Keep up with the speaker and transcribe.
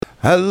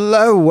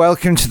Hello,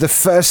 welcome to the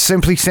first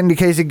Simply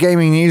Syndicated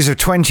Gaming News of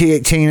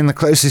 2018 and the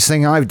closest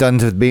thing I've done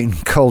to being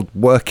called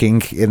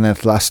working in the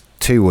last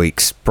 2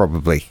 weeks,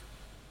 probably.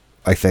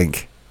 I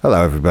think.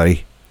 Hello,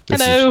 everybody.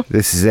 Hello.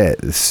 This is it.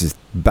 This is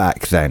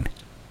back then.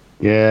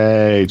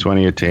 Yay,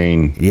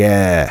 2018.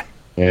 Yeah.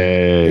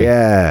 Yay.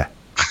 Yeah.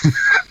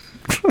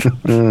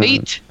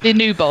 Meet the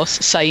new boss,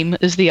 same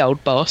as the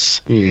old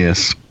boss.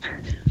 Yes.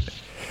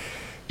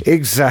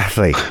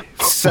 Exactly.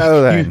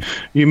 So then.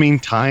 You mean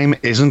time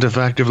isn't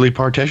effectively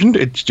partitioned?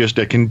 It's just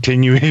a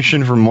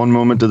continuation from one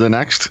moment to the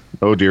next?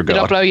 Oh, dear God.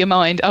 Did I blow your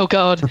mind? Oh,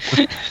 God.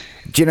 Do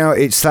you know,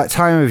 it's that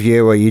time of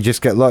year where you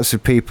just get lots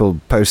of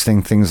people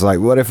posting things like,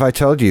 what if I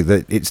told you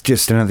that it's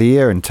just another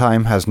year and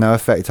time has no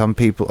effect on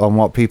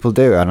what people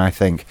do? And I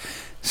think,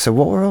 so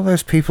what were all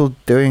those people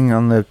doing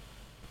on the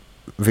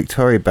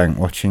Victoria Bank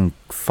watching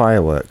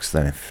fireworks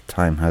then if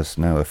time has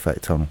no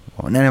effect on...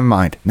 Never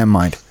mind.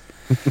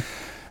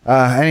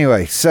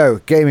 Anyway,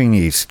 so gaming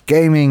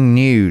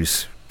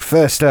news.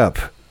 First up,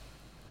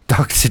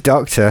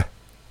 Doctor.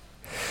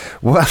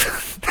 Well,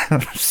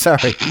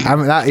 sorry,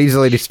 I'm that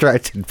easily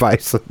distracted by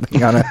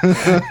something on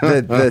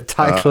the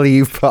title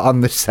you put on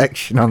the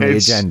section on the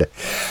agenda.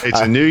 It's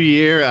a new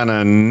year and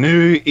a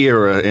new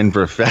era in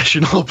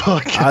professional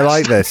podcasts. I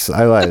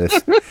like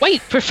this.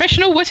 Wait,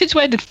 professional? What is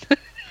when?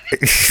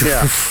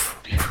 Yeah.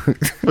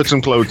 Put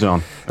some clothes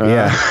on.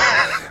 Yeah.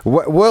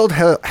 World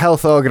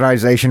Health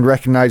Organization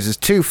recognizes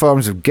 2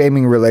 forms of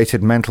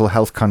gaming-related mental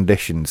health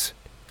conditions.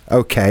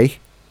 Okay.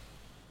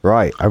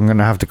 Right, I'm going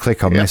to have to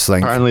click on this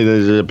link. Apparently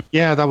there's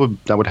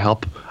that would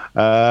help.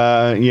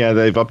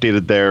 They've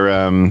updated their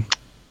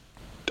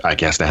I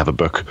guess they have a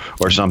book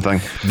or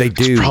something. They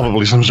do. It's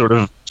probably some sort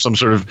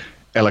of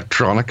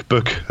electronic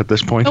book at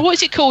this point. Oh, what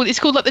is it called? It's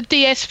called like the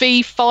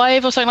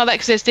DSV-5 or something like that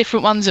because there's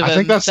different ones of them. I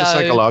think that's the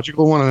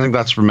psychological one. I think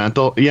that's for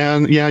mental. Yeah.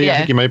 I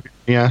think you might be.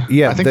 Yeah.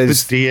 I think the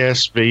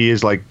DSV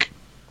is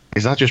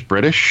is that just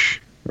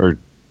British or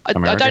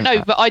American? I don't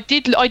know, but I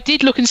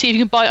did look and see if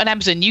you can buy it on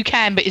Amazon. You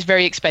can, but it's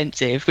very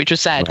expensive, which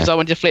was sad because I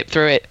wanted to flip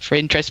through it for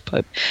interest,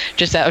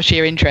 just out of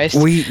sheer interest.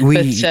 We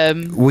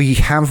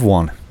have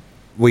one.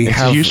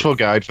 It's a useful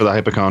guide for the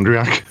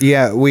hypochondriac.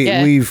 Yeah,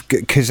 we've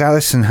because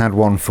Alison had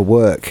one for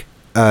work,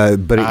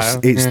 but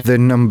it's the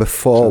number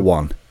 4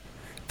 one.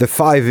 The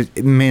 5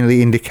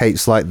 merely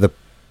indicates like the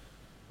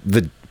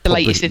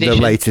latest edition.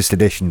 The latest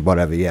edition,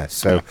 whatever. Yeah.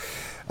 So,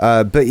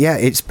 but yeah,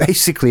 it's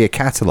basically a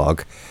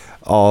catalogue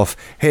of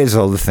here's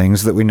all the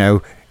things that we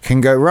know can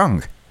go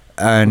wrong,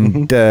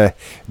 and the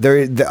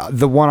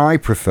one I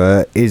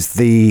prefer is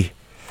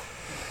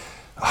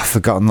I've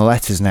forgotten the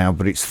letters now,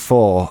 but it's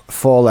four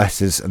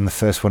letters, and the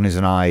first one is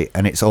an I,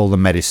 and it's all the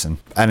medicine.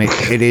 And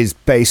it is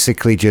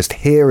basically just,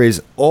 here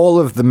is all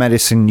of the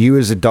medicine you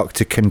as a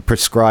doctor can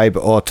prescribe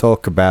or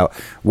talk about,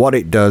 what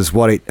it does,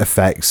 what it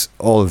affects,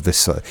 all of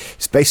this.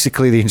 It's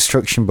basically the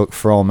instruction book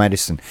for all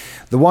medicine.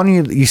 The one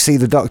you see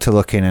the doctor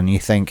look in and you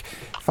think,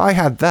 if I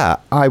had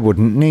that, I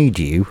wouldn't need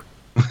you.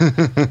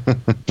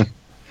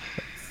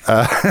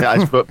 I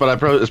suppose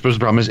the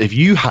problem is if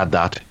you had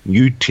that,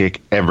 you'd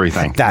take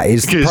everything. That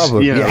is the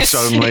problem.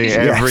 Suddenly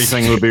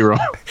everything would be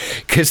wrong.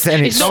 Because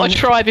then it's not a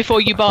try before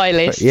you buy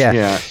list.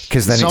 Yeah.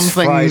 Because then it's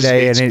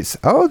Friday and it's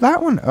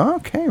that one.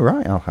 Okay,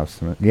 right. I'll have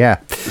some. Yeah.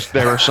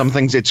 There are some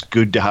things it's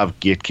good to have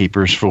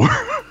gatekeepers for.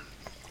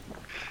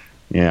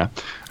 Yeah,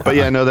 but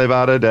they've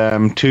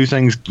added 2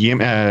 things: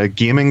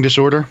 gaming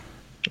disorder,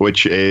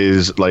 which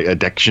is like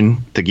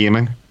addiction to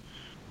gaming.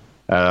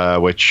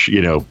 Which,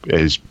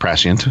 is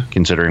prescient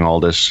considering all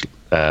this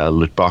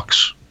loot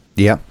box.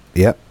 Yep.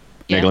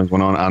 Niggling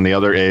going on. And the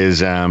other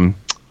is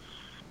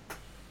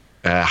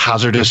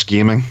hazardous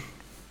gaming,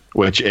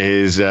 which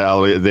is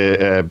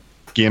the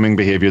gaming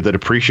behavior that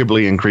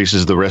appreciably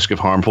increases the risk of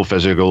harmful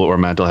physical or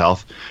mental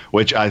health,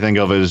 which I think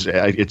of as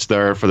it's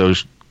there for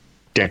those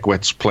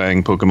dickwits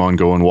playing Pokemon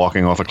Go and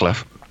walking off a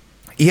cliff.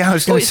 Yeah, I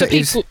was going to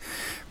say...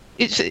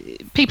 It's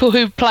people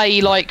who play,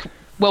 like...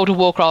 World of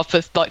Warcraft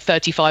for like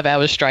 35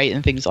 hours straight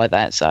and things like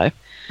that. So,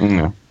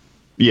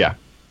 yeah,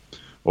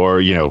 or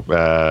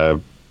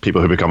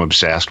people who become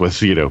obsessed with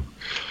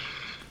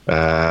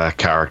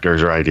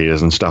characters or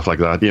ideas and stuff like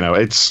that.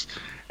 It's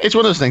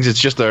one of those things. It's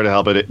just there to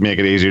help make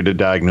it easier to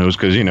diagnose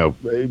because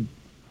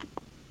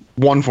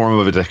one form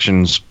of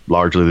addiction's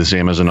largely the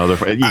same as another.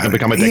 You can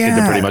become addicted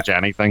to pretty much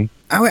anything.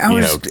 I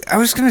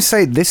was going to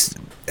say this,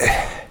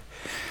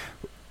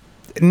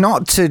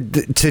 not to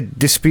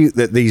dispute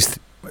that these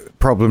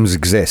problems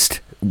exist.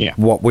 Yeah.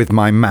 What with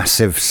my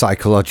massive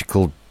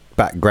psychological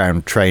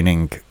background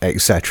training,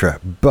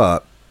 etc.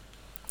 But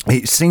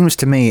it seems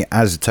to me,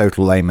 as a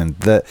total layman,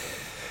 that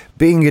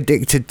being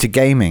addicted to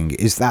gaming,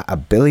 is that a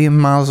billion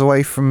miles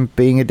away from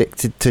being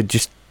addicted to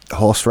just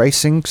horse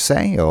racing,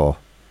 say, or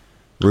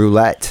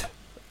roulette,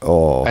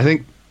 or... I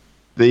think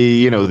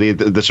the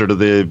sort of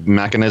the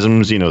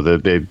mechanisms,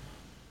 the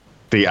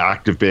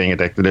act of being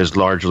addicted is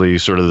largely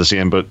sort of the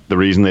same, but the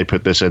reason they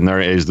put this in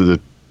there is that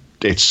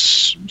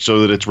it's so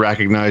that it's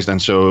recognized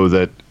and so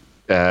that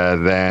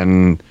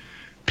then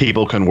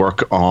people can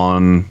work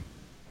on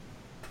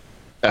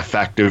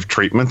effective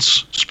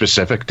treatments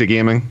specific to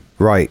gaming.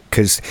 Right,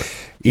 because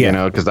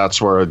because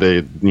that's where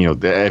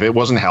if it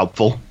wasn't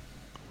helpful,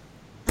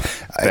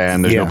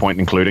 then there's no point in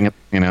including it.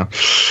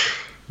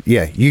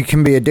 Yeah, you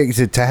can be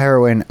addicted to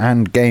heroin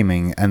and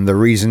gaming, and the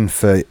reason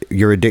for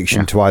your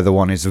addiction to either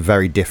one is a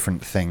very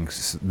different thing,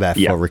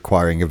 therefore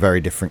requiring a very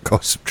different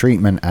course of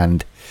treatment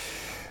and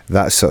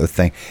that sort of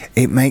thing.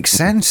 It makes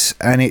sense,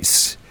 and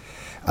it's...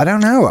 I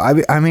don't know.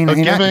 I mean,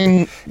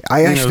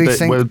 I actually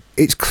think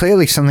it's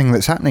clearly something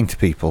that's happening to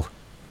people.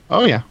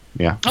 Oh, yeah.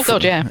 Yeah. Oh,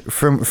 God, yeah.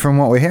 From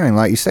what we're hearing,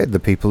 like you said, the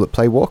people that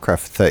play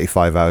Warcraft for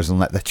 35 hours and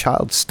let their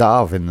child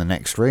starve in the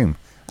next room.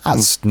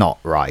 That's not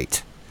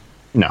right.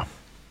 No.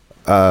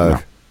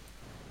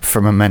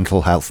 From a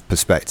mental health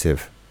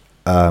perspective.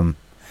 So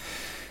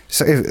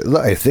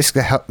if this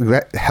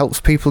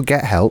helps people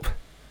get help,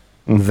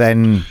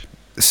 then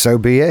so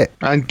be it.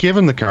 And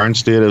given the current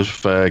state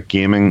of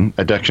gaming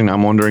addiction,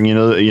 I'm wondering,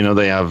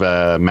 they have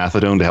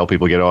methadone to help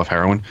people get off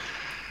heroin.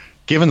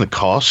 Given the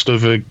cost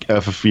of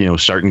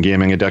certain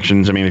gaming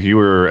addictions, I mean, if you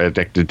were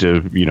addicted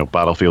to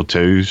Battlefield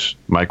 2's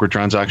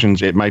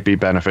microtransactions, it might be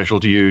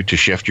beneficial to you to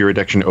shift your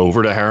addiction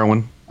over to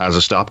heroin as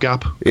a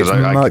stopgap. Because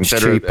I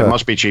consider it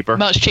must be cheaper.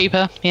 Much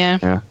cheaper, yeah.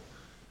 Yeah,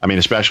 I mean,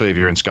 especially if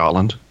you're in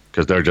Scotland,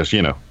 because they're just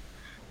get it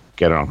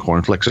on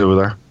cornflakes over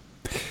there.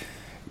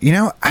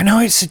 I know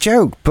it's a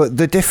joke, but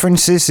the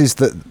difference is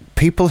that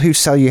people who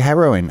sell you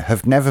heroin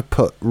have never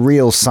put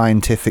real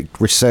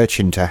scientific research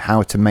into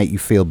how to make you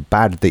feel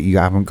bad that you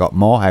haven't got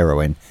more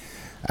heroin,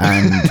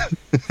 and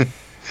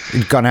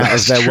gone out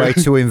of their way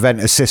to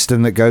invent a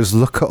system that goes,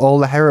 look at all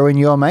the heroin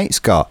your mate's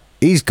got.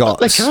 He's got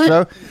They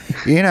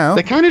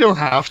kind of don't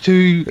have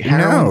to.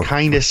 Heroin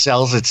kind of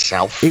sells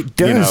itself. It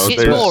does.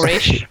 It's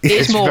Moorish.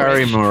 It's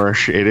very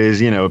Moorish. It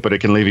is, but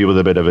it can leave you with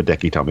a bit of a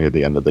dicky tummy at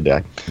the end of the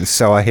day.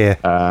 So I hear.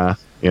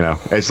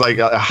 It's like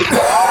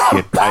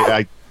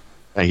I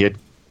hate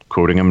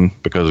quoting him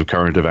because of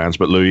current events,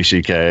 but Louis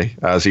C.K.,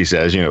 as he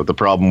says, the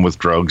problem with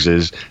drugs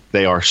is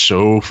they are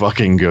so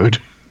fucking good,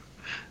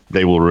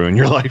 they will ruin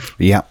your life.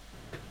 Yeah.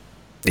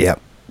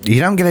 You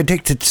don't get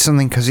addicted to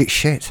something because it's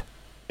shit.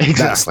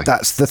 Exactly.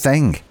 That's the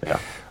thing. Yeah.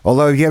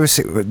 Although, you ever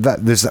see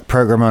that? There's that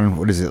program on,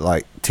 what is it,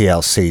 like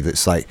TLC,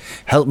 that's like,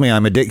 help me,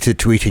 I'm addicted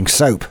to eating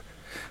soap.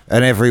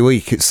 And every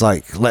week it's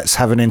like, let's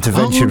have an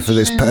intervention for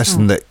this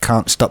person that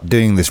can't stop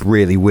doing this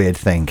really weird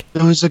thing.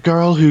 There was a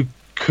girl who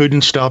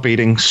couldn't stop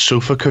eating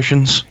sofa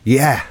cushions.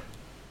 Yeah,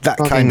 that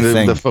kind of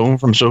thing. The foam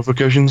from sofa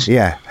cushions.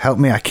 Yeah, help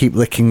me, I keep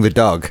licking the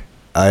dog.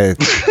 And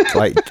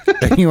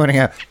you want to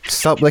go,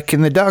 stop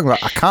licking the dog.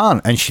 Like, I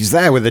can't. And she's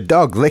there with the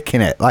dog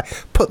licking it. Like,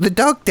 put the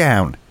dog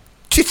down.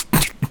 Just...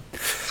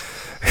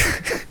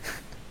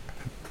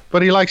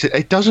 But he likes it.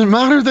 It doesn't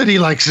matter that he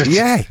likes it.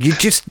 Yeah,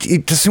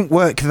 it doesn't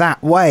work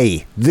that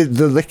way. The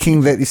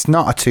licking, that it's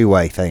not a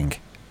two-way thing.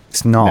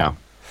 It's not.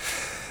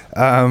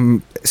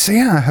 No. So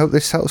yeah, I hope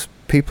this helps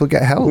people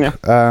get help.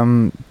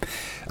 Yeah.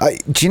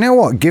 Do you know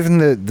what? Given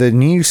the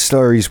news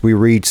stories we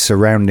read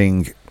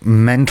surrounding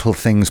mental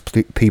things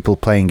people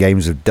playing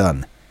games have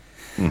done,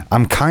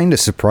 I'm kind of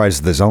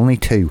surprised there's only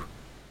 2.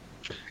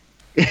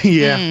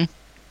 Yeah.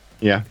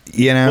 Yeah.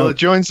 Well, it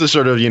joins the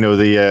sort of,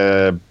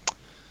 the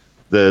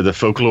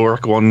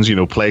folkloric ones,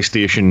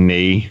 PlayStation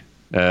knee,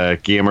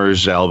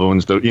 gamers elbow,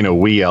 and stuff,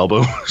 Wii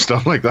elbow,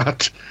 stuff like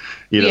that.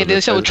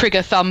 The sort of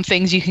trigger thumb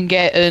things you can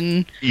get,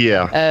 and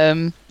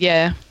I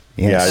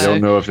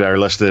don't know if they're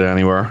listed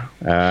anywhere.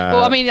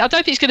 Well, I mean, I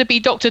don't think it's going to be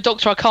Doctor,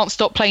 I can't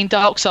stop playing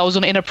Dark Souls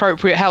on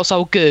inappropriate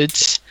household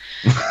goods.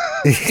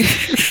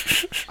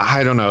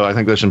 I don't know. I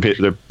think there's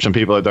some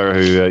people out there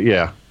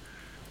who,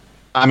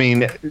 I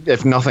mean,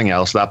 if nothing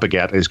else, that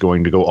baguette is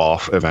going to go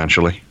off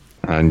eventually,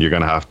 and you're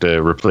going to have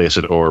to replace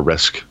it or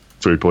risk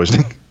food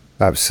poisoning.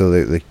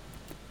 Absolutely.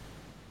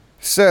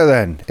 So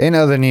then, in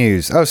other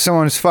news,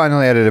 someone's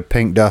finally added a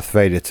pink Darth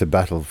Vader to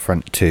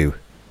Battlefront 2.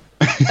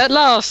 At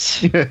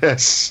last.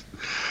 Yes.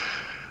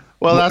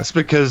 Well, that's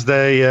because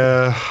they,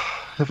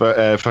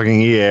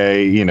 fucking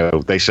EA,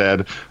 they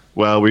said,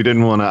 well, we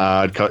didn't want to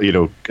add,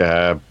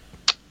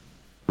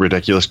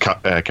 ridiculous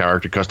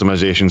character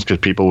customizations because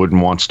people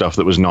wouldn't want stuff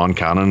that was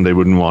non-canon. They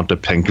wouldn't want a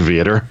pink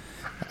Vader.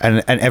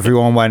 And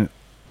everyone went,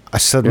 I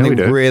suddenly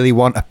really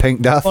want a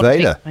pink Darth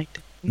Vader.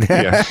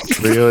 Yeah,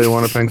 really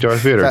want a pink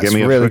Darth Vader. That's Give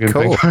me a really freaking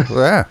cool. pink.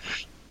 Yeah.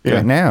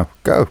 Right now.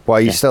 Go. Why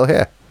are you still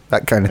here?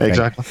 That kind of thing.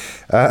 Exactly.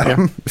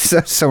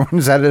 So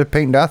someone's added a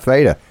pink Darth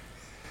Vader.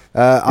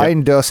 I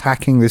endorse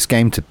hacking this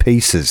game to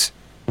pieces.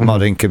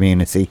 Modding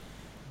community.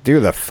 Do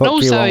the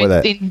fuck you want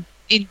with it.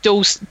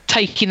 Endorse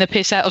taking the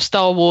piss out of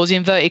Star Wars,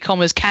 inverted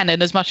commas,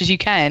 canon as much as you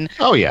can.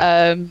 Oh,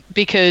 yeah.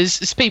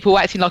 Because it's people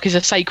acting like it's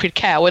a sacred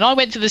cow. When I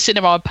went to the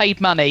cinema, I paid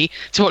money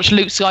to watch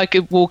Luke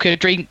Skywalker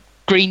drink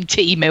green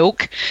tea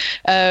milk.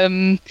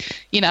 I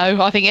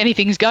think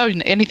anything is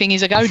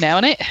a go now,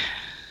 isn't it?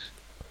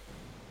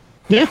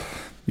 Yeah.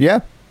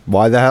 Yeah.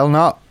 Why the hell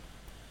not?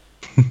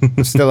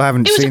 Still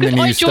haven't seen the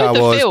new Star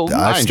Wars. Film.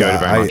 I enjoyed it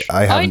very much.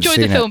 I enjoyed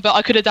the film, but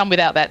I could have done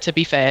without that, to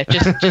be fair.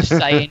 Just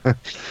saying.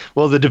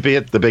 Well, the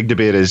big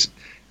debate is,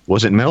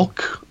 was it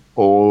milk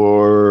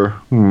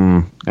or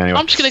anyway.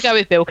 I'm just going to go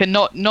with Bilk and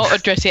not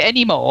address it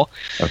anymore.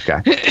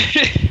 Okay.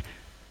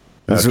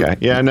 Okay.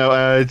 Yeah.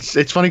 No.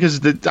 It's funny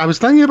because I was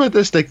thinking about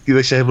this.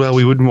 They said, well,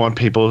 we wouldn't want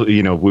people.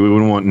 We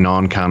wouldn't want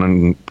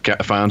non-canon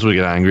fans would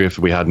get angry if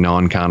we had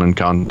non-canon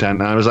content.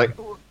 And I was like,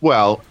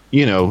 well,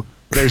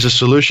 there's a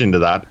solution to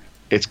that.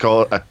 It's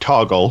called a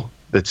toggle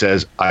that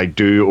says I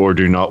do or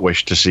do not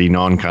wish to see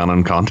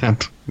non-canon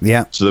content.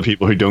 Yeah. So the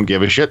people who don't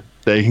give a shit,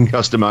 they can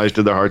customize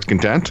to their heart's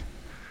content,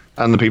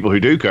 and the people who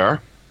do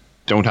care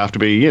don't have to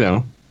be,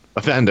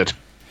 offended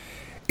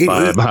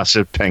by a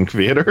massive pink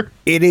Vader.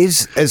 It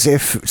is as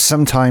if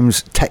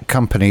sometimes tech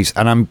companies,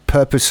 and I'm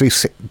purposely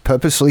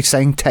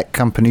saying tech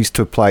companies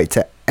to apply it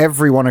to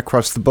everyone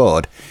across the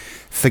board,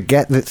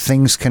 forget that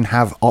things can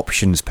have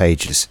options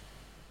pages.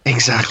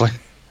 Exactly.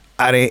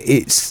 And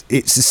it's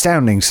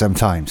astounding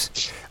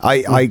sometimes.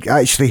 I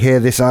actually hear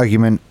this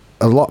argument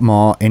a lot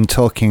more in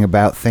talking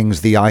about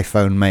things the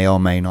iPhone may or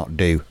may not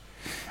do.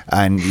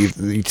 And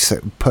you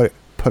put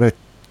a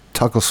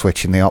toggle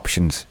switch in the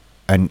options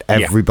and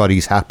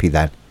everybody's happy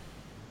then.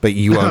 But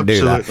you won't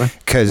do that.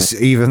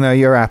 Because even though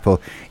you're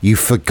Apple, you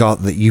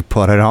forgot that you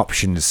put an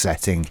options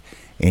setting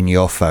in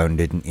your phone,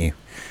 didn't you?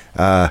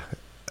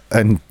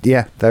 And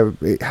yeah,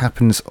 it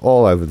happens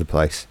all over the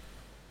place.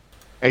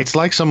 It's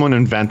like someone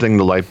inventing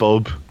the light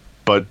bulb,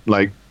 but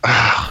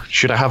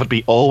should I have it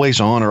be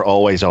always on or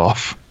always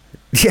off?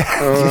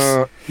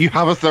 Yeah. You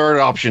have a third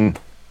option.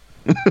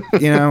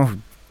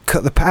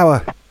 Cut the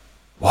power.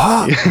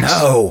 What? Yes.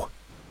 No.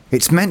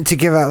 It's meant to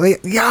give out the...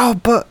 Yeah,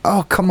 but...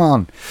 Oh, come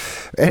on.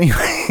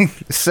 Anyway,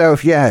 so,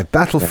 yeah,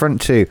 Battlefront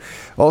 2.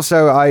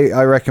 Also,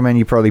 I recommend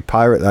you probably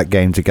pirate that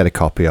game to get a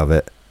copy of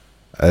it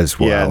as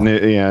well.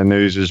 Yeah,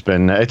 news has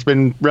been... It's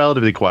been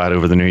relatively quiet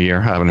over the new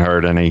year. I haven't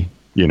heard any,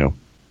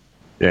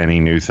 any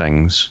new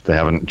things. They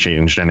haven't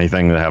changed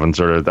anything. They haven't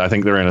I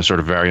think they're in a sort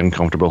of very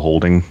uncomfortable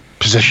holding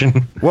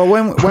position. Well,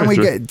 when we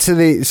get to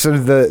the sort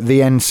of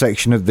the end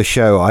section of the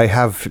show, I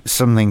have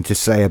something to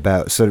say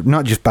about sort of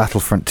not just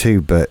Battlefront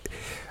 2, but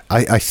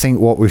I think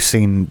what we've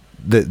seen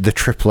the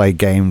AAA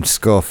game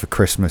score for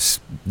Christmas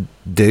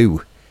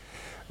do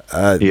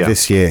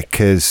this year,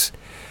 because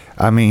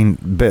I mean,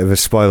 bit of a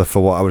spoiler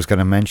for what I was going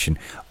to mention.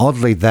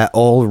 Oddly, they're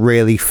all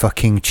really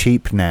fucking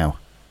cheap now.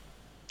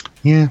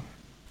 Yeah.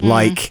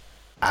 Like,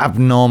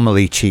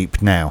 abnormally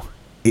cheap now.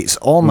 It's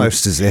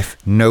almost as if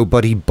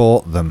nobody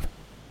bought them.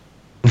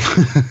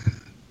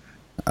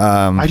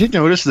 I did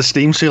notice the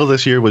Steam sale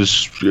this year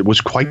was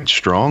quite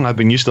strong. I've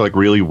been used to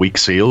really weak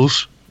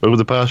sales over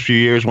the past few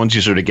years once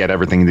you sort of get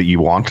everything that you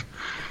want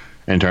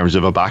in terms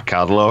of a back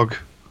catalogue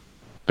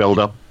build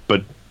up.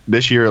 But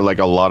this year, a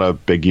lot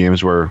of big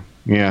games were,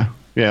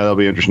 that'll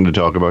be interesting to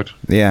talk about.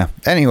 Yeah.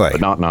 Anyway. But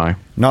not now.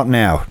 Not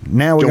now.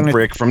 Now we're going to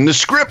break from the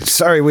script.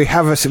 Sorry,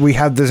 there's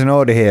an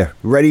order here.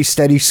 Ready,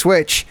 steady,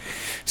 switch.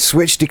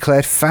 Switch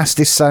declared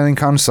fastest selling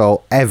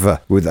console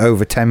ever with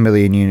over 10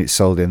 million units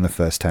sold in the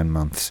first 10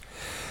 months.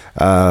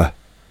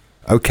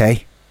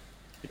 Okay.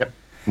 Yep.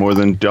 More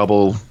than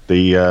double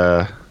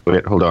the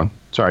wait, hold on.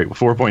 Sorry,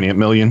 4.8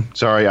 million.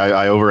 Sorry,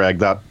 I over-egged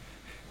that.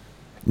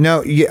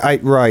 No,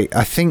 right.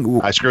 I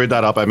think I screwed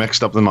that up. I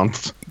mixed up the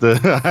months. So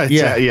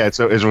it's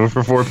for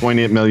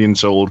 4.8 million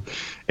sold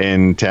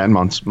in 10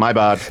 months. My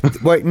bad.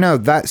 Wait, no,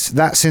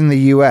 that's in the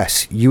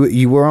US.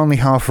 You were only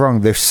half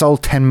wrong. They've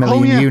sold 10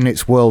 million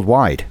units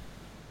worldwide.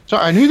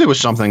 Sorry, I knew there was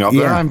something up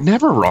there. I'm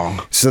never wrong.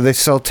 So they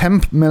sold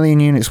 10 million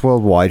units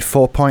worldwide,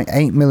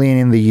 4.8 million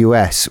in the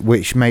US,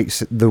 which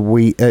makes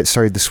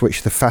the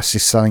Switch the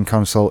fastest selling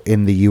console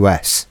in the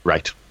US.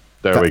 Right.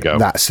 There we go.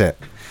 That's it.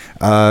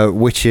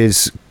 Which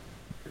is...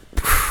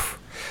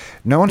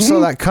 No one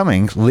saw that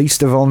coming,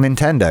 least of all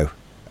Nintendo,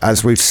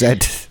 as we've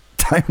said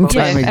time and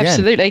time again.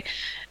 Absolutely.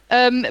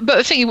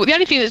 But the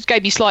only thing that's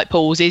gave me slight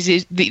pause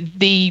is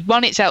the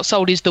one it's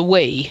outsold is the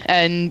Wii,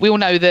 and we all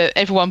know that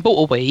everyone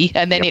bought a Wii,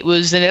 and then it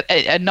was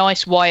a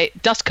nice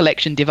white dust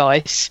collection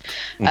device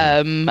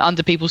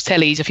under people's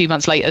tellies a few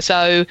months later.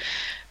 So,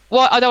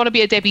 I don't want to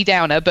be a Debbie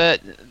Downer, but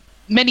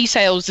many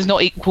sales does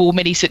not equal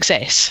many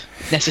success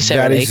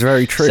necessarily. That is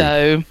very true.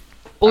 So.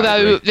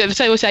 Although,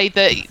 so we'll say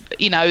that,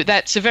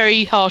 that's a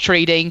very harsh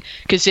reading,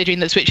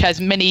 considering that Switch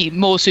has many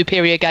more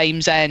superior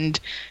games and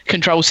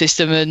control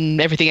system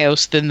and everything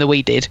else than the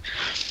Wii did.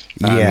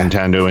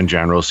 Nintendo in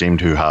general seem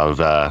to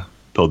have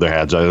pulled their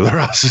heads out of their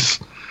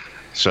asses.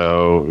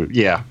 So,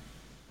 yeah.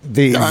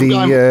 The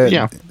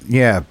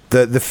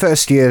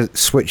first year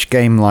Switch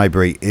game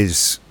library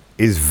is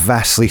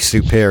vastly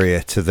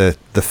superior to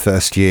the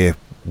first year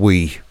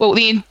Wii. Well,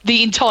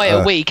 the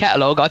entire Wii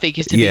catalogue, I think,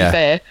 is to be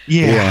fair.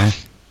 Yeah.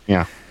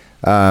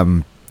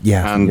 And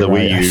the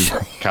Wii U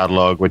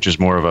catalog, which is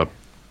more of a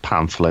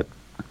pamphlet.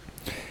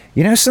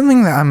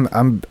 Something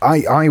that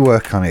I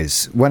work on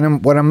is when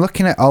I'm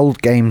looking at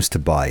old games to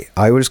buy,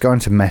 I always go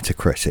into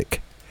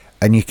Metacritic,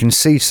 and you can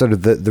see sort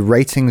of the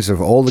ratings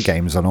of all the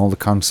games on all the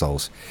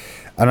consoles,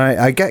 and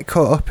I get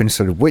caught up in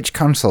sort of which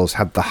consoles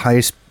have the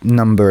highest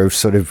number of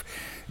sort of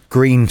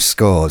green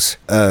scores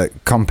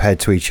compared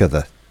to each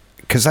other,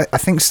 because I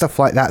think stuff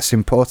like that's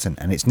important,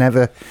 and it's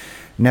never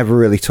never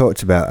really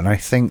talked about, and I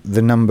think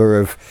the number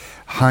of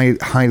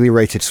highly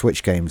rated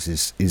Switch games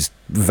is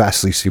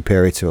vastly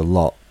superior to a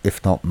lot,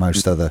 if not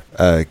most other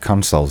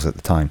consoles at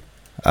the time.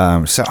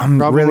 So I'm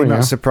Probably, really not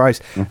yeah.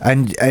 surprised.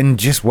 And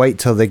just wait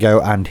till they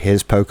go, and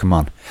here's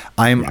Pokemon.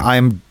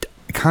 I'm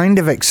kind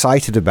of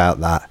excited about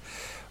that.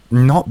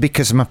 Not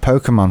because I'm a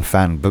Pokemon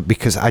fan, but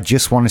because I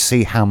just want to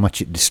see how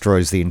much it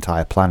destroys the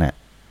entire planet.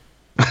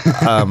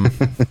 Because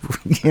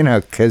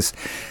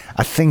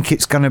I think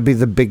it's going to be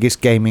the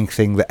biggest gaming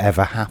thing that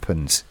ever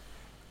happens.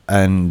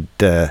 And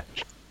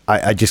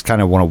I just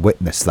kind of want to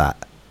witness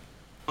that.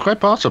 Quite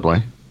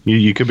possibly.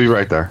 You could be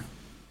right there.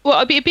 Well,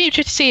 it'd be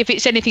interesting to see if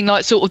it's anything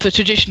like sort of the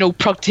traditional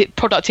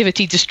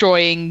productivity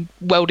destroying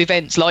world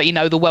events, like,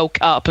 the World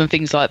Cup and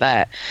things like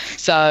that.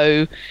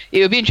 So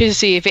it would be interesting to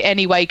see if it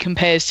any way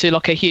compares to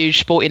like a huge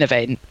sporting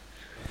event.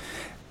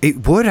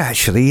 It would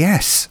actually,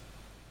 yes.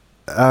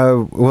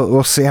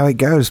 We'll see how it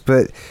goes.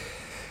 But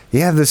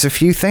yeah, there's a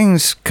few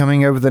things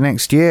coming over the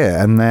next year,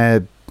 and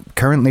they're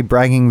currently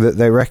bragging that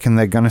they reckon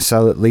they're going to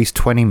sell at least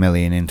 20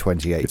 million in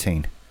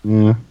 2018.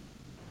 Yeah.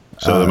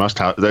 So they must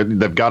have.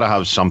 They've got to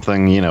have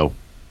something,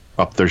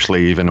 up their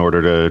sleeve in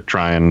order to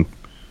try and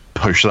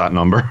push that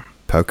number.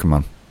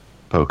 Pokemon.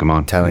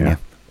 I'm telling you.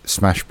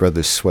 Smash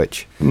Brothers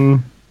Switch.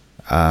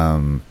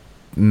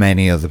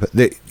 Many other.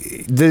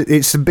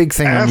 It's the big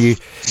thing on you.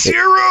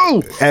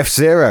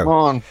 F-Zero. Come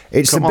on.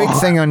 It's the big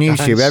thing on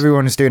YouTube.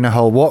 Everyone's doing a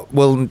whole, what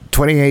will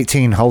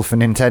 2018 hold for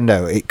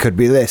Nintendo? It could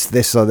be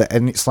this or that.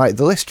 And it's like,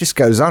 the list just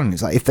goes on.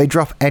 It's like, if they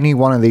drop any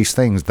one of these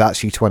things,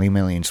 that's your 20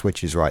 million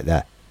Switches right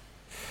there.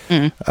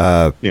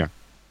 Yeah.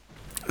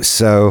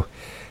 So,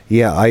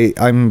 yeah,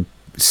 I'm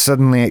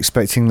suddenly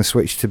expecting the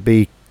Switch to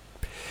be...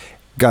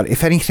 God,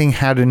 if anything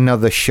had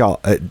another shot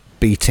at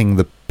beating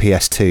the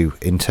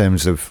PS2 in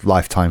terms of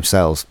lifetime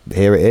sales,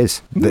 here it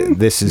is.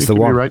 This is the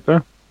one. Right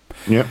there.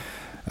 Yep.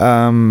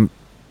 PUBG.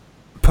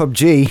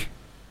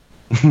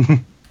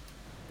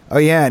 Oh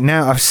yeah,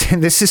 now I've seen,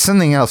 this is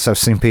something else I've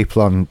seen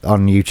people on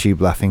YouTube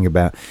laughing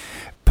about.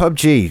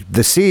 PUBG,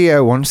 the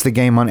CEO wants the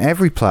game on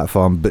every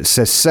platform, but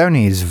says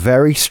Sony is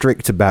very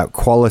strict about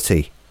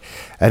quality.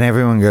 And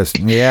everyone goes,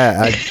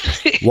 yeah,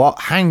 what?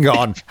 Hang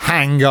on.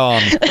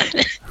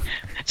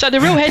 So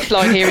the real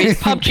headline here is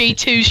PUBG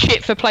 2's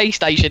shit for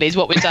PlayStation, is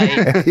what we're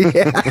saying.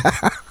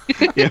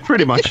 Yeah,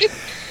 pretty much.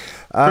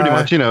 Pretty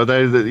much,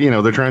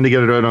 they're trying to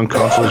get it out on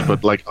consoles,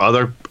 but like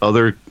other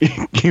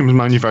games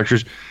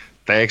manufacturers,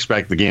 they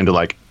expect the game to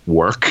like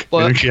work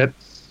and shit.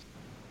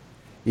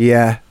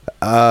 Yeah.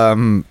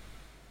 I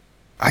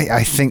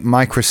think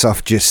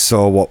Microsoft just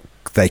saw what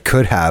they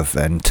could have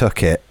and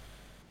took it,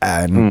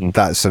 and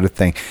that sort of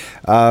thing.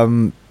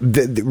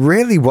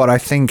 Really, what I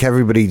think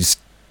everybody's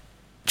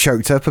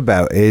choked up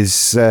about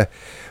is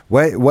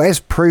where's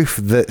proof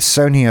that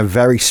Sony are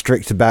very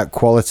strict about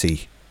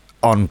quality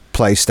on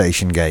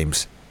PlayStation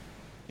games?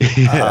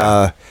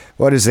 Yeah.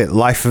 What is it?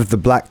 Life of the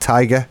Black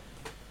Tiger?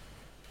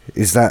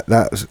 Is that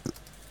was...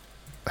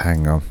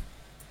 Hang on.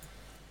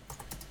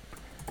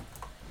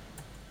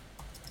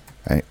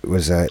 It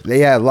was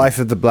Life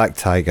of the Black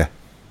Tiger.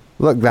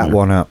 Look that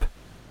one up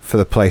for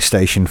the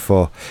PlayStation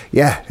 4.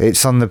 Yeah,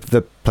 it's on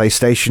the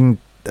PlayStation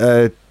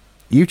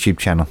YouTube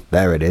channel.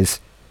 There it is.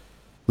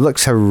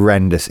 Looks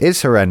horrendous.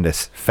 It's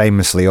horrendous.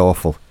 Famously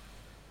awful.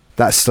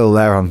 That's still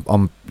there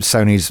on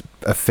Sony's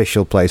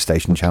official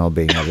PlayStation channel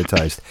being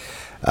advertised.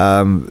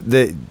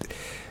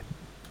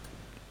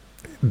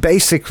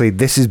 Basically,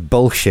 this is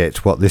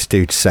bullshit, what this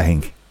dude's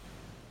saying.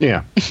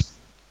 Yeah.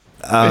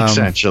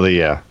 Essentially,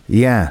 yeah.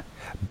 Yeah.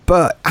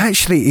 But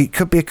actually, it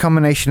could be a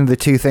combination of the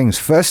two things.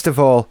 First of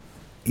all,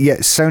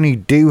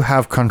 Sony do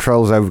have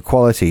controls over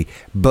quality,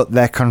 but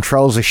their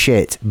controls are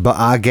shit. But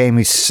our game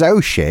is so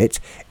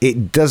shit,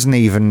 it doesn't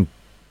even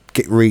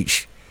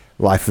reach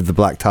Life of the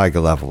Black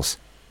Tiger levels.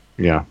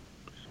 Yeah.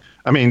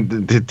 I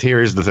mean,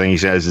 here's the thing he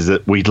says, is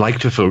that we'd like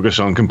to focus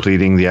on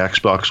completing the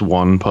Xbox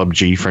One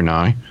PUBG for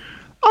now.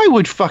 I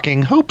would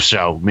fucking hope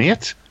so,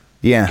 mate.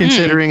 Yeah.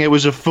 Considering it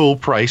was a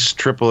full-price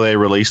AAA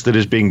release that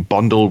is being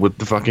bundled with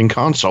the fucking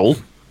console.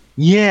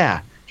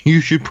 Yeah, you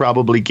should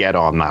probably get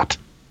on that.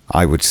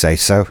 I would say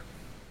so.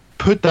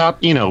 Put that,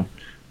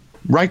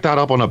 write that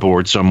up on a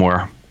board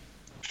somewhere.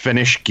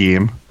 Finish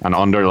game and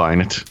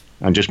underline it.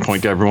 And just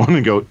point to everyone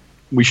and go,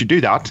 we should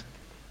do that.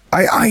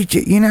 I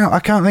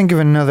can't think of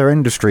another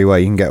industry where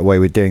you can get away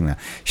with doing that.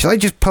 Shall I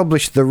just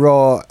publish the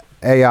raw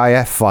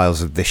AIF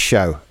files of this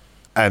show?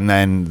 And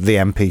then the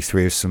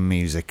MP3 of some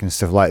music and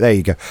stuff like, there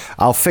you go.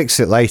 I'll fix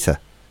it later.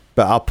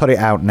 But I'll put it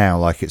out now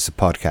like it's a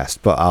podcast.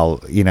 But I'll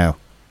do it in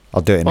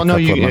a couple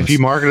of months. If you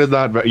marketed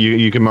that,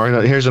 you can market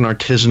that. Here's an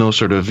artisanal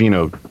sort of,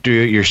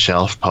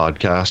 do-it-yourself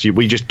podcast.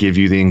 We just give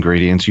you the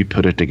ingredients. You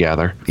put it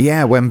together.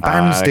 Yeah, when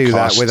bands do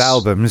that with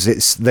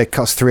albums, they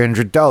cost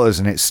 $300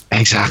 and it's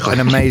exactly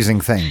an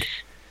amazing thing.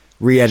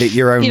 Re-edit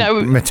your own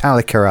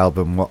Metallica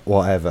album,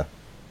 whatever.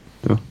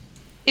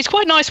 It's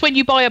quite nice when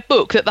you buy a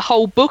book that the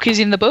whole book is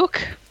in the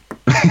book.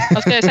 I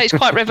was going to say it's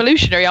quite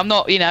revolutionary. I'm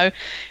not,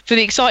 for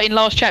the exciting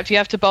last chapter, you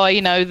have to buy,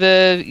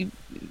 the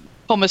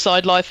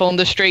Homicide: Life on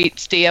the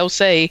Streets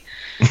DLC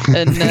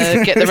and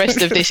get the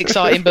rest of this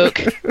exciting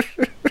book.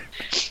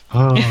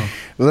 Oh.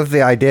 I love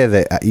the idea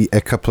that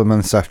a couple of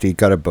months after you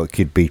got a book,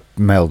 you'd be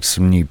mailed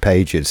some new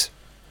pages.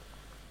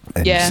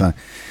 And Yeah. so,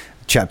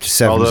 chapter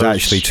 7 is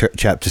actually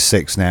chapter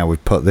 6 now.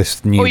 We've put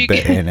this new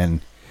bit in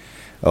and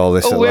all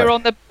this. Or we're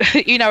on the,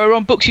 we're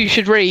on books you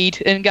should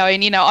read and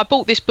going, I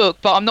bought this book,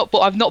 but I've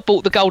not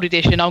bought the gold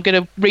edition. I'm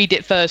going to read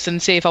it first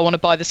and see if I want to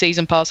buy the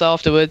season pass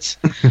afterwards.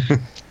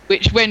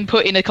 Which, when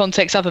put in a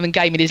context other than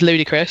gaming, is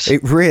ludicrous.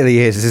 It really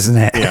is, isn't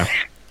it? Yeah.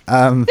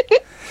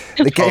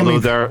 The game,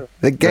 Although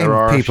there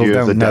are people a few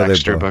don't of the know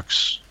Dexter their book.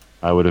 books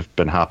I would have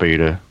been happy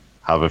to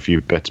have a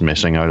few bits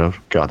missing out of.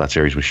 God, that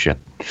series was shit.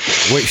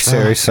 Which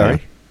series?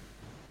 Sorry,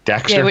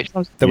 Dexter. Yeah, which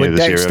ones? there were the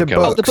Dexter serial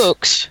killer. Oh, the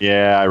books.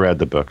 Yeah, I read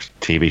the books.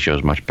 TV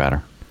show's much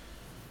better.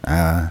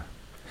 and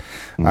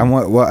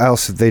what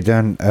else have they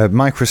done?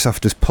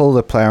 Microsoft has pulled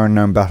the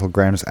PlayerUnknown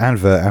Battlegrounds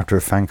advert after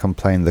a fan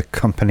complained the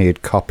company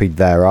had copied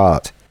their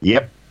art.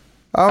 Yep.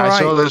 All right. I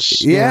saw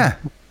this. Yeah.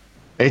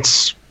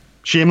 It's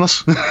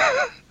shameless.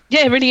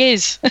 Yeah, it really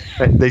is.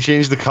 They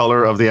changed the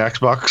color of the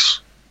Xbox,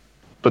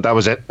 but that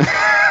was it.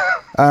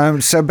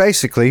 So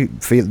basically,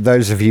 for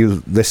those of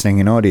you listening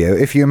in audio,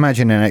 if you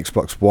imagine an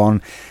Xbox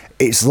One,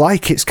 it's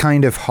like it's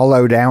kind of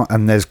hollowed out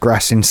and there's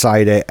grass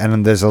inside it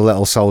and there's a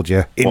little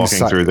soldier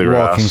Walking through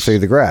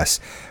the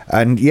grass.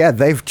 And yeah,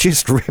 they've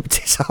just ripped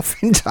it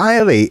off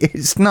entirely.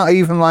 It's not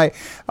even like,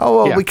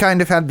 we kind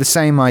of had the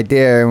same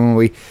idea and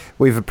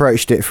we've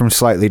approached it from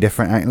slightly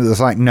different angles. It's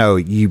like, no,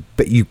 you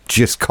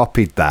just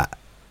copied that.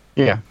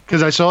 Yeah,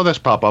 because I saw this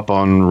pop up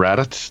on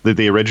Reddit,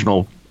 the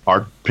original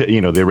art,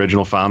 the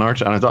original fan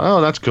art, and I thought,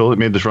 oh, that's cool. It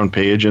made the front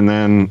page, and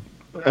then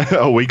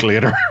a week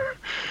later,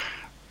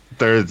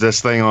 there's this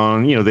thing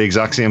on, the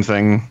exact same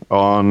thing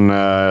on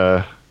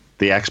the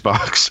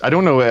Xbox. I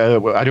don't know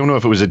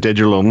if it was a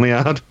digital only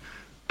ad,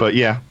 but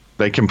yeah,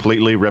 they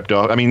completely ripped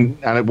off. I mean,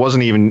 and it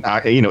wasn't even,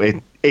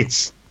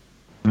 it's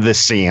the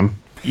same.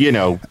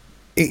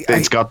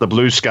 It's got the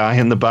blue sky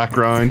in the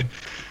background.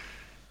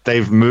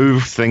 They've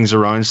moved things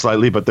around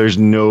slightly, but there's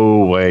no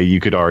way you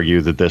could argue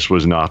that this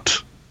was not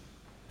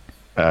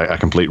a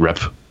complete rip.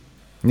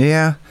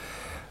 Yeah.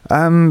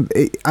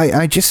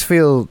 I just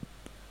feel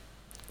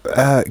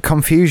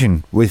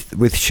confusion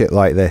with shit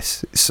like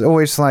this. It's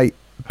always like...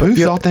 Who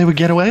thought they would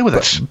get away with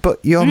it? But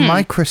you're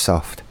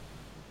Microsoft.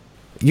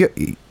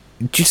 You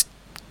just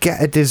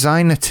get a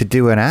designer to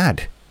do an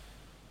ad.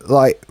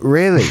 Like,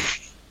 really?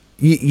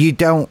 You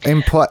don't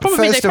imply...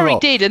 Probably they probably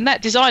did, and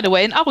that designer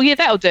went, oh, yeah,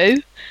 that'll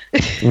do.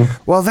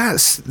 Well,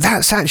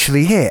 that's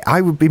actually it.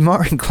 I would be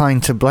more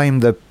inclined to blame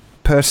the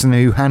person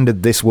who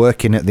handed this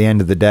work in at the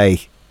end of the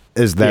day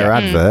as their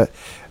advert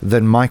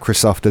than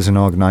Microsoft as an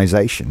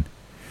organisation.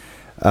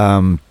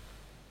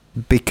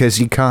 Because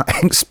you can't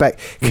expect...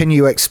 Can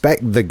you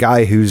expect the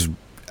guy who's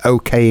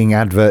okaying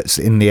adverts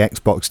in the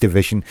Xbox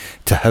division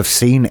to have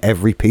seen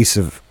every piece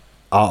of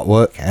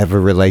artwork ever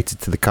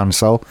related to the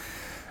console?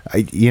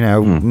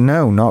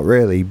 No, not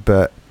really.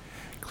 But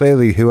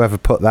clearly whoever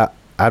put that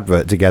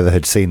advert together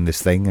had seen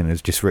this thing and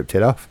has just ripped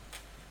it off.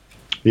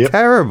 Yep.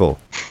 Terrible.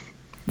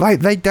 Like,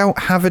 they don't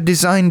have a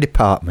design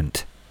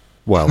department.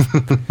 Well,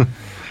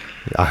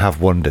 I have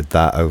wondered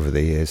that over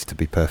the years, to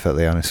be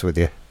perfectly honest with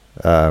you.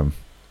 But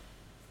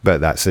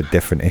that's a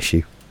different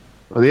issue.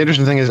 Well, the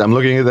interesting thing is I'm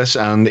looking at this,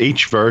 and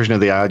each version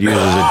of the ad uses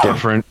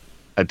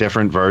a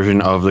different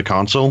version of the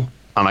console,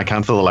 and I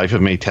can't for the life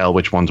of me tell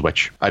which one's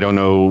which. I don't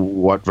know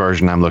what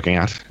version I'm looking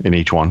at in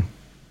each one,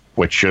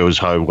 which shows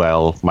how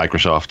well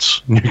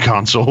Microsoft's new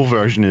console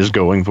version is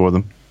going for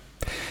them.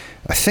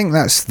 I think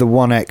that's the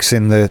One X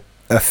in the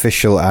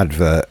official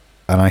advert,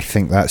 and I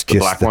think that's the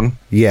just black one.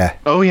 Yeah.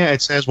 Oh yeah,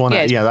 it says One.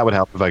 Yeah, Yeah, that would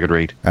help if I could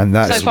read. And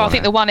that's So far, I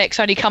think the One X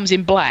only comes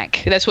in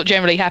black. That's what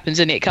generally happens,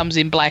 and it comes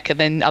in black, and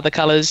then other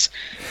colours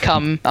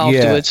come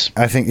afterwards.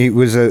 Yeah, I think it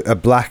was a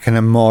black and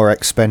a more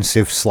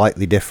expensive,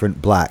 slightly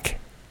different black.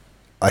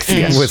 I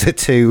think were the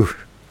two.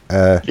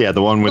 Yeah,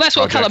 the one with. Well, that's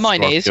what colour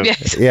mine is.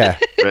 Yes. Yeah.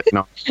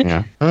 No,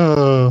 yeah.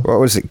 What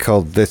was it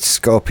called? The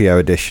Scorpio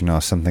edition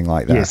or something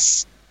like that.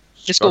 Yes.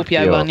 The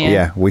Scorpio one, yeah.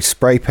 Yeah, we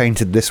spray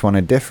painted this one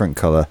a different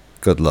colour.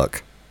 Good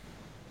luck.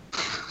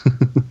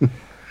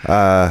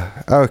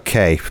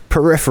 Okay,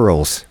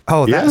 peripherals.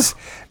 Oh, Yeah.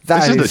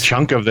 that This is the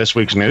chunk of this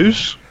week's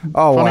news.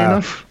 Oh, funny wow.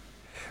 enough.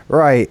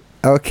 Right,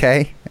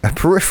 okay. A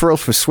peripheral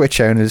for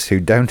Switch owners who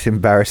don't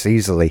embarrass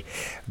easily.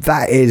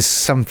 That is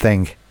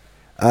something.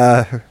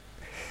 You're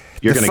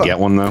going to get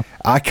one, though.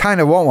 I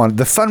kind of want one.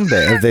 The fun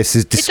bit of this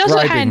is does look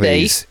describing handy.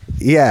 these.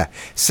 Yeah.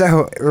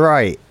 So,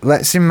 right,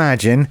 let's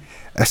imagine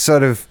a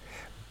sort of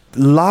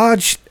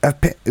large,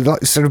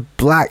 sort of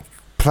black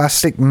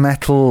plastic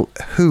metal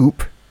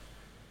hoop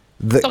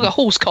It's like a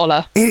horse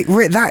collar.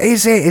 That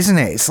is it, isn't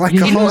it? It's like a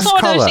It's horse like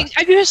one of those collar. things-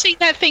 have you ever seen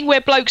that thing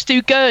where blokes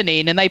do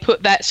gurning and they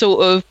put that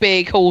sort of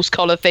big horse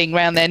collar thing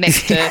round their neck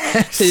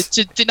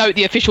to denote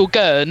the official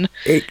gurn?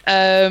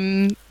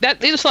 That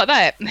it looks like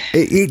that.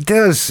 It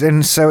does,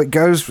 and so it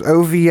goes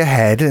over your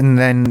head and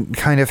then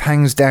kind of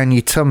hangs down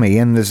your tummy,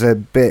 and there's a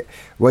bit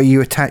where you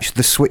attach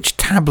the Switch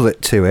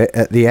tablet to it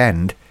at the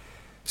end.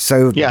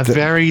 So Yeah,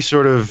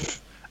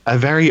 a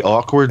very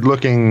awkward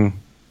looking.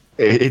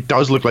 It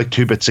does look like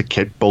two bits of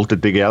kit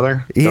bolted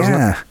together. Doesn't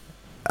yeah.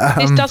 it?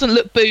 This doesn't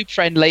look boob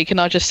friendly, can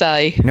I just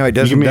say? No, it You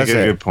doesn't. make Does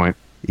a it? good point.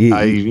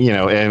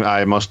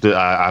 I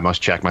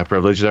must check my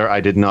privilege there. I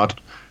did not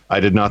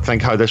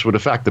think how this would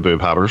affect the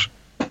boob havers.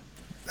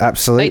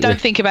 Absolutely. They don't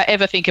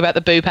ever think about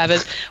the boob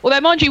havers.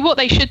 Although, mind you, what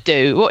they should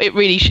do, what it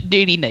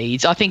really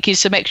needs, I think, is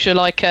some extra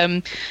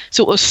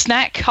sort of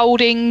snack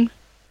holding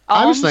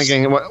arms. I was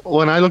thinking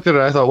when I looked at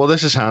it, I thought, well,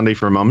 this is handy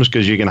for mums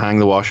because you can hang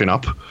the washing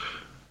up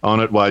on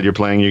it while you're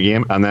playing your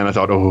game. And then I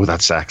thought, oh,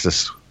 that's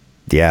sexist.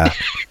 Yeah.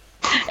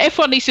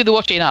 Everyone needs to do the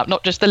washing up,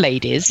 not just the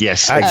ladies.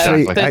 Yes,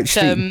 Actually, exactly.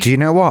 actually, do you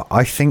know what?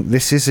 I think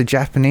this is a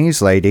Japanese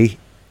lady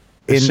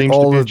It in seems to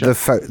all be a of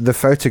the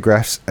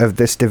photographs of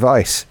this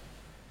device.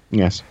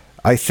 Yes.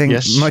 I think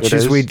Yes, much it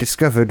as we is.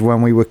 discovered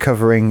when we were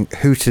covering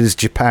Hooters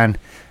Japan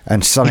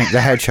and Sonic the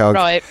Hedgehog,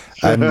 Right.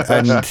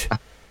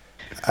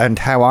 and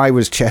how I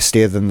was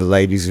chestier than the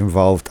ladies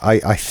involved.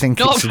 I think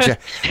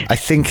I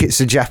think it's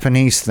a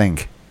Japanese thing.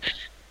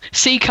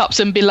 C cups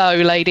and below,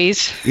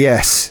 ladies.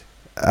 Yes.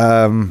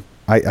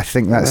 I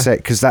think that's it,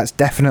 because that's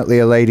definitely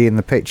a lady in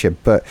the picture.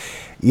 But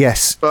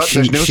yes, But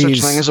there's no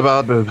such thing as a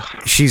bad boob.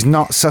 she's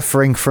not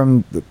suffering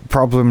from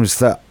problems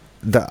that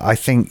I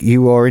think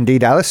you or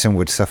indeed Alison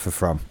would suffer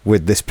from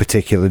with this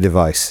particular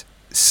device.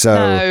 So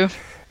No.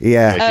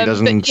 yeah, She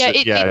doesn't. But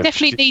yeah, it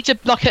definitely needs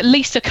at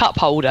least a cup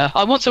holder.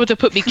 I want someone to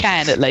put me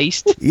can at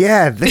least.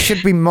 yeah, there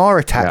should be more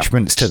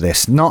attachments to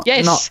this. Not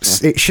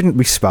it shouldn't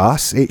be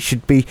sparse. It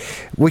should be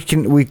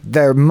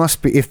there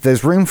must be, if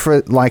there's room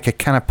for like a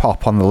can of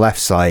pop on the left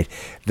side,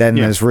 then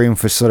there's room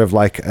for sort of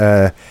like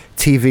a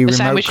TV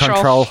remote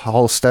control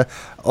holster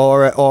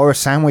or a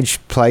sandwich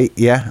plate,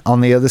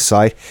 on the other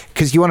side,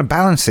 because you want to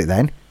balance it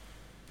then.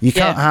 You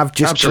can't have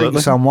just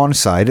drinks on one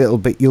side. You'll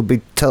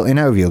be tilting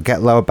over. You'll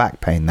get lower back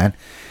pain then.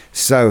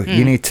 So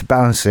you need to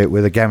balance it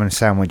with a gammon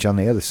sandwich on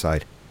the other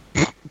side.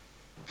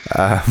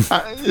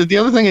 The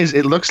other thing is,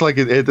 it looks like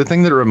the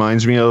thing that it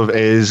reminds me of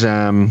is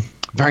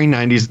very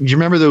 90s. Do you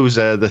remember those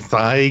the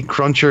thigh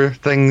cruncher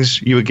things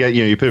you would get?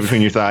 You put it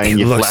between your thigh and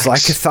It you looks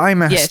flex. like a Thigh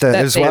Master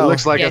as It well.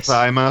 looks like a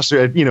Thigh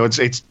Master.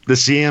 It's the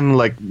same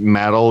like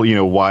metal,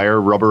 wire,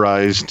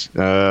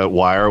 rubberized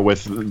wire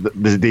with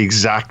the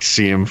exact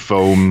same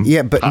foam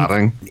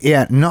padding.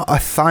 Not a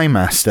Thigh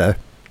Master,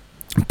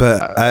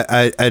 but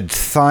a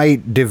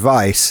thigh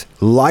device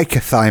like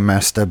a Thigh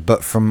Master,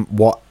 but from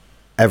what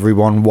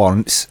everyone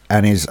wants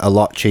and is a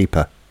lot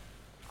cheaper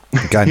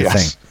kind of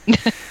thing.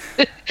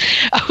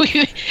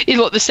 Is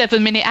what the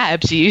 7-minute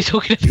abs are you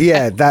talking about?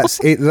 Yeah,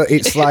 that's it.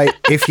 It's like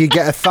if you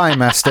get a Thigh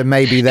Master,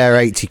 maybe they're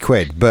 80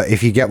 quid, but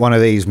if you get one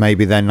of these,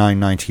 maybe they're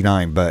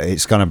 $9.99, but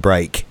it's gonna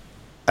break,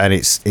 and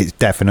it's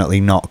definitely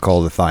not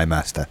called a Thigh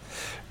Master,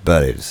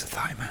 but it's a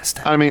Thigh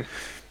Master. I mean,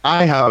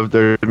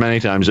 there are many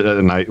times at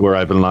night where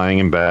I've been lying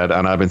in bed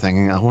and I've been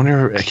thinking, I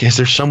wonder, is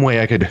there some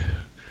way I could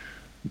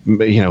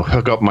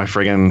hook up my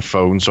friggin'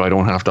 phone so I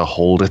don't have to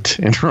hold it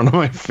in front of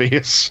my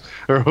face,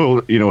 or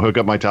hook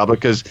up my tablet,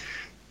 because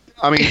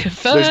I mean,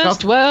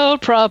 First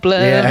world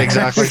problem. Yeah.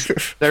 Exactly.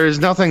 There is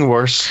nothing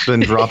worse than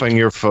dropping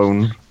your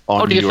phone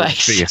on your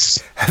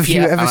face. Have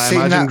you ever And I seen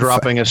imagine that?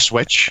 dropping a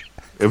Switch.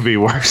 It would be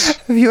worse.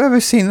 Have you ever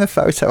seen the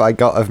photo I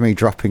got of me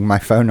dropping my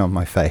phone on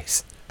my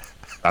face?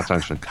 That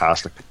sounds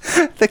fantastic.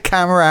 The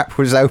camera app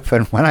was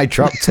open when I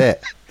dropped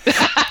it,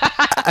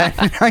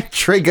 and I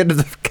triggered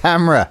the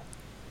camera.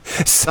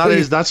 So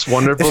That's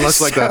wonderful. That's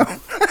like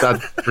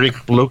that Greek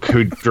bloke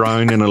who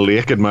drowned in a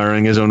lake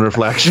admiring his own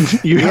reflection.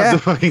 You have the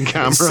fucking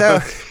camera. So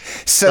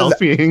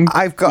selfieing.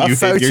 I've got a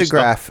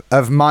photograph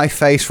of my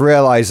face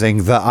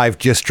realizing that I've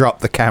just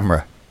dropped the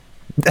camera.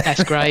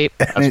 That's great.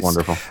 That's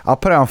wonderful. I'll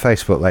put it on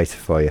Facebook later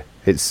for you.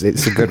 It's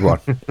a good one.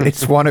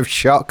 It's one of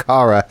shock,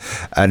 horror,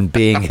 and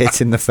being hit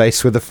in the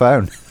face with a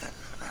phone.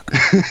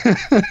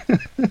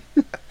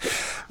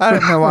 I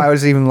don't know why I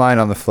was even lying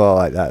on the floor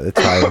like that at the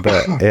time,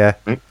 but yeah.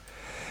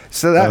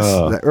 So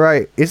that's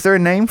right. Is there a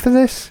name for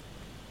this?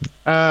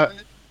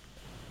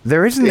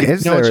 There isn't.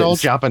 Is no, there? it's all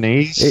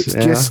Japanese. It's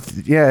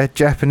just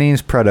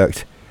Japanese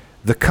product.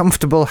 The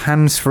comfortable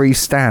hands-free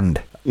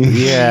stand.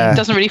 Yeah, It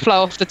doesn't really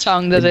flow off the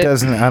tongue, does it? It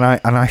doesn't, and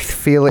I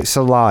feel it's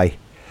a lie.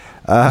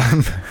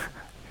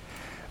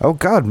 Oh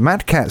God,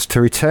 Mad Catz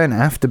to return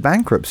after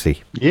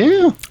bankruptcy.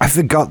 Yeah. I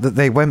forgot that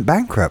they went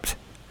bankrupt.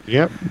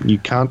 Yep. You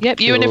can't.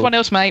 Yep, you and everyone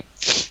else, mate.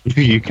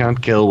 You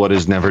can't kill what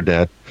is never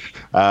dead.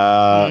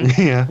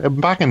 Yeah.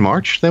 Back in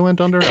March they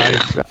went under.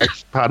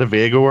 I've had a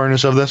vague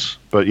awareness of this,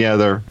 but yeah,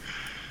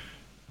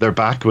 they're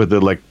back with the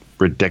like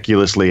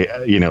ridiculously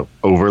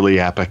overly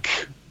epic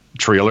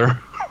trailer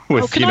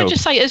Can I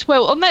just say as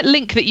well, on that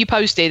link that you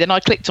posted, and I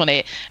clicked on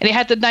it, and it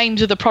had the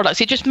names of the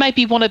products, it just made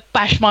me want to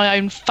bash my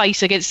own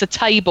face against the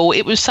table.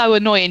 It was so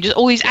annoying, just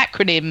all these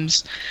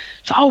acronyms.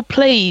 So, oh,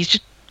 please,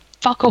 just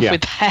fuck off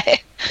with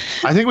that.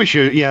 I think we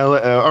should,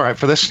 all right,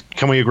 for this,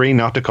 can we agree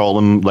not to call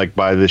them, like,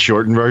 by the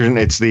shortened version?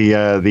 It's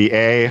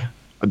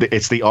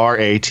it's the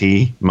RAT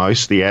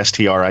mouse, the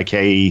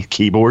STRIKE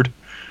keyboard,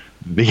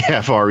 the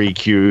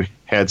FREQ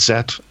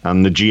headset,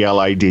 and the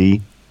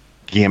GLID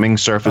gaming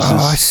surfaces. Oh,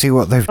 I see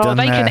what they've done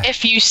they there. can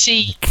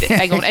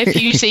hang on,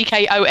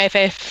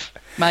 FUCKOFF,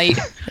 mate.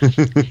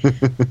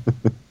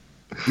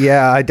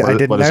 Yeah, I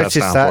didn't notice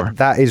that.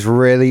 That is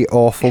really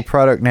awful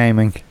product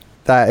naming.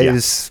 That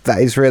is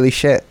really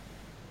shit.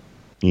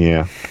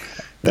 Yeah,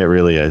 it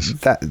really is.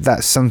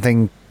 That's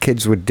something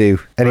kids would do.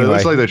 Anyway, it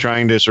looks like they're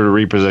trying to sort of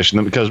reposition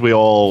them because we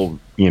all,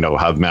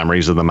 have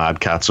memories of the Mad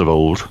Cats of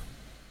old.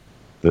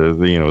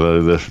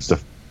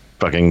 The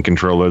fucking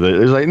controller that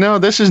is like, no,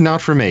 this is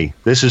not for me.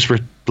 This is for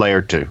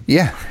player 2.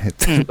 Yeah,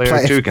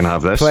 player 2 can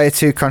have this. Player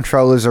 2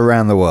 controllers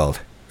around the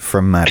world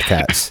from Mad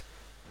Cats.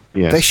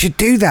 Yes. They should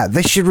do that.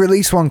 They should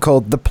release one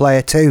called the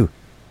Player 2.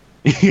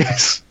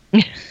 Yes.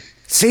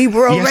 See,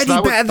 we're already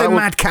better than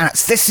Mad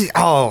Cats. This is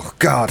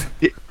god.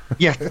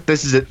 Yeah,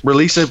 this is it.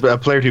 Release a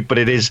player 2, but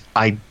it is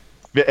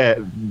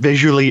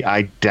visually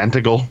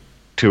identical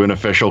to an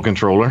official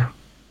controller.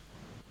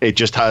 It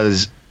just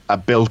has a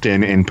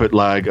built-in input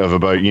lag of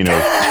about 10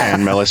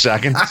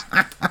 milliseconds.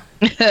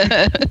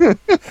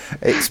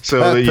 It's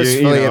so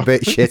purposefully a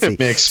bit shitty. It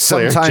makes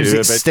sometimes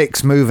it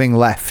sticks moving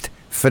left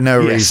for no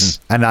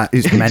reason, and that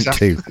is meant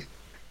to.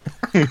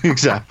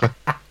 Exactly.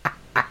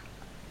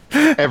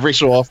 Every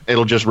so often,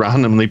 it'll just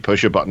randomly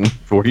push a button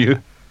for you.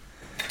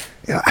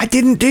 I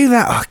didn't do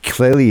that. Oh,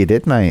 clearly you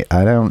did, mate.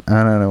 I don't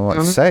know what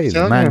to say.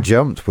 The man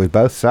jumped. We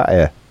both sat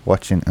here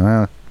watching.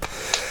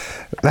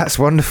 That's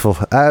wonderful.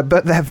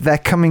 But they're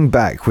coming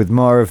back with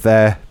more of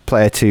their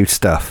Player 2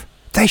 stuff.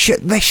 They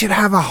should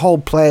have a whole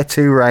Player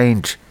 2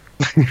 range.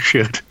 They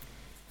should.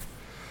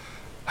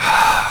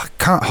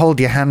 Can't hold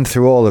your hand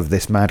through all of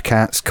this, Mad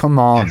Cats. Come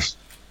on. Yes.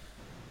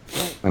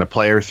 And a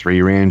Player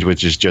 3 range,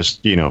 which is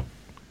just,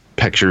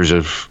 pictures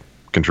of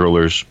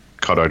controllers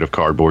cut out of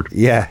cardboard.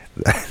 Yeah.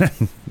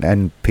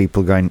 And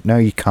people going, no,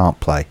 you can't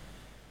play.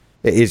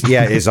 It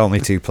is only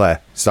 2-player.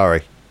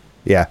 Sorry.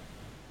 Yeah.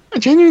 I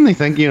genuinely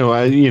think,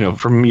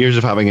 from years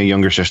of having a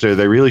younger sister,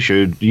 they really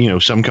should,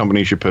 some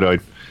companies should put out,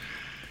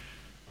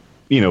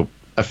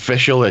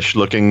 official-ish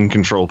looking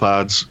control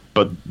pads,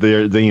 but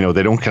they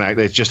don't connect.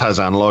 It just has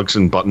analogs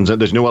and buttons.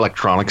 There's no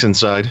electronics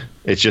inside.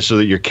 It's just so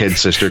that your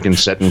kid's sister can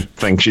sit and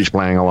think she's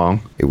playing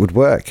along. It would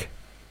work.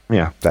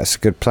 Yeah. That's a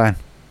good plan.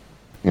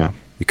 Yeah.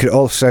 You could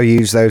also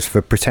use those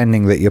for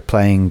pretending that you're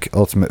playing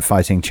Ultimate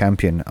Fighting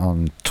Champion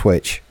on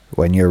Twitch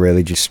when you're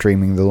really just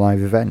streaming the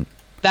live event.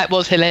 That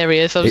was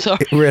hilarious. I'm sorry.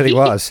 It really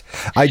was.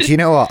 Do you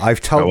know what?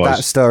 I've told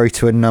that story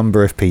to a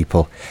number of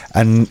people,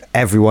 and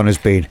everyone has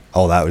been,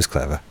 "Oh, that was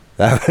clever.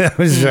 That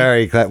was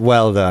very clever.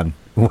 Well done.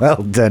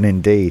 Well done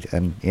indeed."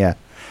 And yeah,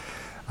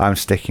 I'm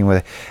sticking with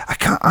it.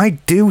 I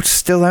do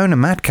still own a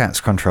Mad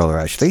Catz controller,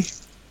 actually.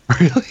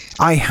 Really?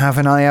 I have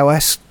an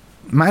iOS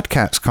Mad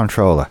Catz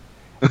controller.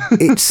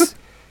 It's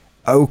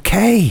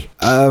okay.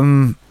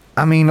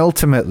 I mean,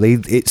 ultimately,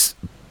 its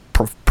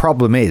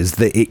problem is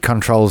that it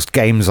controls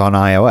games on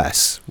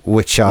iOS,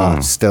 which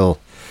are still,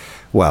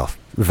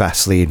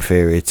 vastly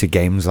inferior to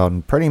games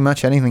on pretty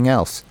much anything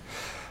else.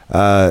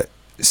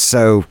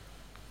 So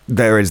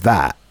there is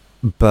that,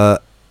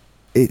 but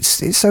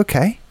it's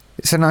okay.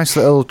 It's a nice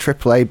little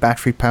AAA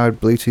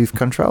battery-powered Bluetooth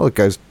controller. It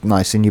goes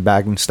nice in your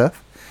bag and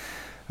stuff.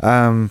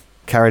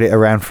 Carried it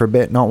around for a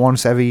bit. Not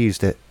once ever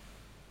used it.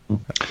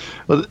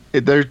 Well,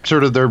 they're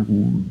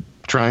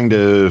trying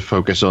to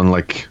focus on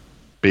like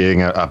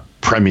being a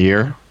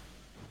premier,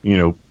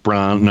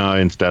 brand now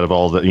instead of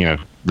all the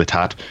the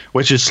tat,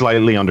 which is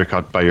slightly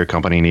undercut by your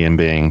company name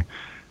being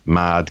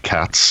Mad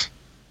Cats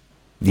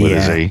with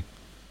a Z.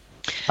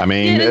 I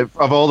mean,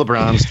 of all the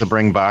brands to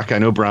bring back, I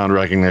know brand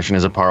recognition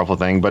is a powerful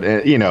thing, but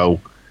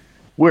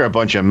we're a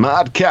bunch of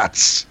Mad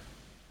Cats.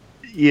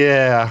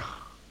 Yeah,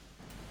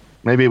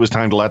 maybe it was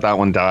time to let that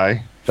one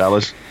die,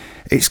 fellas.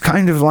 It's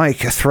kind of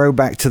like a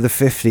throwback to the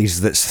 50s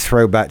that's a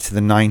throwback to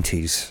the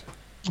 90s.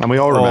 And we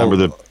all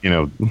remember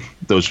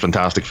those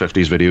fantastic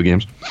 50s video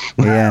games.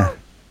 Yeah.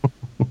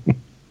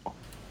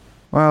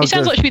 Well, it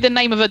sounds like it should be the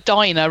name of a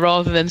diner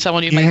rather than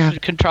someone who makes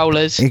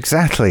controllers.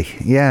 Exactly.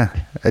 Yeah,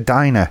 a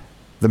diner,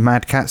 the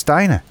Mad Catz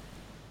Diner.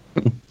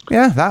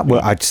 Yeah, that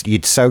would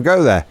you'd so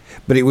go there,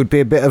 but it would be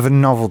a bit of a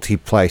novelty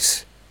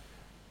place,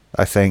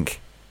 I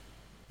think.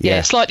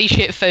 Yeah, slightly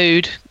shit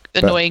food,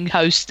 annoying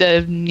host.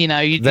 You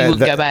wouldn't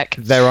go back.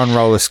 They're on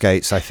roller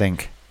skates, I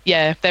think.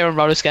 Yeah, they're on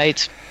roller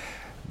skates.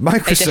 They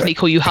definitely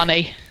call you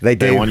honey. They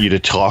do. They want you to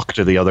talk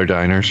to the other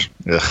diners.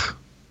 Ugh.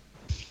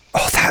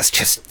 Oh, that's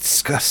just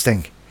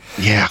disgusting.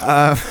 Yeah.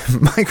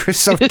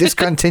 Microsoft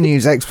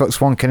discontinues Xbox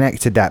One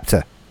Connect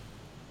adapter.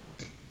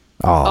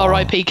 Oh.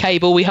 R.I.P.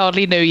 cable, we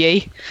hardly knew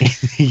ye.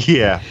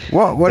 Yeah.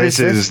 What this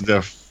is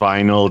the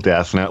final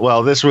death knell.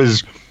 Well, this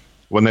was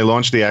when they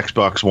launched the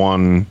Xbox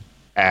One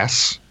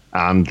S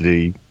and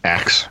the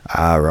X,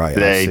 right.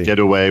 they did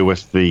away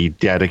with the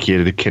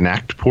dedicated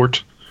Kinect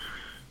port.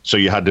 So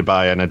you had to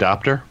buy an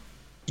adapter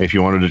if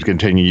you wanted to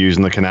continue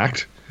using the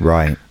Kinect.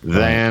 Right.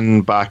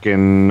 Then back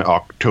in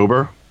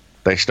October,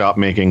 they stopped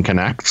making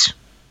Kinects.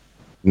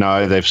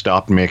 Now they've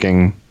stopped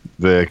making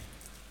the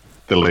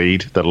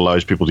lead that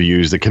allows people to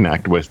use the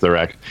Kinect with their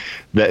X.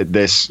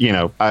 This,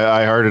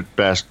 I heard it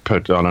best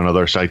put on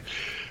another site.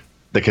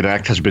 The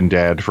Kinect has been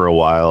dead for a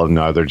while, and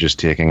now they're just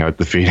taking out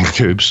the feeding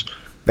tubes.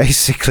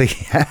 Basically,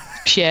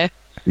 Yeah.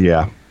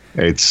 Yeah,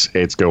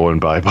 it's going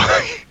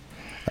bye-bye.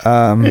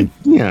 And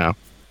there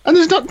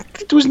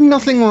was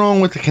nothing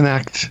wrong with the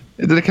Kinect.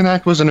 The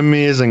Kinect was an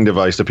amazing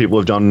device that people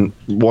have done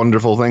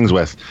wonderful things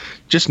with.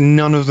 Just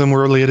none of them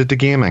were related to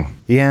gaming.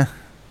 Yeah.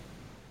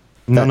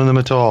 None of them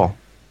at all.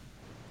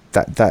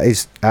 That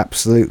is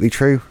absolutely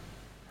true.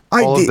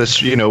 All of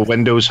this,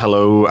 Windows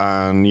Hello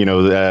and,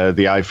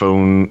 the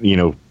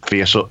iPhone,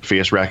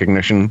 face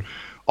recognition,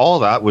 all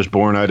that was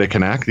born out of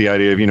Kinect. The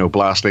idea of,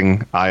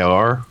 blasting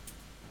IR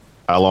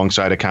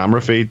alongside a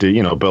camera feed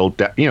to, build,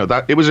 that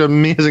it was an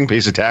amazing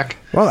piece of tech.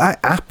 Well,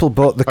 Apple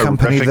bought the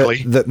company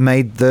that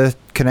made the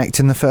Kinect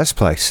in the first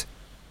place.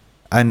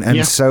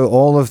 And so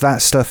all of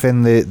that stuff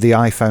in the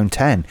iPhone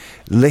 10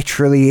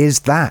 literally is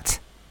that.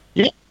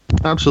 Yeah,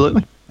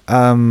 absolutely.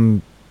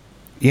 That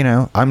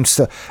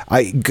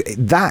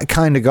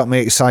kind of got me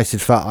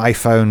excited for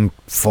iPhone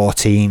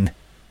 14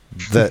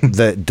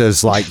 that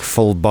does like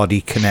full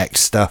body Kinect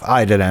stuff.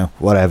 I don't know,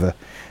 whatever.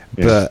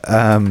 Yeah.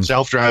 But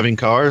self-driving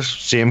cars,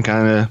 same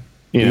kind of,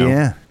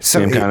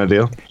 same kind of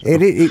deal.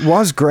 It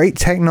was great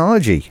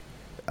technology.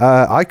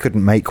 I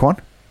couldn't make one,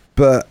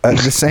 but at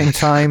the same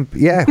time,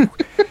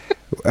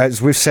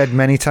 as we've said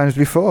many times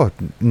before,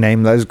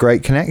 name those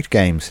great Kinect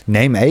games.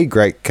 Name a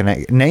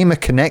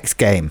Kinect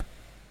game.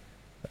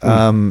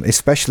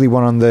 Especially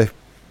one on the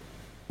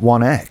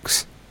One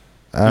X.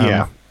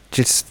 I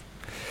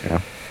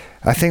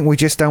think we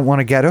just don't want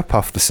to get up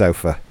off the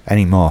sofa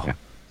anymore. Yeah.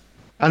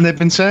 And they've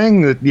been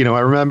saying that, I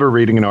remember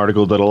reading an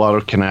article that a lot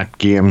of Kinect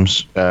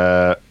games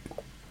have,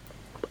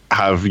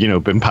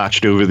 been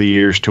patched over the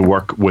years to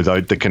work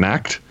without the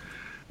Kinect.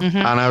 Mm-hmm.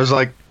 And I was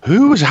like,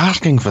 who was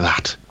asking for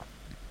that?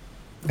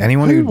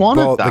 Anyone who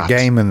bought the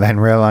game and then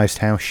realized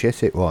how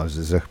shit it was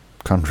as a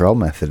control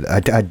method.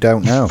 I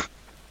don't know.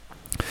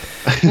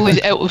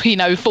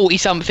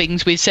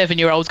 40-somethings with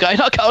 7-year-olds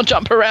going, I can't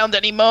jump around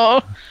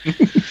anymore.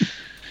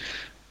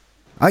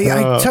 I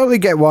totally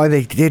get why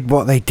they did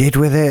what they did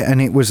with it,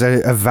 and it was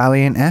a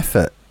valiant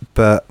effort,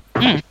 but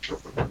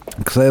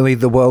clearly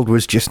the world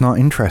was just not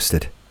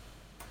interested.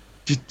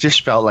 It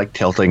just felt like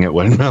tilting at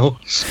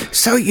windmills.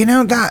 So,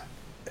 that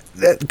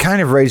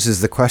kind of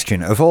raises the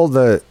question of all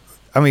the...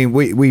 I mean,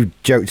 we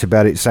joked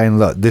about it saying,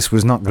 look, this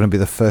was not going to be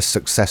the first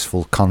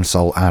successful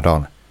console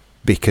add-on,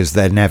 because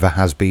there never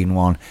has been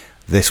one.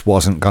 This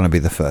wasn't going to be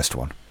the first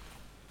one.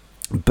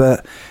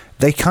 But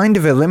they kind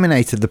of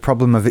eliminated the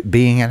problem of it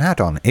being an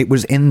add-on. It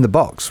was in the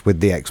box with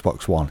the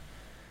Xbox One.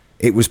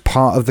 It was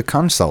part of the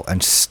console,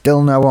 and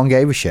still no one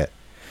gave a shit.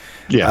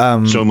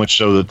 Yeah, so much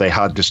so that they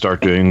had to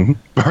start doing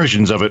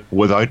versions of it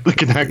without the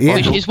Kinect. Yeah.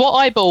 Which is what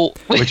I bought.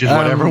 Which is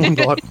what everyone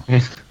bought.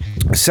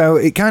 So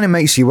it kind of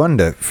makes you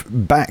wonder,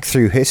 back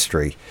through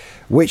history,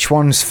 which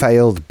ones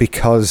failed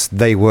because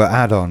they were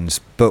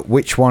add-ons, but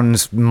which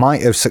ones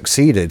might have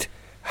succeeded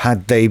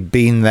had they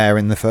been there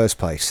in the first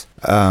place,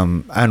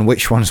 and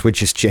which ones were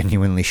just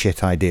genuinely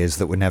shit ideas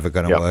that were never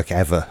going to work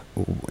ever.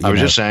 I was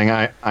just saying,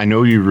 I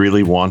know you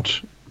really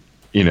want,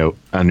 a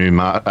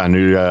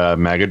new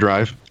Mega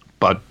Drive,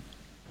 but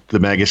the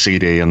Mega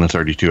CD and the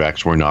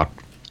 32X were not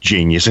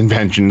genius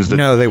inventions.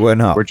 No, they were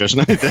not.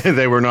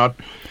 They were not,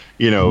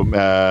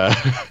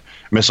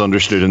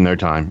 misunderstood in their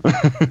time.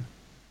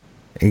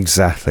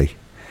 Exactly.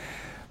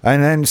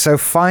 And then, so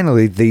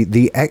finally,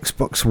 the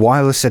Xbox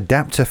wireless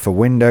adapter for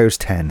Windows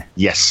 10.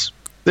 Yes.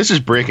 This is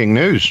breaking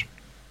news.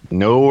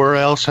 Nowhere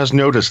else has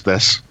noticed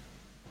this.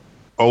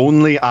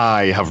 Only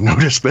I have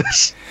noticed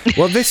this.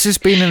 Well, this has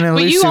been an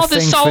elusive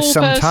thing for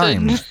some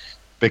time.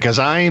 Because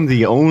I'm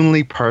the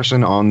only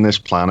person on this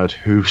planet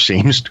who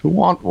seems to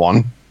want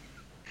one.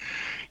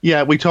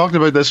 Yeah, we talked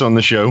about this on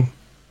the show.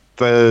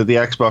 The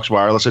Xbox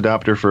wireless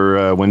adapter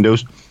for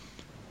Windows.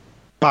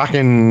 Back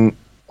in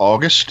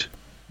August,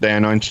 they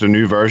announced a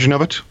new version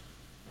of it,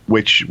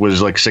 which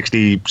was like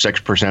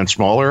 66%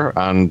 smaller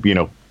and,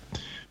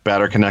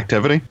 better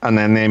connectivity. And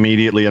then they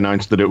immediately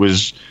announced that it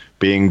was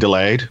being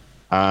delayed,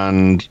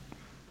 and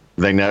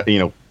then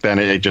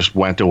it just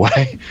went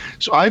away.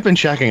 So I've been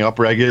checking up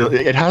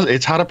regularly.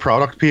 It's had a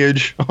product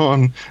page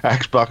on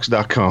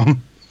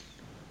Xbox.com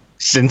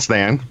since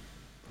then,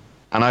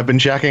 and I've been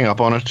checking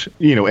up on it,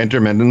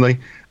 intermittently.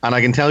 And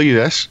I can tell you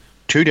this: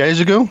 2 days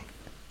ago,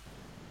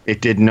 it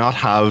did not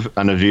have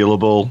an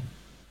available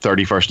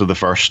 31st of the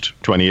 1st,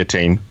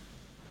 2018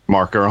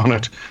 marker on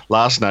it.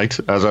 Last night,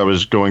 as I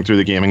was going through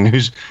the gaming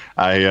news,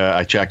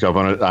 I checked up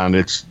on it, and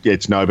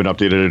it's now been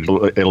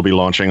updated. It'll be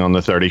launching on the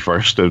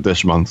 31st of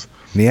this month.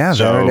 Yeah,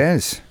 so there it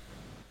is.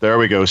 There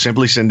we go.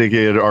 Simply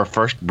Syndicated, our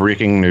first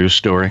breaking news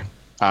story.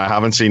 I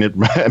haven't seen it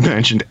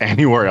mentioned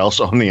anywhere else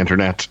on the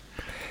internet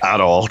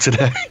at all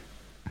today.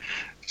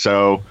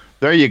 So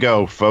there you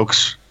go,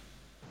 folks.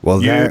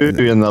 Well, you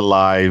in the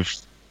live.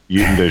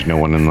 There's no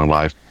one in the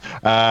live.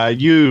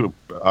 You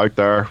out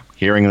there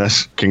hearing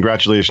this,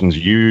 congratulations.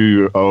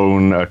 You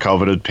own a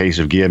coveted piece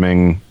of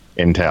gaming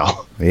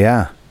intel.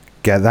 Yeah.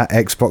 Get that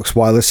Xbox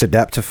wireless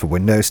adapter for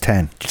Windows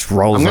 10. Just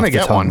rolls I'm off gonna the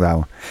get tongue, one.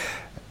 though.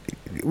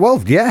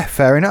 Well, yeah,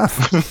 fair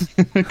enough.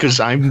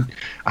 Because I'm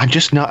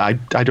just not. I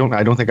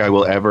don't think I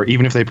will ever.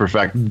 Even if they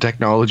perfect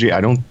technology,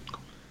 I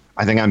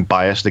think I'm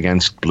biased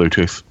against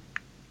Bluetooth.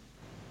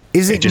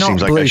 Is it just not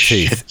seems like a Bluetooth?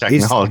 shit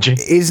technology.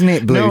 Isn't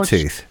it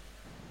Bluetooth?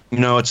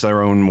 No, it's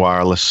their own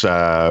wireless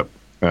sort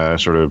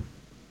of.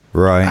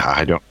 Right.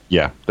 I don't.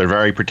 Yeah, they're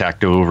very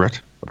protective over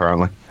it.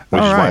 Apparently,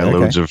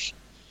 which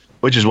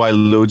Which is why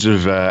loads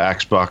of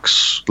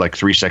Xbox, like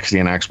 360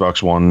 and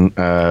Xbox One,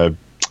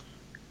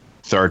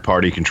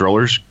 third-party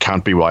controllers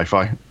can't be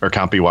Wi-Fi or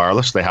can't be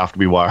wireless. They have to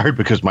be wired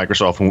because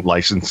Microsoft won't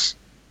license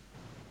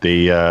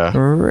the.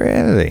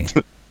 Really?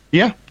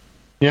 Yeah.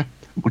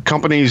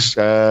 Companies,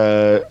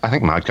 I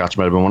think Mad Catz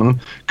might have been one of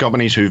them.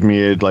 Companies who've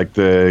made like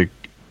the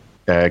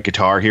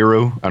Guitar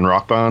Hero and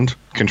Rock Band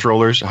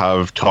controllers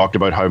have talked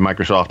about how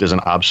Microsoft is an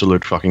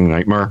absolute fucking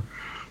nightmare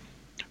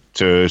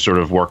to sort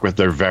of work with.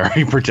 They're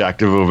very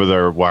protective over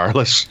their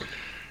wireless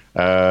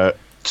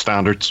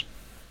standards.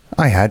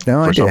 I had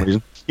no for idea. some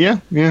reason. Yeah,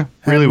 really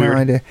had weird.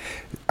 No idea.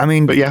 I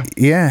mean, But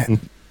yeah.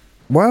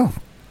 Well,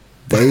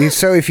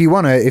 so if you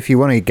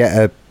wanna get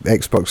a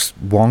Xbox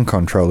One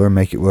controller and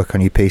make it work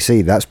on your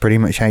PC, that's pretty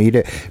much how you do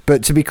it.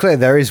 But to be clear,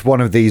 there is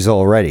one of these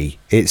already.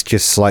 It's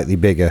just slightly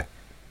bigger,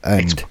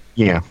 and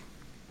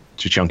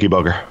it's a chunky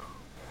bugger.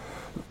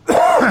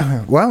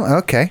 well,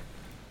 okay.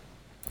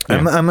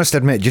 Yeah. I must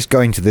admit, just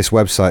going to this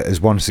website has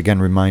once again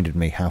reminded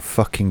me how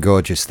fucking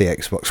gorgeous the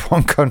Xbox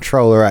One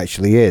controller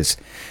actually is.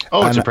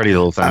 Oh, it's a pretty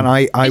little thing. And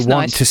I want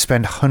nice. to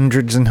spend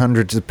hundreds and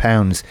hundreds of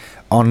pounds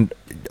on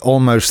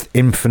almost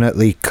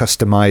infinitely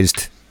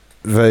customized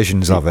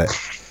versions of it.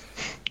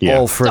 Yeah.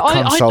 All for a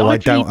console I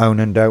don't own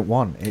and don't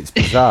want. It's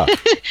bizarre.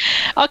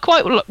 I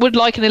quite would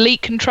like an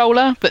Elite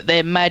controller, but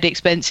they're mad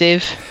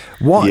expensive.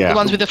 What? Yeah. The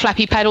ones with the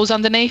flappy paddles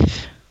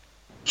underneath.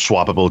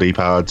 Swappable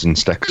D-pads and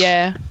sticks.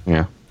 Yeah.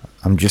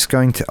 I'm just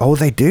going to... Oh,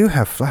 they do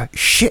have...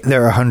 Shit,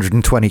 they're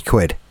 120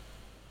 quid.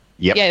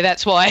 Yep. Yeah,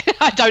 that's why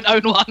I don't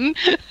own one.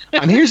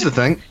 And here's the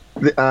thing.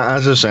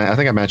 As I was saying, I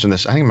think I mentioned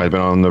this. I think it might have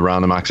been on the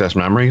Random Access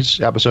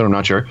Memories episode. I'm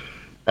not sure.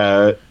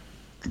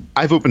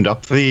 I've opened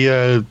up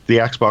the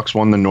Xbox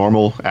One, the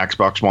normal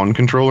Xbox One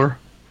controller.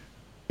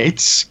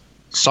 It's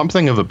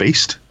something of a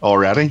beast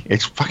already.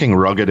 It's fucking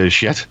rugged as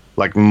shit.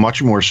 Like,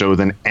 much more so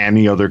than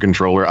any other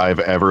controller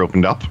I've ever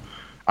opened up.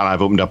 And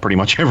I've opened up pretty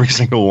much every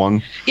single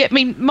one. Yeah, I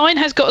mean, mine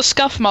has got a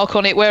scuff mark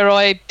on it where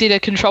I did a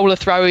controller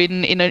throw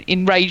in an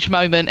enraged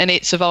moment and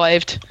it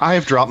survived. I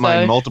have dropped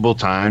mine multiple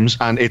times,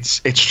 and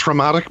it's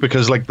traumatic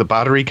because, like, the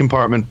battery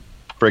compartment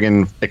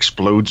friggin'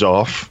 explodes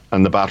off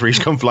and the batteries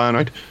come flying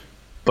out.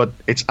 But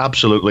it's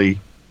absolutely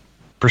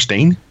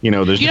pristine. You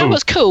know, there's You know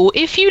what's cool?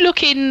 If you look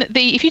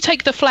if you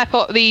take the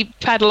the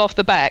paddle off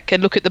the back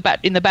and look at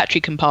in the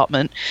battery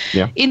compartment,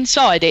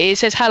 inside it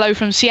says "Hello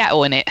from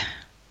Seattle" in it.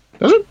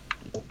 Does it?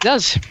 It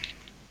does.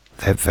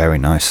 They're very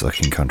nice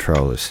looking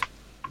controllers.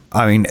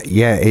 I mean,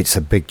 yeah, it's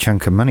a big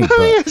chunk of money,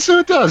 but yeah, so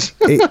it does.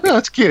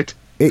 That's cute.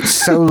 It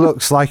so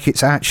looks like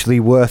it's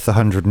actually worth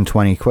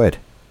 120 quid.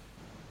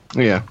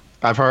 Yeah,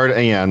 I've heard.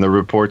 Yeah, and the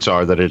reports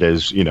are that it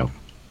is,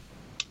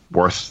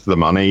 worth the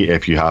money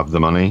if you have the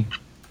money.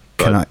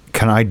 But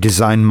Can I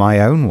design my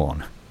own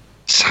one?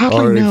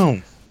 Sadly,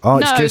 no. Oh,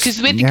 No,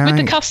 because with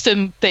the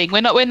custom thing,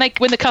 when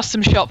the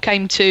custom shop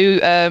came to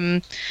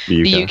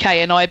the UK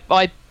and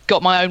I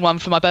got my own one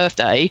for my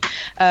birthday,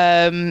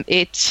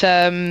 I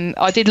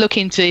did look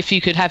into if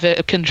you could have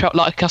a control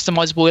like a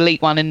customizable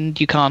Elite one, and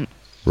you can't.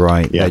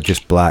 Right, they're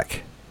just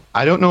black.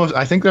 I don't know.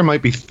 I think there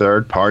might be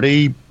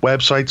third-party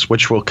websites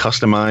which will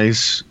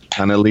customize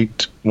an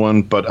Elite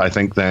one, but I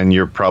think then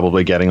you're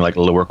probably getting like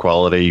lower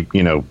quality,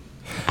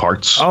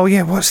 parts. Oh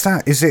yeah, what's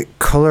that? Is it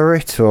Color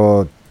It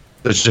or?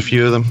 There's a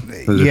few of them.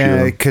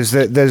 Yeah, because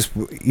there's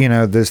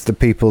the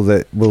people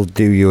that will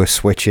do you a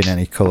switch in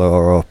any color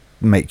or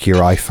make your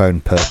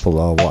iPhone purple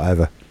or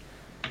whatever.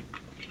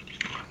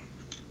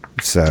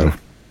 So,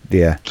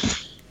 yeah.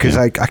 Because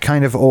I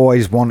kind of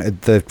always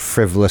wanted the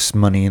frivolous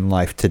money in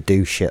life to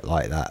do shit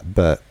like that,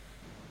 but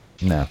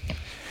no.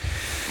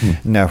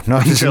 No,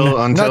 not as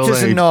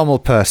a normal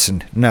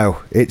person.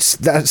 No, it's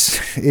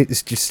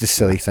just a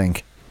silly thing.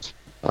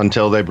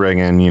 Until they bring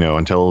in,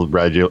 until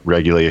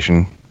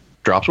regulation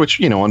drops,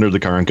 which, under the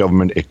current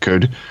government, it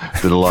could,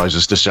 that allows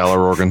us to sell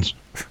our organs.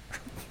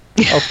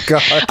 Oh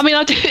God! I mean,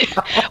 I do.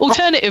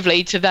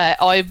 Alternatively to that,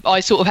 I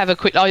sort of have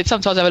I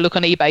sometimes have a look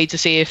on eBay to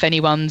see if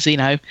anyone's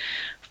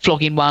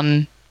flogging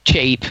one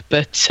cheap,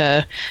 but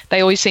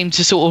they always seem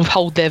to sort of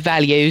hold their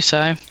value.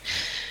 So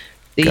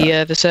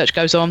the search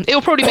goes on.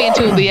 It'll probably be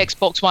until the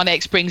Xbox One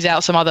X brings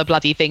out some other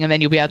bloody thing, and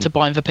then you'll be able to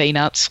buy them for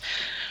peanuts.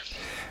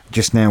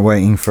 just now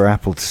waiting for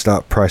Apple to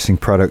start pricing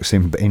products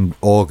in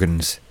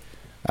organs,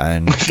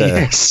 and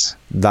Yes.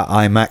 that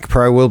iMac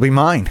Pro will be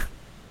mine.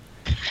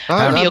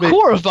 Only a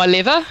quarter of my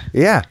liver.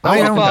 Yeah, I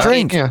Oh, don't okay.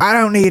 drink. Yeah. I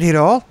don't need it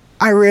all.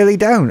 I really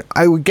don't.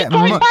 I would get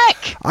Right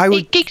back. I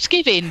would. It keeps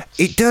giving.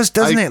 It does,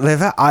 doesn't it,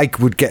 liver? I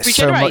would get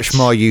so much Regenerates.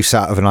 more use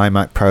out of an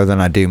iMac Pro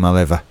than I do my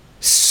liver.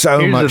 So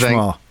Here's the much thing.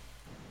 more.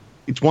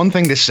 It's one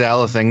thing to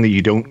sell a thing that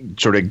you don't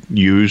sort of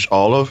use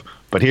all of,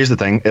 but here's the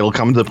thing: it'll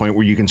come to the point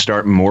where you can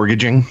start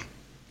mortgaging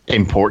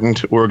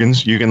important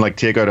organs. You can like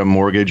take out a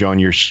mortgage on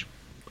your.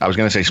 I was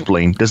going to say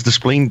spleen. Does the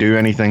spleen do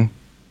anything?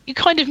 You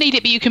kind of need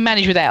it, but you can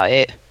manage without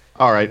it.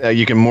 All right,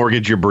 you can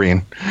mortgage your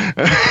brain.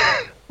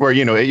 Where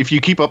if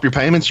you keep up your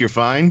payments, you're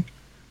fine.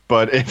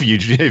 But if you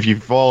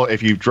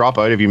drop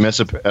out, if you miss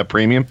a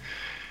premium,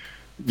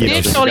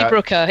 Dear Charlie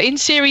Brooker, in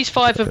Series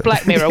 5 of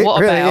Black Mirror, what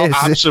really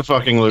about? is.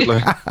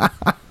 Absolutely.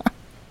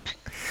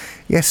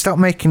 Yeah, stop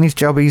making his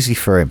job easy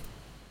for him.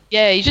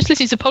 Yeah, you just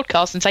listen to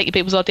podcasts and taking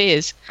people's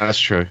ideas. That's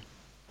true.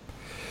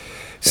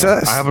 So Yeah,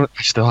 that's-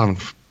 I still haven't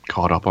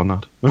caught up on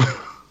that.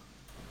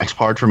 It's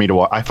hard for me to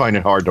watch. I find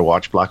it hard to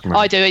watch Black Mirror.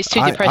 I do. It's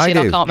too I depressing.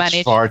 I, do. can't manage.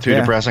 It's far too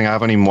Yeah. depressing. I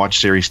haven't even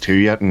watched series 2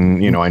 yet,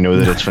 and I know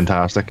that it's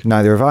fantastic.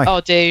 Neither have I. Oh,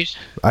 dude.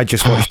 I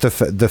just watched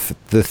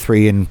the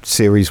three in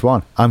series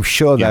 1. I'm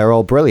sure Yeah. they're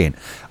all brilliant.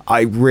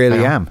 I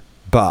really Yeah. am,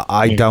 but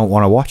I don't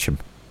want to watch them.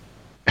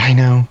 I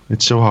know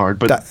it's so hard,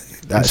 but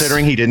That's-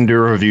 considering he didn't do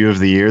a review of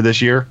the year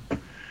this year,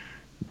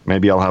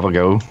 maybe I'll have a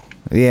go.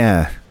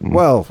 Yeah.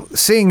 Well,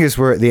 seeing as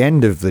we're at the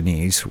end of the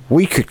news,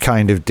 we could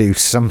kind of do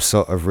some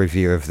sort of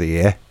review of the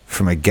year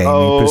from a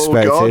gaming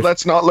perspective. God,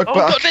 let's not look Oh,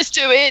 back. God, let's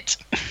do it.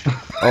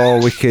 Or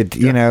we could,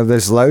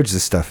 there's loads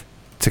of stuff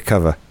to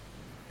cover.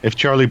 If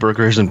Charlie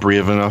Brooker isn't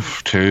brave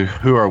enough to,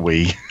 who are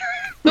we?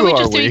 But Who we're are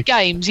just we? doing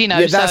games,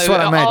 Yeah, that's so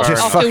what I meant. our-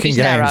 Just our field fucking is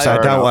games. narrow.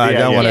 I don't want Yeah,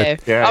 to. Yeah.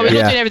 Yeah, Oh, we're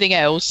yeah. not doing everything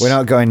else. We're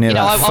not going near that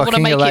I want to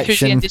fucking make it through the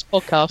election. end of this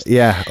podcast.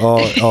 Yeah,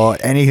 or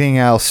anything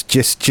else.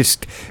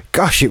 Just,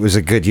 gosh, it was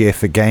a good year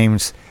for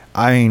games.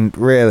 I mean,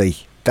 really,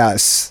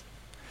 that's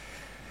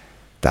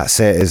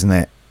it, isn't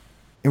it?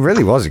 It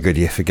really was a good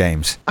year for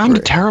games. And a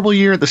terrible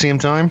year at the same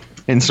time,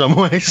 in some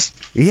ways.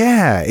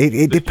 Yeah,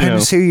 it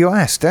depends who you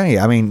ask, don't you?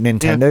 I mean,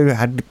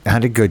 Nintendo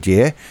had a good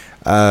year.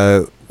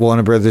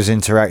 Warner Brothers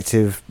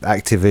Interactive,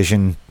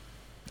 Activision,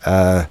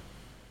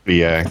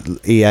 Yeah.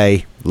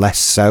 EA, less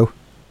so.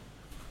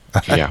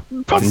 Yeah.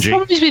 Bungie.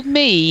 Problems with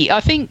me, I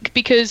think,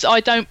 because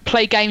I don't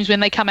play games when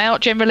they come out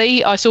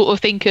generally. I sort of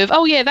think of,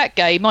 oh yeah, that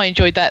game, I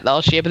enjoyed that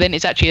last year, but then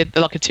it's actually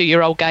like a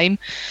 2-year-old game.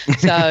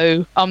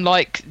 So I'm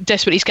like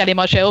desperately scanning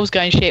my shelves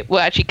going, shit,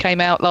 what actually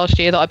came out last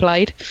year that I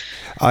played?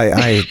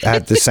 I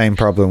had the same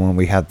problem when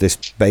we had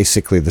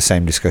basically the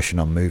same discussion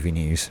on movie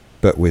news,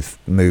 but with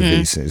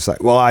movies. It's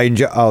like, well, I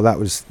enjoy. Oh, that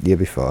was the year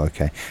before.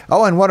 Okay.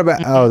 Oh, and what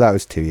about? Oh, that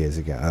was 2 years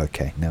ago.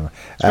 Okay, no.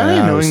 It's very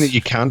annoying that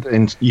you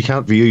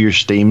can't view your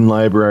Steam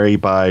library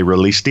by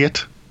release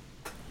date.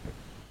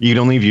 You can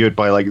only view it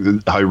by like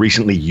how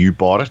recently you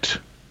bought it,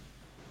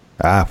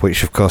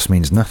 which of course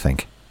means nothing.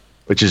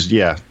 which is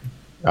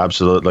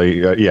absolutely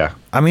yeah.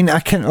 I mean,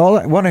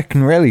 what I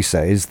can really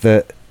say is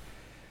that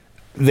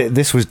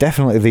this was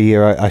definitely the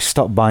year I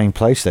stopped buying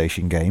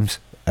PlayStation games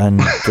and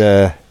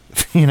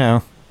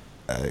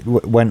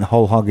went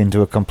whole hog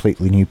into a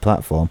completely new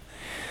platform.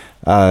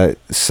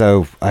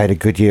 So I had a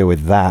good year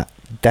with that,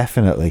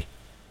 definitely.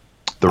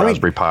 The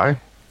Raspberry Pi.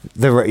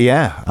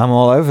 I'm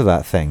all over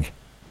that thing.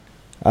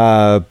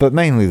 But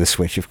mainly the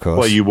Switch, of course.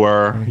 Well, you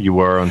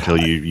were until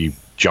you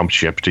jumped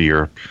ship to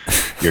your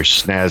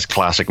SNES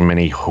Classic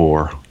Mini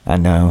whore. I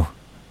know.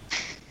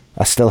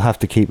 I still have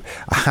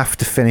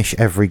to finish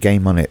every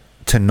game on it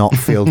to not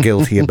feel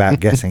guilty about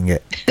getting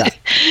it.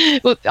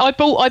 Well, I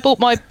bought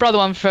my brother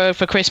one for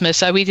Christmas,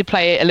 so we did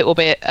play it a little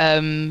bit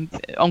on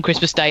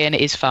Christmas Day, and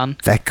it is fun.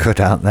 They're good,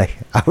 aren't they?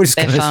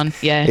 They're fun,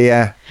 yeah.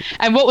 Yeah.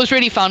 And what was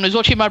really fun was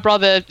watching my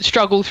brother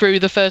struggle through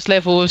the first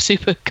level of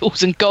Super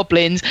Ghouls and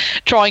Goblins,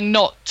 trying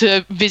not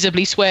to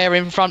visibly swear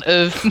in front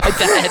of my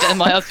dad and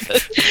my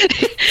husband.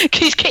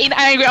 He's getting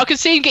angry. I could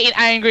see him getting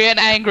angrier and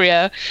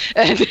angrier,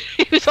 and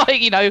he was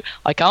like,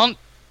 I can't.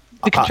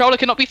 The controller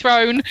cannot be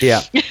thrown.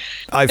 Yeah,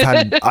 I've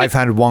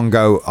had one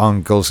go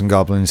on Ghouls and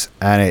Goblins,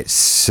 and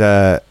it's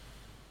fucking,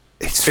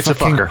 a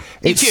fucker.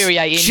 It's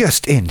Infuriating.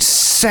 just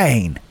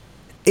insane.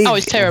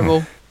 It's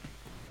terrible.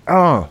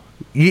 Oh,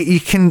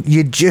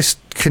 you just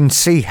can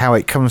see how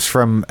it comes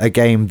from a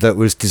game that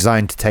was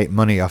designed to take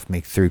money off me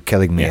through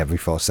killing me every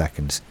 4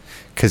 seconds,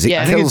 because it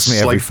Yeah. I think kills it's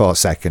me every like- 4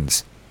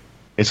 seconds.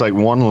 It's like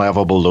one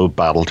level below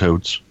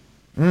Battletoads.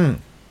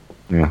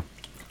 Yeah.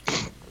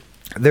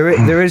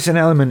 There is an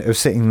element of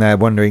sitting there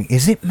wondering,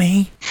 is it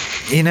me?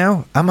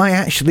 Am I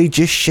actually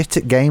just shit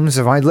at games?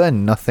 Have I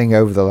learned nothing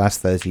over the last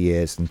 30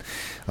 years? And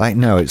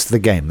no, it's the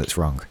game that's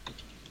wrong.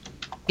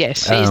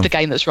 Yes, it is the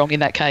game that's wrong in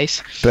that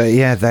case. But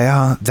yeah, they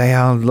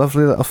are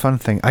lovely little fun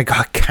thing. I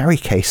got a carry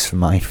case for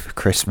mine for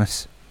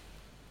Christmas.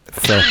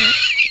 You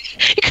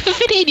can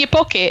fit it in your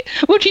pocket.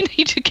 What do you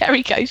need a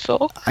carry case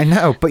for? I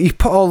know, but you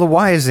put all the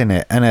wires in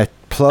it and a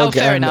plug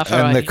fair and, enough, and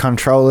the alright.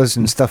 controllers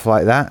and stuff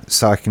like that,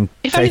 so I can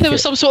If only take there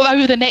was it. some sort of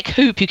over-the-neck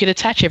hoop you could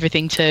attach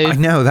everything to. I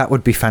know, that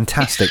would be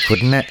fantastic,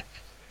 wouldn't it?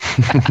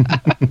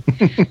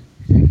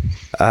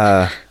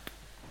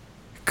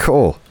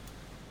 Cool.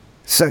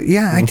 So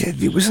yeah,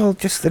 it was all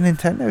just the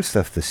Nintendo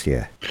stuff this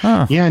year.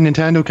 Huh. Yeah,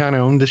 Nintendo kind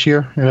of owned this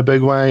year in a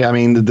big way. I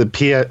mean, the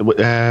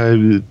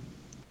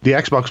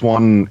Xbox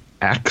One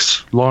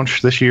X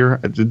launched this year.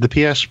 The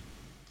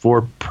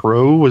PS4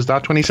 Pro, was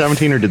that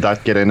 2017, or did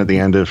that get in at the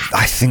end of?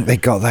 I think they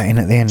got that in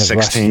at the end of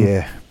 16. last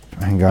year.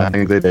 Hang on. I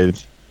think they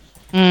did.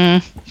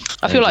 I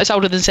feel like it's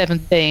older than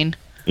 17.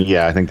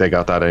 Yeah, I think they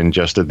got that in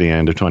just at the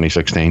end of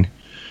 2016.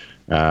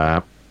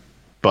 But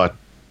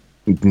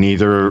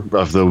neither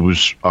of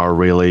those are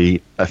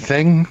really a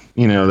thing.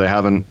 You know, they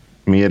haven't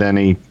made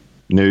any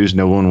news.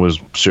 No one was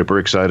super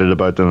excited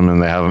about them,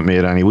 and they haven't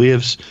made any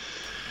waves.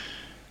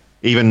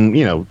 Even,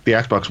 you know, the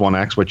Xbox One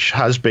X, which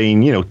has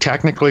been, you know,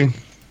 technically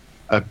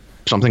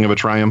something of a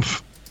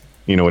triumph.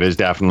 You know, it is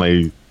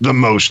definitely the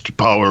most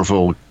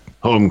powerful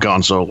home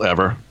console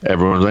ever.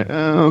 Everyone's like,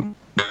 oh,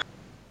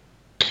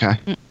 okay.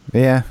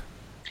 Yeah.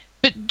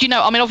 But you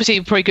know, I mean, obviously,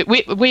 pretty good.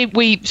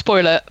 We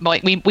spoiler,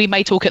 Mike. We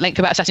may talk at length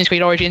about Assassin's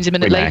Creed Origins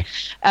imminently.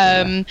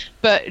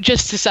 But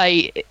just to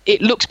say,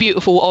 it looks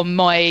beautiful on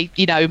my,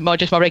 you know, my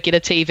regular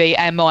TV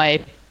and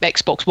my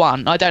Xbox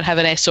One. I don't have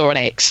an S or an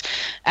X,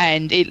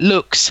 and it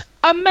looks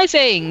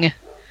amazing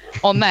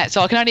on that.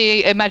 So I can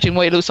only imagine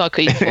what it looks like.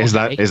 Is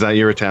that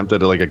your attempt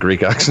at like a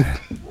Greek accent?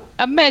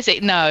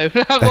 Amazing? No.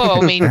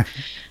 Well, I mean.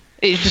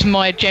 It's just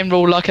my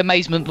general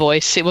amazement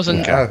voice. It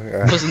wasn't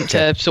wasn't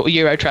a sort of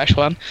Eurotrash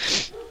one.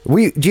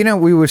 Do you know,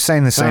 we were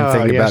saying the same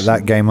thing yes. about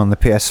that game on the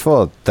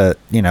PS4 that,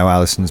 you know,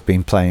 Alison's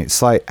been playing.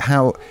 It's like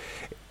how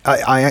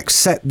I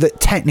accept that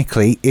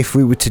technically, if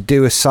we were to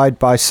do a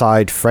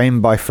side-by-side,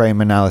 frame-by-frame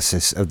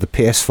analysis of the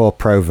PS4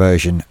 Pro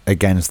version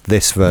against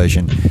this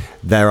version,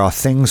 there are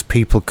things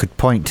people could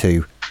point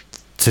to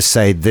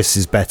say this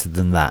is better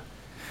than that.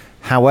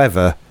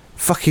 However,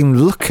 fucking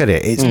look at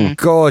it.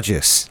 It's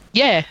gorgeous.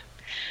 Yeah.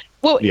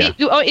 Well, Yeah.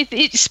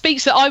 it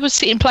speaks that I was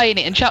sitting playing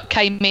it, and Chuck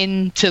came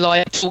in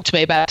to talk to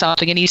me about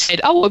something, and he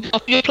said, "Oh,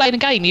 you're playing a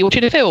game. You're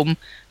watching a film." I was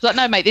like,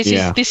 "No, mate,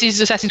 this is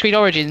Assassin's Creed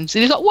Origins."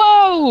 And he's like,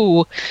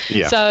 "Whoa!"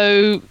 Yeah.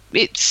 So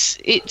it's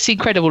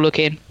incredible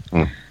looking.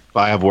 I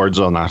have words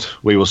on that.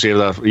 We will see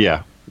that.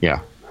 Yeah.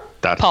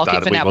 Park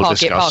it for now.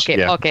 Park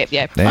it.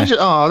 Yeah.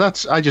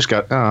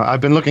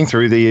 I've been looking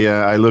through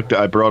I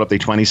brought up the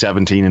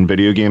 2017 in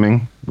video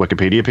gaming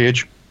Wikipedia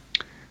page,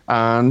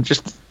 and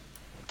just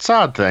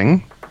sad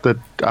thing that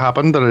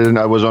happened that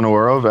I was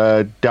unaware of.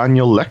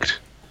 Daniel Licht,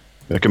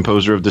 the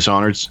composer of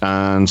Dishonored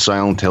and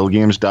Silent Hill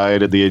games,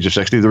 died at the age of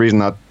 60. The reason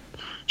that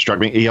struck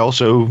me, he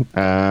also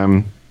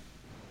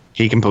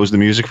he composed the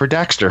music for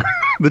Dexter,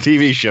 the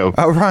TV show.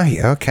 Oh, right.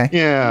 Okay.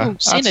 Yeah, Ooh,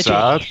 that's Synergy.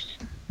 sad.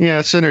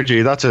 Yeah,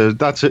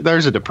 Synergy.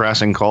 There's a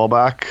depressing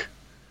callback.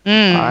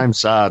 I'm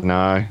sad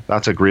now.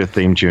 That's a great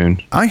theme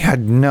tune. I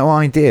had no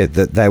idea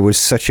that there was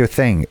such a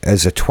thing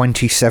as a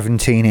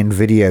 2017 in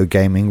video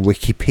gaming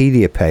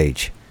Wikipedia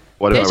page.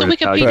 There's a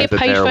Wikipedia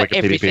page for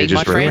everything,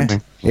 my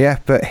friend. Yeah,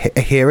 but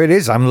here it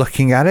is. I'm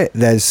looking at it.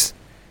 There's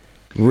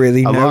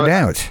really no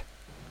doubt.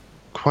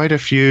 Quite a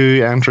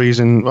few entries,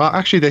 and well,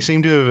 actually, they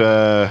seem to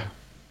have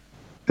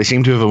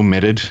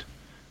omitted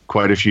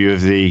quite a few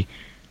of the,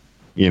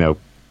 you know,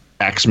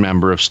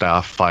 ex-member of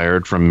staff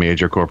fired from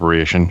major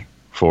corporation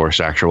for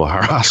sexual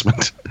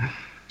harassment.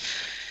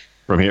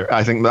 From here,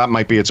 I think that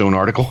might be its own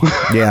article.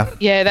 Yeah.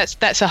 Yeah,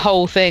 that's a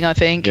whole thing, I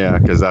think. Yeah,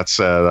 because that's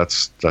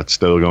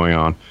still going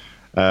on.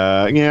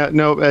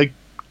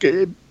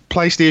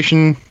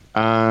 PlayStation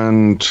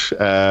and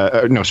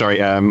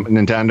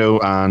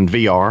Nintendo and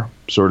VR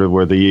sort of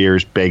were the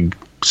year's big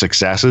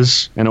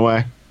successes in a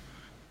way,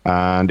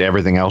 and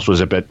everything else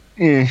was a bit.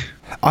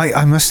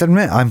 I must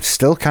admit, I'm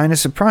still kind of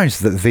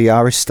surprised that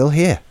VR is still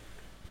here,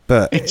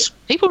 but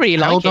People really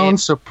like held it. on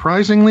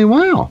surprisingly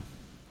well.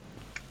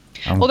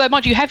 Although,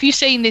 mind you, have you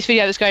seen this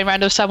video that's going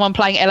around of someone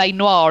playing LA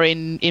Noire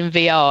in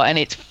VR, and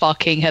it's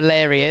fucking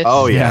hilarious.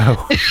 Oh yeah.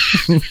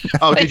 no.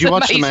 Oh, did It's you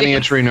watch the amazing.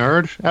 Miniature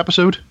Nerd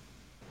episode?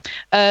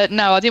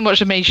 No, I didn't watch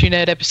the Miniature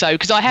Nerd episode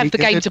because I have the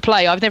game to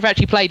play. I've never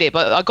actually played it,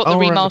 but I got the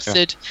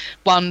remastered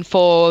one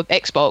for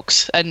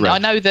Xbox, and I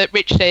know that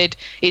Rich said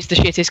it's the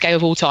shittest game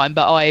of all time,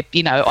 but I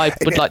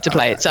would like to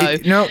play it. So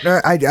No,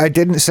 I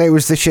didn't say it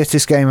was the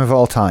shittest game of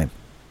all time.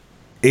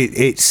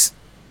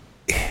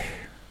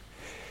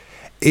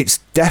 It's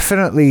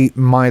definitely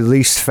my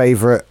least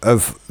favorite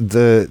of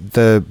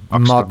the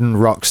modern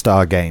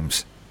Rockstar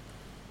games.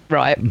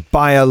 right.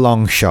 By a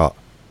long shot.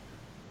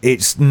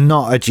 It's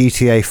not a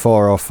GTA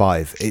 4 or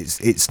 5.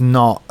 It's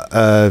not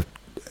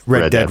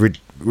Red Dead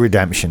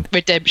Redemption.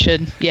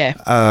 Redemption, yeah.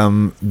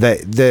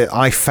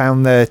 I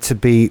found there to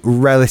be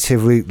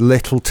relatively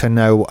little to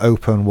no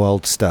open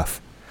world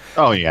stuff.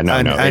 Oh yeah,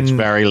 no, it's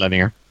very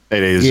linear.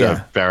 It is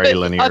a very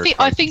linear.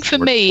 I think for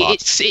me,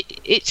 plot.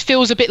 it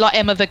feels a bit like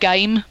Emma the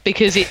Game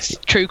because it's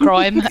true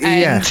crime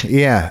and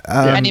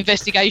and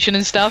investigation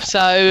and stuff.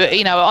 So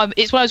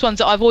it's one of those ones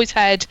that I've always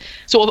had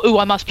sort of,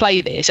 I must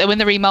play this. And when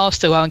the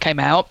remaster one came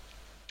out,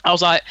 I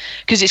was like,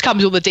 because it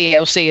comes with all the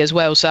DLC as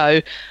well,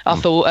 so I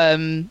thought,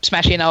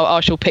 smashing, I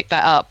shall pick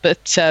that up.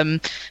 But then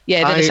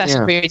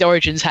Assassin's Creed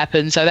Origins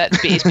happened, so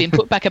it's been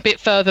put back a bit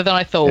further than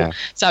I thought. Yeah.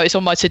 So it's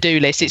on my to-do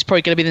list. It's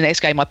probably going to be the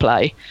next game I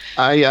play.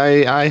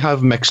 I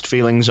have mixed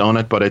feelings on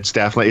it, but it's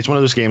one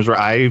of those games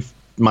where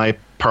my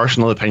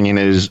personal opinion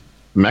is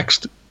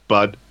mixed,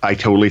 but I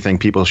totally think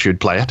people should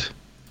play it.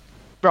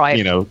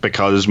 Right.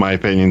 Because my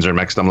opinions are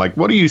mixed. I'm like,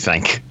 what do you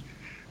think?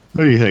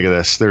 What do you think of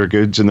this? There are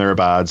goods and there are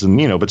bads, and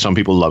but some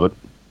people love it,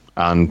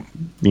 and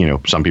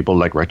some people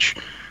like Rich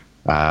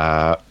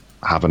have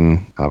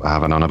an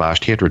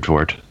unabashed hatred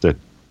for it that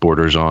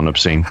borders on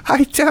obscene.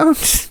 I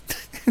don't.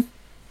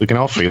 We can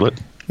all feel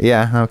it.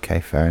 Yeah. Okay.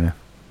 Fair enough.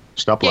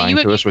 Stop lying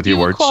to us with your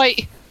words.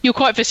 You were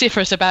quite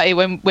vociferous about it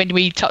when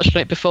we touched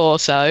on it before.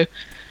 So.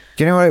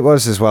 Do you know what it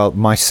was as well?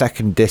 My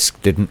second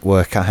disc didn't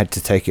work. I had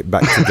to take it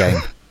back to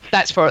game.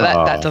 That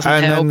doesn't help.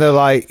 And then they're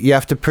like, you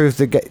have to prove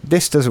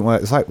this doesn't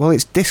work. It's like, well,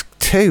 it's disc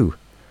 2.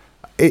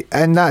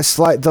 And that's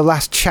like the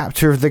last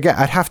chapter of the game.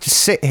 I'd have to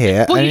sit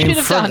here what and you in should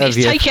have front done of is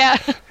you. take out...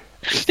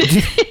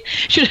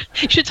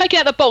 should take it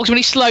out of the box when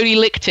he slowly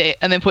licked it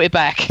and then put it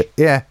back.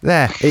 Yeah,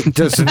 there. It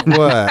doesn't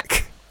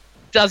work.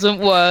 Doesn't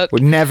work. We're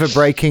never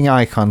breaking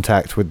eye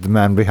contact with the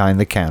man behind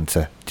the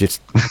counter. Just...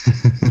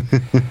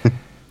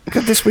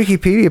 Look at this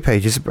Wikipedia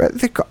page.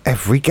 They've got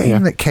every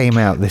game that came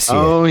out this year.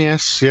 Oh,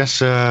 yes.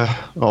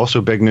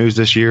 Also big news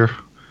this year.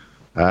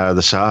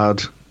 The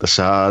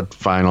sad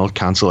final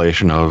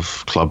cancellation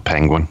of Club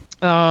Penguin.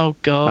 Oh,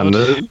 God.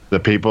 And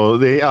the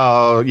people,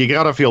 you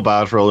gotta feel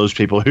bad for all those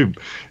people who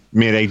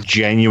made a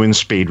genuine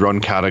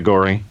speedrun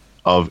category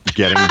of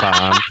getting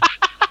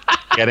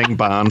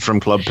banned from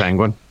Club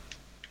Penguin.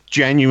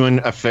 Genuine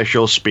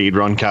official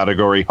speedrun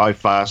category. How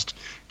fast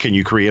can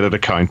you create an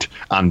account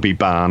and be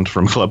banned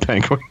from Club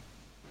Penguin?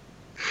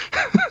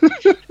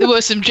 There were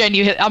some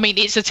genuine... I mean,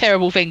 it's a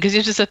terrible thing because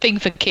it was a thing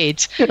for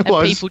kids and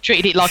people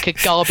treated it like a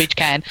garbage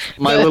can.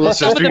 My little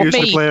sister used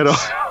to play it all.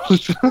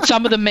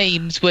 Some of the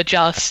memes were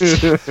just...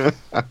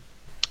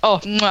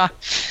 Oh, mwah.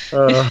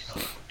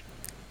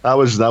 That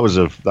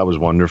was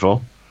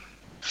wonderful.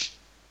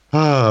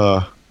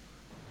 Yeah.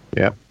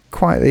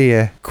 Quite the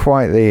year.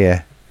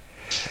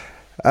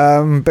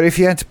 But if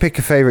you had to pick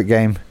a favourite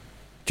game,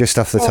 just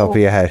off the top of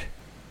your head.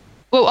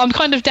 Well, I'm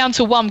kind of down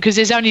to one because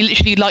there's only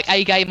literally like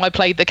a game I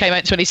played that came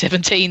out in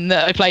 2017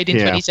 that I played in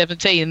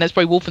 2017, and that's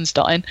probably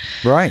Wolfenstein.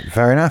 Right,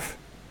 fair enough.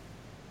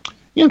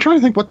 Yeah, I'm trying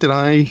to think, what did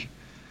I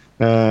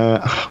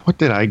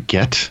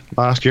get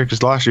last year?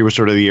 Because last year was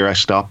sort of the year I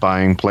stopped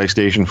buying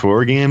PlayStation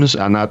 4 games,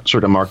 and that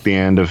sort of marked the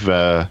end of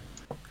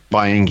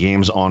buying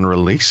games on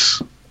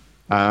release.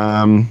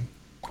 I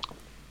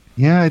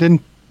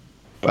didn't.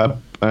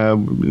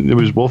 It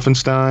was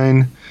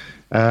Wolfenstein.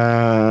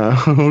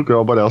 Oh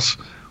God, what else?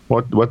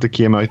 What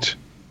came out?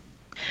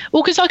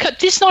 Well, because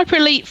did Sniper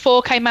Elite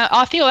 4 came out?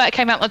 I think that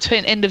came out at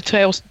the end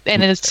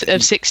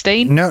of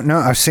 16. No,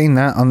 I've seen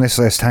that on this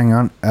list. Hang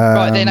on.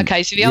 Right then,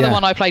 okay. So the other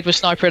one I played was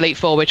Sniper Elite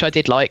 4, which I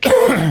did like.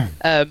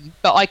 But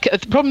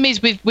the problem is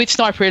with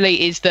Sniper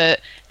Elite is that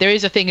there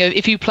is a thing of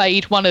if you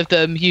played one of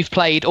them, you've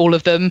played all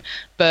of them.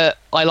 But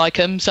I like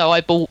them, so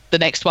I bought the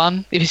next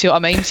one. If you see what I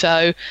mean.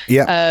 So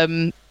yeah.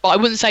 But I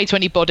wouldn't say to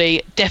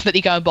anybody, definitely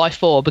go and buy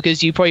 4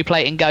 because you probably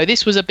play it and go,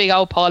 this was a big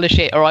old pile of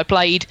shit, or I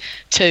played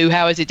 2,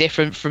 how is it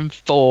different from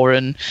 4?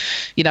 And,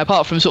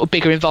 apart from sort of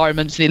bigger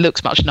environments and it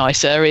looks much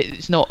nicer,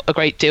 it's not a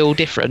great deal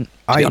different,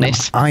 to be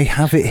honest. I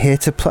have it here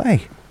to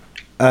play.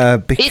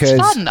 Because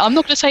it's fun. I'm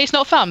not going to say it's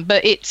not fun,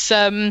 but it's,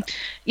 it's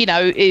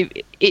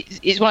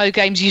one of those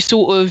games you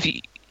sort of...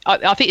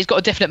 I think it's got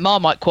a definite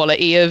Marmite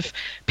quality of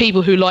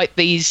people who like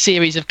these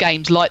series of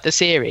games like the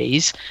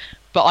series,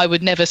 but I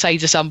would never say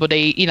to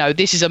somebody,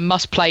 this is a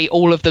must-play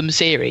all of them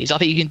series. I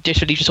think you can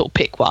literally just sort of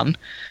pick one.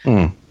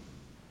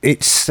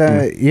 It's,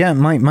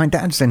 my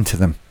dad's into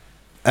them.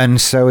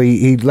 And so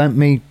he lent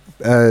me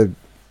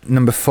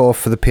number 4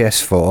 for the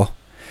PS4,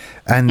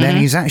 and then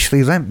he's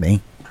actually lent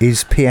me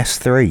his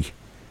PS3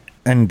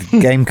 and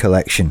game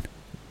collection,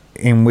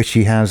 in which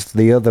he has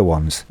the other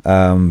ones.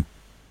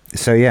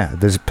 So yeah,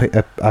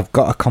 I've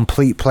got a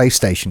complete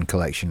PlayStation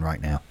collection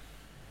right now.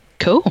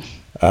 Cool.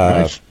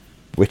 Nice.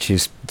 Which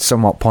is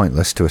somewhat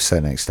pointless to a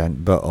certain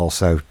extent, but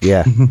also,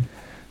 yeah.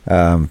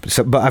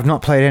 But I've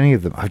not played any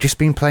of them. I've just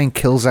been playing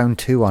Killzone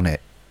 2 on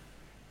it.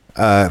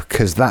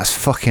 Because that's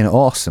fucking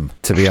awesome,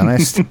 to be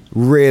honest.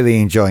 Really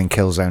enjoying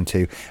Killzone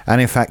 2.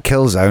 And in fact,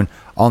 Killzone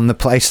on the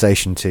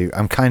PlayStation 2,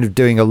 I'm kind of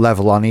doing a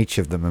level on each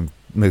of them and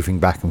moving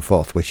back and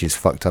forth, which is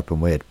fucked up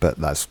and weird, but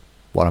that's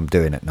what I'm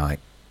doing at night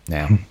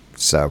now.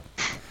 So...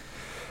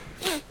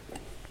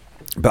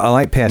 But I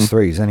like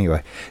PS3s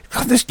anyway.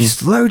 God, there's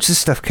just loads of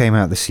stuff came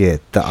out this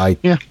year that I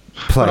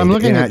played. I'm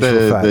looking at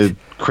the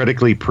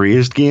critically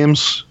praised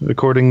games,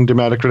 according to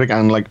Metacritic,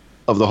 and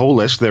of the whole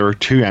list, there were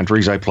 2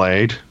 entries I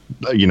played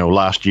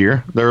last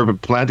year. There are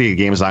plenty of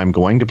games I'm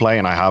going to play,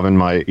 and I have in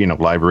my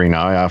library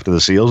now after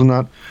the sales and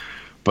that.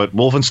 But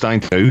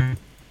Wolfenstein 2,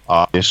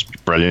 is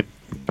brilliant,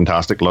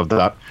 fantastic, loved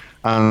that.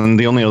 And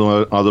the only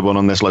other one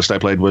on this list I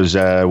played was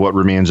What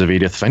Remains of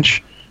Edith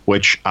Finch,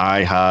 which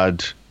I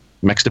had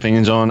mixed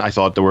opinions on. I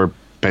thought there were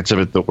bits of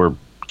it that were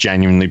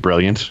genuinely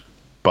brilliant,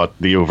 but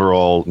the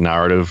overall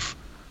narrative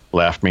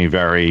left me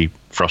very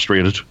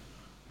frustrated.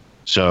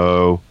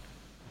 So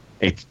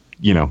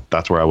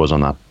that's where I was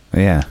on that.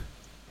 Yeah.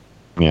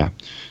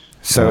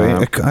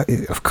 So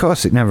of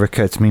course it never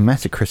occurred to me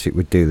Metacritic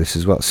would do this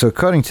as well. So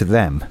according to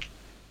them,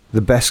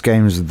 the best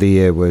games of the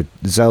year were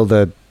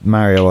Zelda,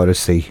 Mario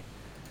Odyssey,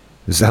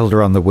 Zelda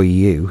on the Wii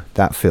U.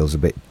 That feels a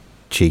bit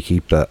cheeky,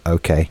 but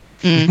okay.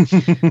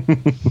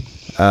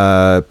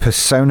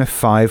 Persona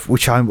 5,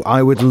 which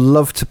I would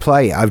love to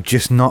play. I've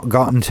just not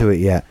gotten to it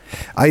yet.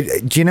 I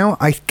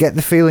get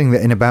the feeling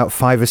that in about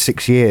 5 or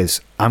 6 years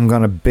I'm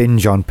gonna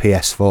binge on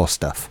PS4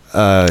 stuff.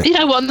 You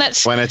know what?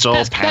 That's when it's all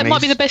pennies. That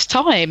might be the best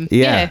time.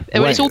 Yeah,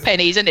 when it's all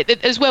pennies, and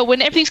it, as well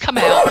when everything's come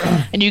out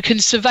and you can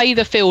survey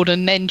the field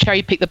and then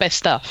cherry pick the best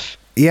stuff.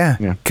 Yeah,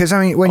 because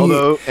I mean,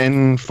 although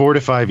in 4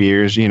 to 5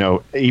 years,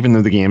 even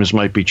though the games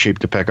might be cheap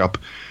to pick up,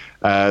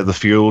 the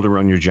fuel to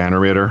run your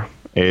generator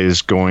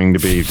is going to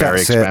be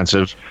very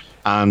expensive,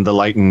 and the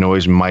light and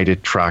noise might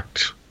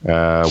attract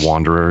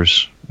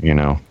wanderers.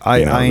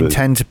 I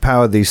intend to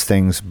power these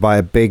things by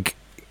a big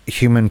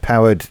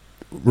human-powered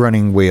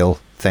running wheel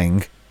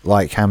thing,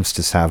 like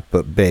hamsters have,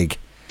 but big,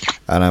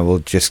 and I will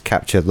just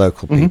capture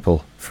local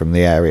people from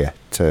the area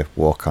to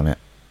walk on it.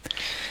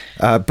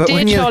 But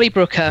dear Charlie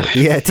Brooker.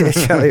 Yeah, dear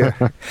Charlie.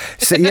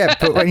 So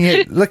but when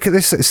you look at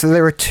this, so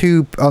there are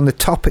 2 on the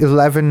top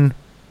 11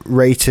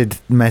 rated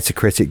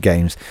Metacritic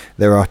games.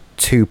 There are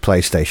 2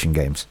 PlayStation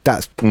games.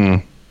 That's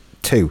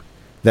 2.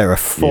 There are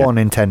 4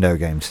 Nintendo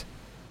games.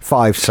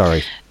 5,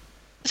 sorry.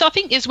 So I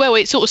think as well,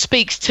 it sort of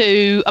speaks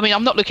to. I mean,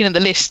 I'm not looking at the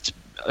list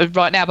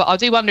right now, but I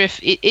do wonder if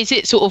is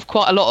it sort of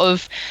quite a lot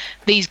of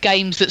these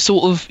games that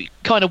sort of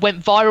kind of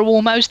went viral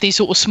almost, these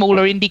sort of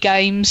smaller indie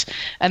games,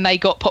 and they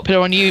got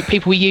popular on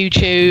people with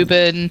YouTube,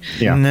 and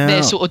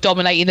they're sort of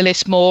dominating the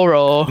list more,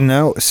 or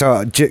no.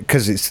 So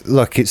because it's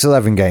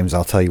 11 games.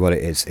 I'll tell you what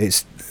it is.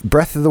 It's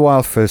Breath of the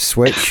Wild for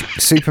Switch,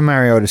 Super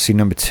Mario Odyssey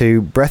number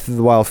 2, Breath of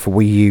the Wild for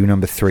Wii U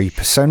number 3,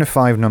 Persona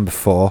 5 number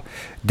 4,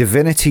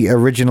 Divinity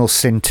Original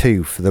Sin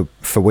 2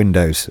 for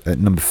Windows at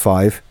number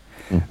 5.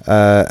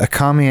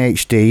 Akami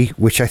HD,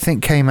 which I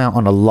think came out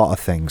on a lot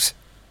of things,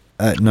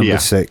 at number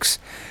 6.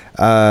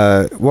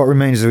 What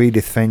Remains of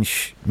Edith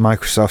Finch,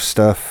 Microsoft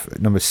stuff,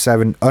 at number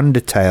 7.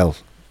 Undertale,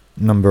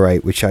 number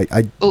 8, which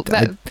that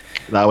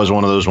was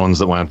one of those ones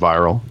that went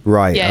viral.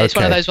 Right. Yeah, it's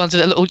one of those ones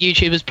that little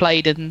YouTubers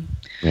played and.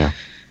 Yeah.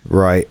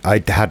 Right,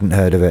 I hadn't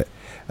heard of it.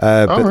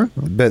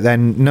 But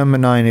then number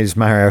 9 is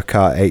Mario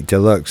Kart 8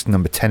 Deluxe,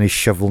 number 10 is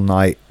Shovel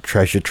Knight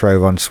Treasure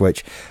Trove on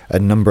Switch,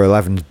 and number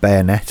 11 is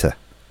Bayonetta.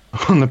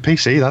 On the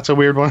PC, that's a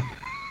weird one.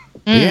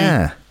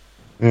 Yeah.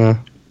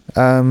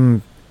 Mind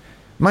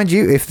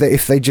you, if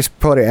they just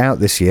put it out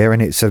this year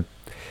and it's if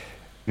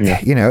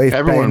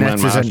everyone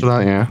went mad for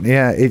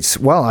that,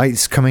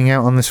 it's coming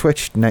out on the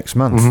Switch next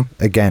month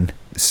again.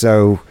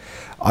 So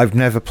I've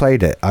never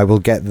played it. I will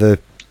get the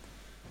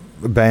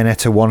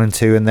Bayonetta 1 and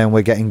 2, and then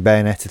we're getting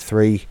Bayonetta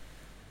 3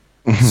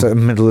 sort of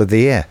middle of the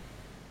year,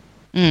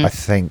 I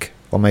think,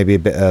 or maybe a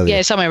bit earlier.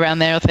 Yeah, somewhere around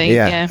there, I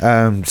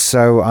think.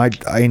 So I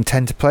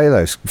intend to play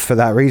those for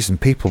that reason.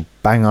 People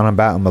bang on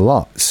about them a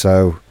lot,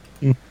 so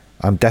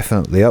I'm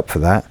definitely up for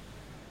that.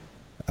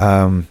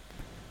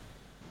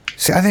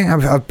 See, I think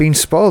I've been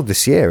spoiled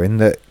this year in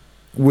that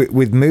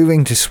with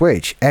moving to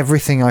Switch,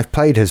 everything I've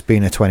played has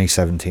been a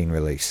 2017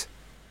 release.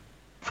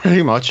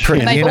 Pretty much.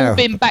 They've all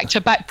been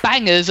back-to-back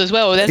bangers as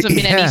well. There hasn't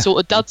been any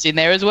sort of duds in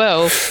there as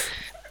well.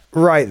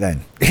 Right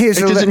then. It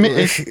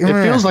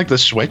feels like the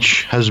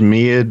Switch has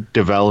made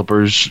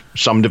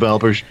some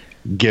developers,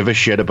 give a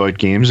shit about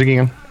games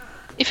again.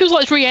 It feels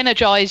like it's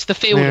re-energized the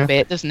field a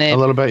bit, doesn't it? A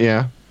little bit,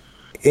 yeah.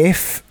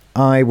 If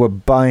I were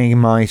buying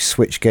my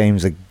Switch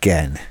games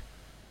again,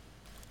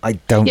 I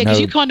don't know. Yeah,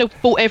 because you kind of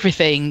bought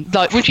everything.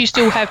 Like, would you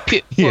still have,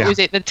 what was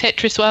it, the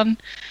Tetris one?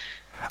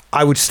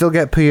 I would still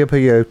get Puyo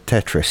Puyo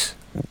Tetris.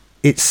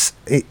 It's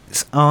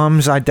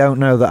ARMS I don't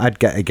know that I'd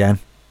get again.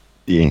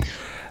 Yeah.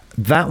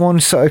 That one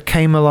sort of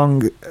came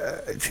along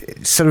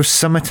sort of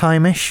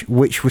summertime-ish,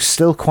 which was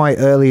still quite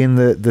early in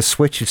the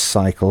Switch's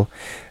cycle.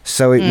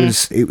 So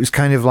it was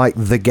kind of like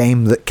the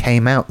game that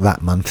came out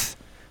that month.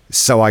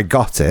 So I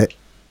got it.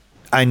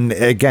 And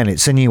again,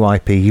 it's a new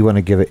IP. You want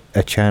to give it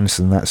a chance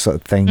and that sort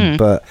of thing.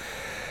 But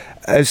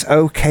as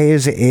okay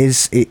as it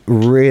is, it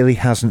really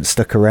hasn't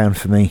stuck around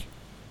for me.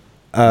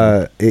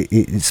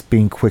 It's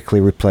been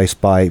quickly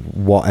replaced by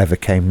whatever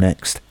came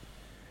next.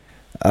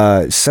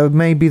 So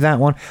maybe that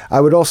one. I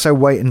would also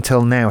wait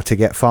until now to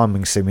get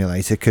Farming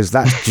Simulator, because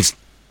that's just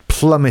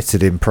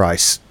plummeted in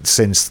price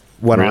since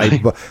when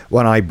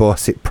I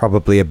bought it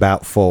probably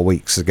about 4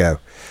 weeks ago.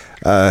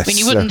 I mean,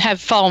 you wouldn't have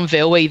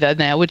Farmville either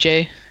now, would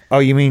you? Oh,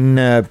 you mean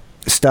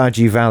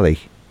Stardew Valley?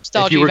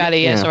 Stardew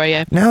Valley, sorry,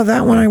 yeah. No,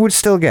 that one I would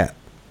still get.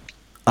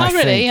 Oh,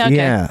 really? Okay.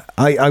 Yeah,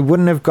 I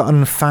wouldn't have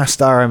gotten Fast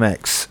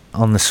RMX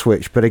on the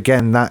Switch, but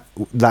again,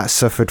 that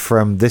suffered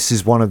from, this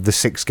is one of the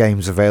 6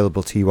 games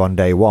available to you on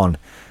day one.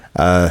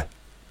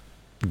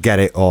 Get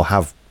it or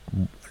have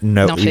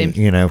nothing.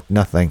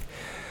 Nothing.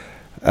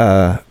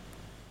 A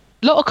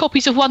lot of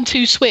copies of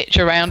 1-2 Switch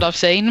around, I've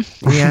seen.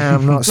 Yeah,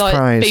 I'm not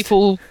surprised.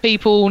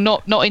 People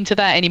not into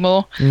that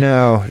anymore.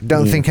 No,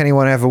 don't think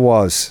anyone ever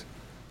was.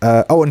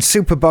 And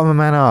Super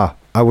Bomberman R.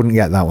 I wouldn't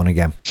get that one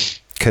again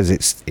because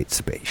it's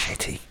a bit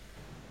shitty,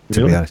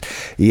 to be honest.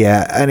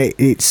 Yeah, and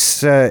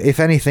it's if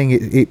anything,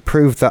 it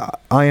proved that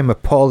I am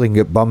appalling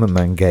at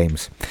Bomberman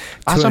games.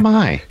 As am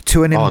I.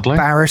 To an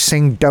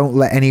embarrassing, don't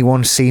let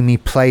anyone see me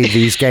play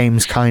these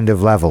games kind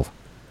of level.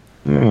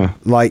 Yeah.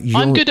 Like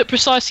I'm good at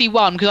precisely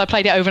one because I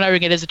played it over and over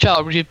again as a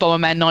child, which is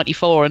Bomberman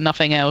 94 and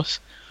nothing else.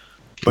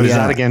 But is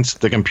that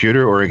against the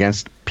computer or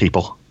against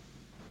people?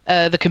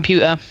 The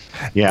computer.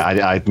 Yeah,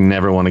 I'd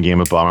never won a game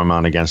of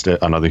Bomberman against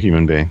another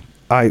human being.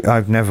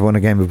 I've never won a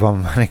game of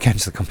Bomberman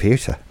against the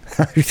computer.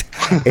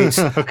 It's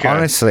okay.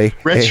 Honestly,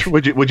 Rich,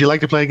 would you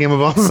like to play a game of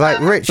Bomberman? It's like,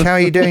 Rich, how are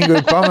you doing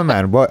with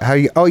Bomberman?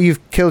 What?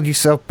 You've killed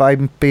yourself by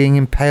being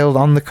impaled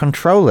on the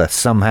controller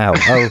somehow.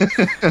 Oh,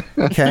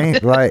 okay,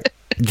 like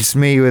just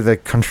me with a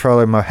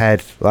controller in my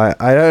head.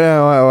 Like, I don't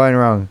know what went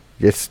wrong.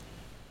 Just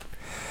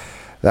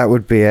that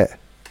would be it.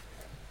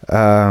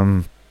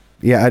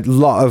 Yeah, a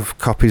lot of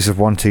copies of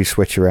 1-2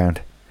 Switch around.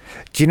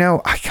 Do you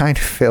know? I kind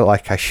of feel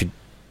like I should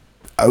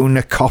own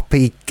a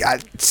copy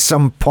at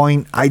some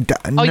point. Are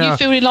you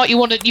feeling like you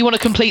want to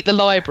complete the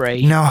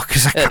library? No,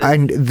 because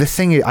the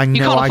thing is, I know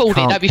you can't afford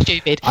it. Don't be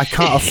stupid. I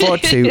can't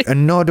afford to,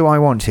 and nor do I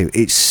want to.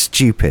 It's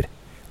stupid.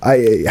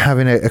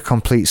 Having a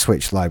complete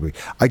Switch library.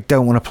 I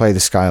don't want to play the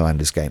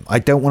Skylanders game. I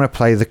don't want to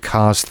play the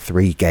Cars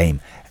 3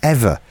 game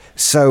ever.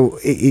 So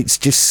it's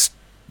just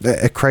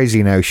a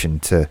crazy notion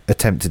to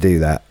attempt to do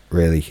that.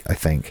 Really, I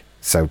think.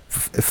 So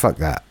fuck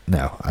that.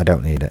 No, I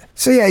don't need it.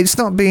 So yeah, it's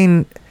not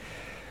been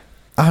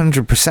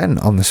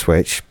 100% on the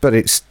Switch, but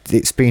it's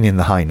been in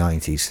the high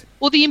 90s.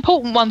 Well, the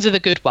important ones are the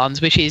good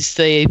ones, which is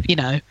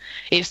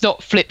it's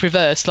not flip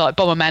reverse. Like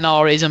Bomberman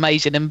R is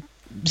amazing and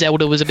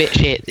Zelda was a bit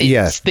shit.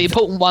 The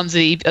important ones are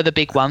the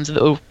big ones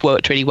that have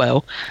worked really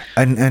well.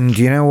 And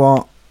you know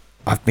what?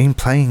 I've been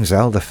playing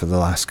Zelda for the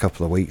last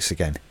couple of weeks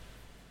again,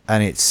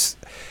 and it's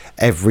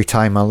every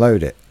time I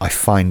load it, I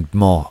find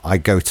more. I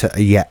go to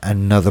yet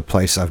another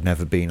place I've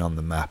never been on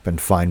the map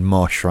and find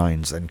more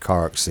shrines and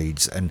Korok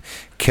seeds and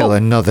kill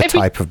another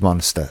type of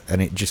monster,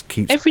 and it just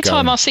keeps every going.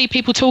 Time I see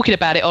people talking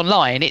about it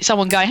online, it's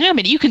someone going, "How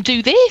many? You can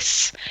do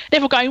this?"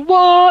 And everyone going,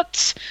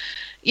 "What?"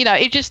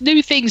 It just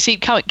new things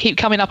keep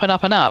coming up and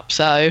up and up.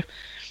 So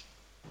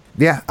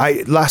yeah,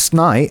 last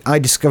night I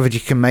discovered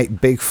you can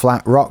make big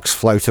flat rocks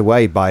float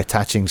away by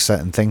attaching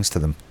certain things to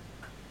them.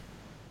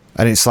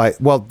 And it's like,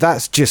 well,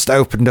 that's just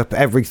opened up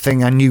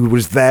everything I knew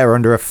was there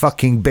under a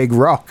fucking big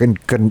rock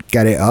and couldn't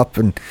get it up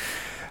and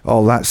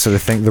all that sort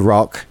of thing. The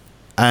rock.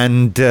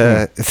 And,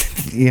 it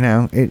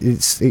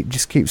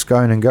just keeps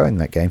going and going,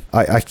 that game.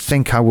 I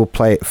think I will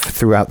play it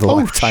throughout the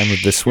lifetime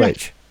of the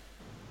Switch.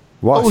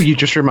 What? Oh, you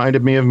just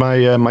reminded me of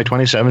my my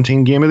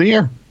 2017 Game of the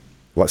Year.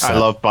 What's that?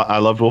 I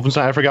loved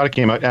Wolfenstein. I forgot it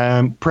came out.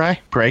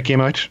 Prey came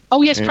out.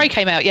 Oh, yes, Prey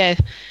came out, yeah.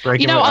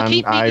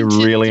 I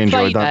really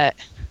enjoyed that.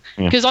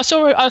 Because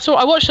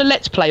I watched a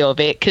Let's Play of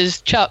it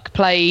because Chuck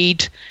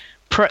played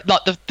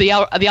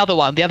the other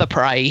one, the other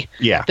Prey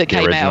that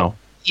came out,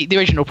 the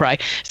original Prey.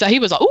 So he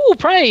was like, "Oh,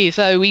 Prey!"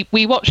 So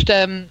we watched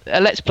a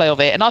Let's Play of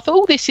it, and I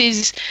thought, which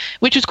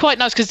was quite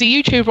nice because the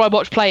YouTuber I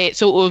watched play it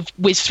sort of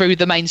whizzed through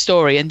the main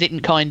story and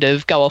didn't kind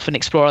of go off and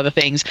explore other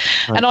things.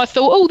 Right. And I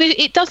thought,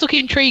 it does look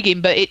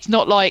intriguing, but it's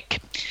not like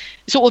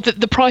sort of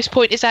the price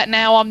point is at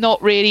now. I'm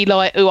not really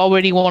like, I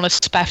really want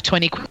to spaff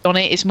 20 quid on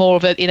it. It's more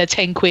of a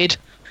 10 quid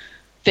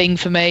thing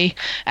for me,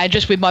 and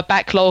just with my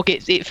backlog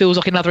it feels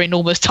like another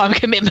enormous time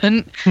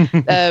commitment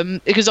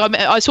because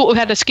I sort of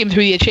had to skim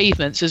through the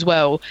achievements as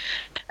well,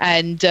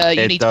 and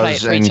you need to play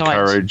it 3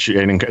 times.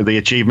 The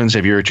achievements,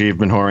 if you're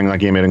achievement whoring that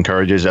game, it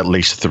encourages at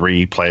least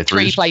 3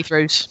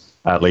 playthroughs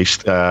at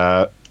least.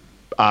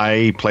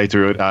 I played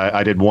through it.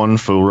 I did one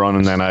full run,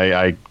 and then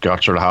I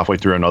got sort of halfway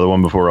through another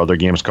one before other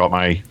games caught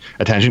my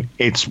attention.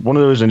 It's one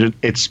of those,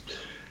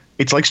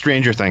 it's like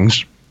Stranger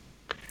Things.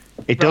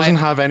 It doesn't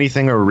have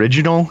anything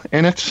original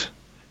in it,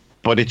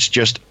 but it's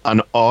just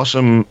an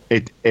awesome.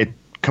 It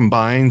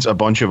combines a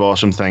bunch of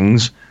awesome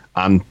things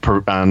and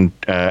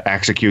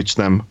executes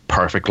them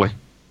perfectly.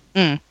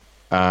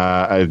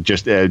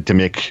 Just to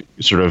make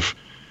sort of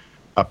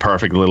a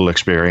perfect little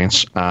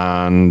experience,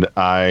 and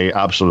I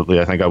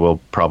think I will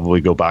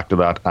probably go back to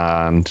that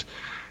and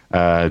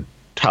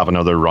have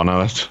another run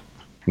at it.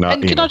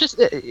 And can I just,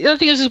 the other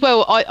thing is as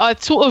well, I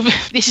sort of,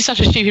 this is such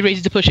a stupid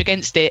reason to push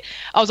against it.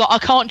 I was like, I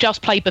can't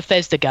just play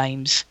Bethesda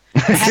games. I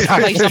have to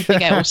play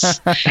something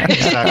else.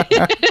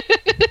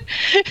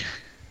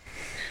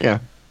 Yeah.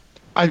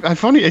 I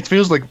funny. It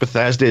feels like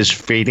Bethesda is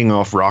feeding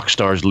off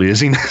Rockstar's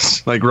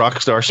laziness. Like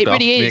Rockstar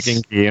stopped really is.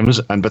 making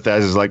games, and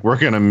Bethesda's like, we're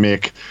gonna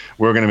make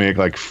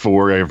like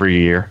 4 every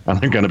year,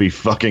 and they're gonna be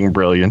fucking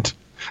brilliant.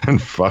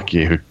 And fuck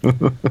you.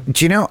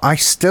 Do you know? I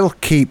still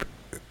keep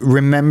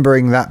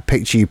remembering that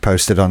picture you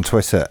posted on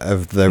Twitter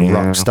of the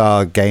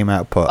Rockstar game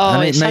output,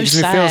 and it makes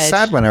me feel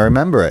sad when I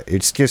remember it.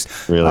 It's just,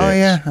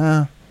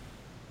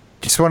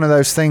 just one of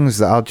those things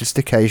that I'll just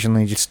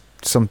occasionally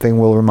something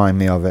will remind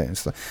me of it.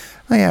 It's like,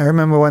 oh yeah, I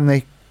remember when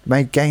they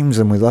made games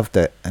and we loved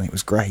it and it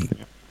was great,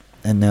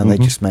 and now they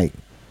just make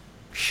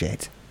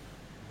shit.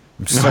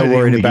 I'm so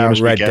worried about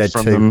Red Dead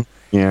 2.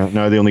 Yeah,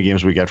 no, the only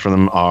games we get from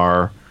them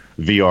are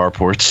VR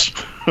ports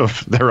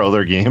of their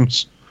other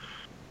games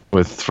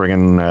with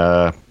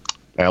friggin'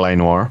 LA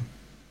Noire.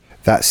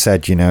 That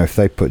said, if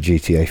they put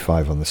GTA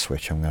 5 on the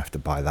Switch, I'm going to have to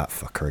buy that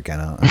fucker again,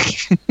 aren't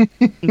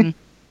I?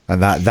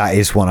 And that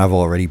is one I've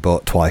already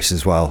bought twice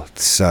as well,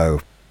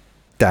 so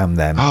damn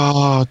them.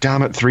 Oh,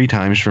 damn it, 3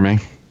 times for me.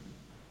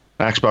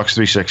 Xbox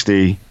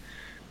 360,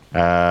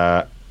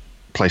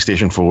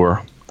 PlayStation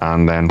 4,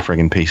 and then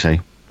friggin'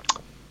 PC.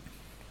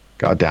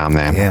 God damn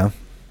them. Yeah.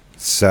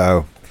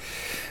 So,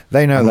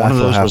 they know that will happen.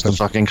 One of those was the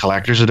fucking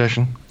collector's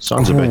edition.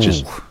 Sons of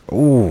bitches.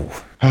 Ooh.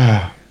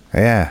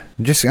 Yeah.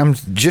 I'm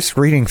just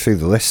reading through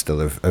the list still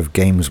of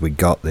games we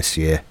got this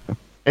year.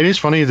 It is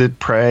funny that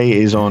Prey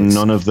is on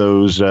none of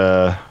those,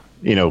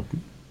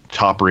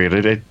 top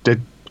rated.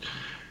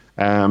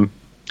 I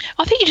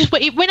think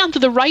it went under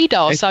the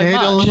radar so much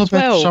a little as bit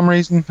well. For some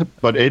reason,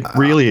 but it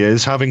really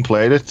is. Having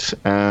played it,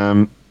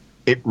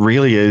 it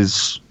really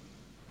is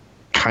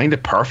kind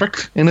of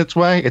perfect in its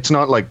way. It's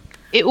not like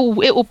it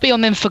will be on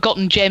them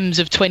forgotten gems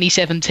of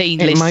 2017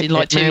 list in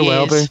like 2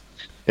 years. Well,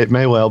 it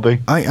may well be.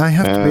 I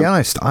have to be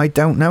honest, I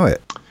don't know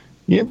it.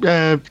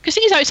 Yeah, because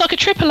it's like a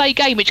AAA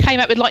game which came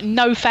out with like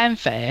no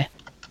fanfare.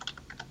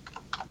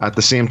 At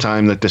the same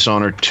time that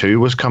Dishonored 2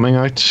 was coming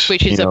out,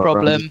 which is a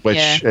problem.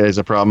 Is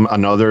a problem.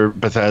 Another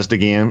Bethesda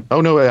game.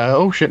 Oh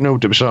no! No.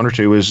 Dishonored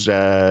 2 was.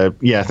 I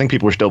think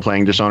people were still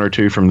playing Dishonored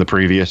 2 from the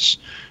previous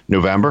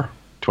November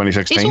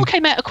 2016. It all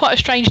came out at quite a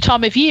strange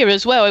time of year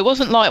as well. It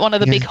wasn't like one of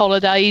the big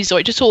holidays,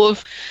 or it just sort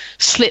of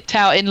slipped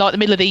out in like the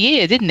middle of the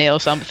year, didn't it, or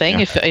something?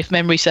 Yeah. If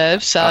memory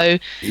serves. So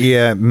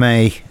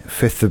May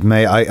 5th of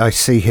May. I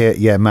see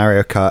here.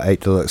 Mario Kart 8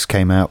 Deluxe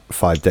came out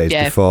 5 days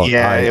before.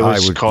 Yeah, it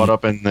was caught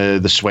up in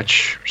the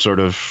Switch sort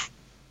of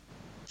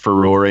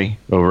furore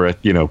over it.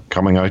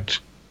 Coming out.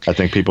 I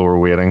think people were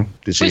waiting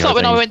to see how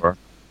things were.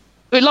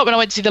 Like when I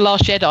went to see The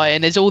Last Jedi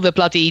and there's all the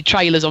bloody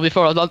trailers on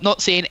before, I'm not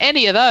seeing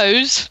any of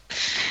those.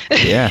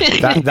 Yeah,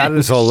 that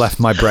has all left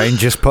my brain.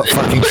 Just put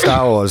fucking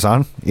Star Wars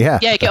on. Yeah.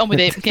 Yeah, get on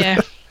with it.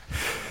 Yeah.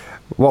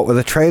 What were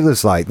the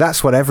trailers like?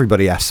 That's what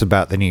everybody asks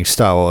about the new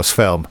Star Wars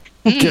film.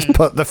 Just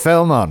put the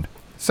film on.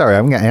 Sorry,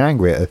 I'm getting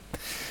angry at a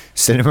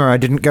cinema I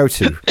didn't go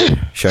to,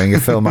 showing a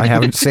film I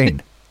haven't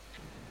seen.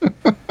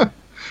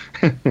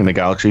 In a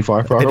galaxy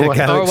far, far away. In a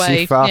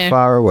galaxy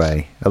far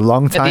away. A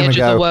long time ago. At the edge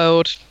of the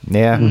world.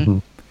 Yeah. Mm-hmm.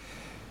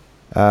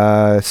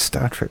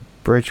 Star Trek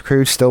Bridge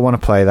Crew, still want to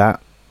play that.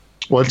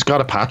 Well, it's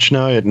got a patch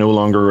now. It no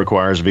longer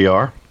requires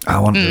VR. I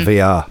want the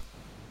VR.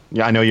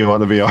 Yeah, I know you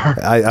want the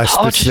VR. I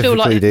specifically just feel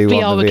like do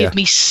VR want the would VR. give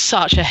me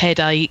such a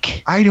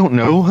headache. I don't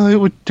know how it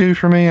would do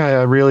for me.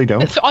 I really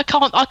don't. I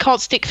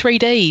can't stick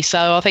 3D,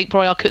 so I think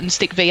probably I couldn't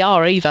stick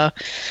VR either.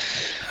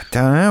 I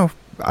don't know.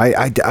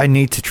 I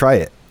need to try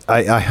it.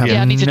 I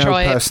have no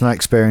personal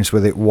experience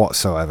with it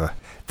whatsoever.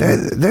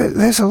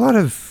 There's a lot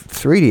of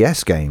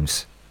 3DS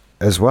games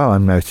as well,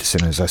 I'm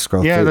noticing as I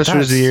scroll through. Yeah, this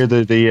was the year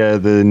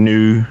the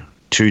new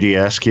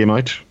 2DS came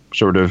out.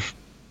 Sort of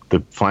the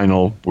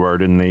final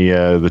word in the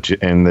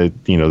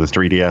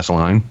 3DS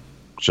line.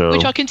 So,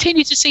 which I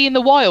continue to see in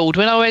the wild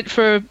when I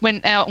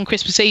went out on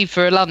Christmas Eve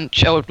for a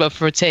lunch or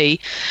for a tea,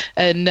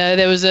 and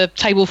there was a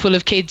table full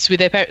of kids with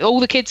their parents. All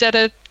the kids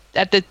had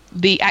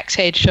the axe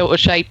head sort of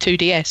shaped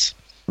 2DS.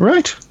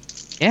 Right.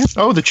 Yeah.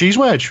 Oh, the cheese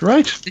wedge.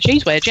 Right. The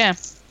cheese wedge. Yeah.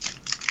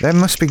 That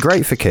must be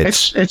great for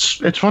kids.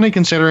 It's funny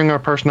considering our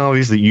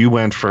personalities that you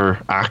went for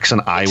axe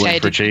and I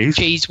went for cheese.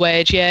 Cheese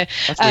wedge, yeah.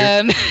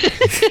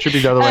 Should be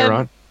the other way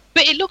around.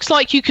 But it looks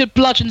like you could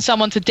bludgeon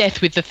someone to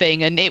death with the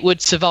thing and it would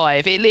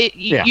survive.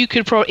 You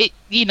could probably,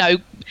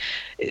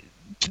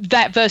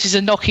 that versus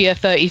a Nokia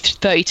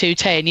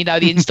 3210,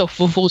 the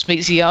unstoppable force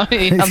meets the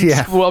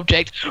unstoppable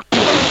object.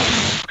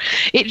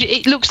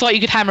 It looks like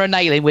you could hammer a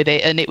nail in with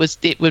it and it would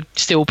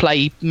still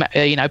play,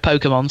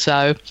 Pokemon.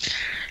 So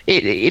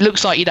it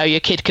looks like, your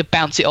kid could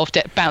bounce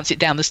it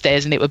down the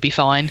stairs and it would be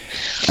fine.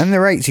 And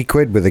they're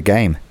 £80 with a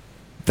game.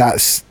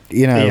 That's,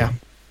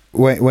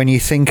 when you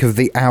think of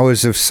the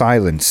hours of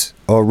silence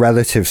or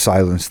relative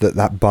silence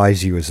that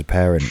buys you as a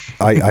parent,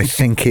 I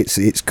think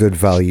it's good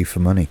value for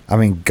money. I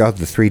mean, God,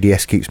 the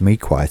 3DS keeps me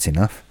quiet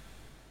enough.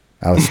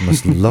 Alice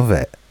must love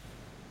it.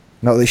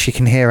 Not that she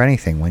can hear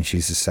anything when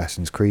she's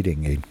Assassin's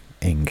Creeding.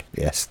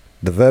 Yes,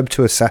 the verb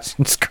to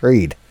Assassin's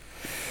Creed.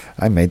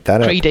 I made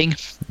that Creeding. up.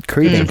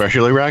 Creeding.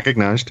 Officially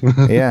recognised.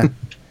 Yeah.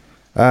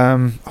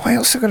 I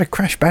also got a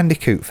Crash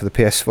Bandicoot for the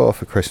PS4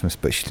 for Christmas,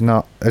 but she's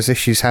not, as if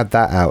she's had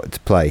that out to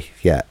play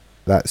yet.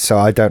 So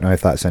I don't know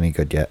if that's any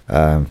good yet.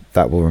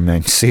 That will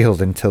remain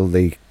sealed until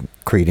the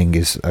creeding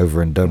is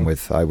over and done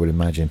with, I would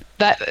imagine.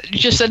 That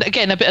just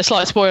again a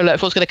slight spoiler alert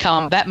for what's going to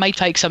come. That may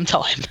take some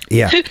time.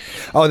 Yeah.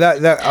 Oh,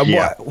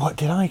 Yeah. What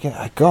did I get?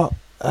 I got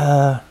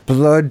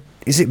Blood.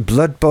 Is it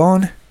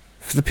Bloodborne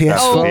for the PS4?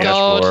 Oh,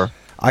 God.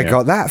 I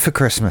got that for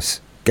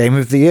Christmas. Game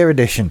of the Year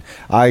edition.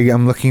 I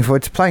am looking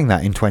forward to playing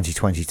that in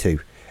 2022.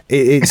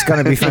 It's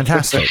going to be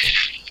fantastic.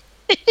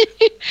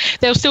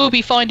 They'll still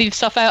be finding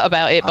stuff out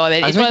about it by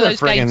then. It's one of those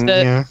games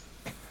that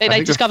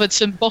they discovered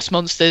some boss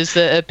monsters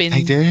that have been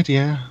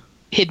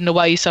hidden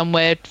away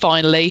somewhere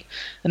finally,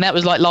 and that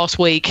was like last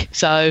week.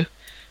 So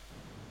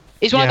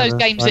it's one of those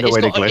games that it's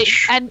got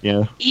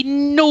an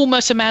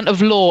enormous amount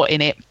of lore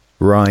in it.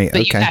 Right.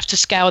 But you have to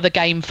scour the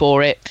game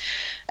for it,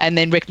 and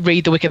then read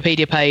the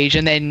Wikipedia page,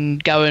 and then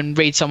go and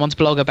read someone's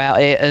blog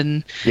about it.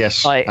 And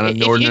and an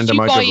inordinate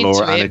amount of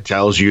lore, and it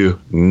tells you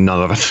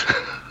none of it.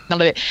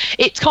 None of it.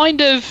 It's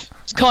kind of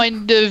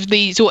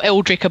the sort of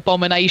Eldritch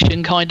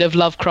abomination kind of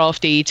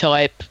Lovecrafty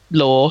type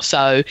lore.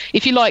 So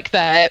if you like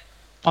that,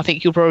 I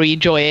think you'll probably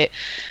enjoy it.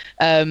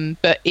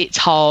 But it's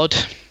hard.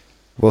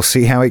 We'll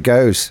see how it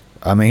goes.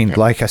 I mean,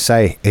 like I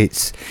say,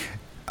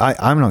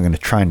 I'm not going to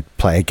try and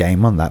play a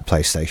game on that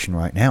PlayStation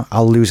right now.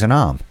 I'll lose an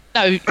arm.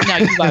 No, you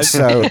won't.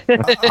 So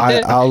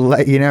I'll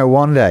let you know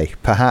one day,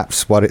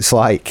 perhaps, what it's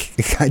like.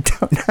 I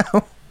don't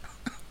know.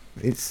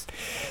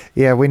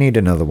 We need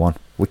another one.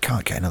 We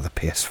can't get another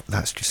PS4.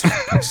 That's just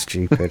fucking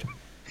stupid.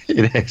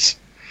 It is.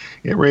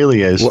 It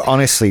really is. Well,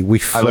 honestly,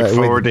 I look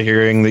forward to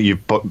hearing that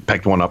you've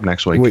picked one up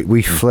next week.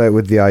 We flirt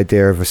with the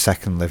idea of a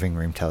second living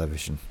room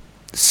television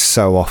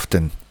so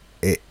often.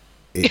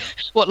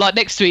 What, like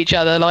next to each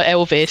other, like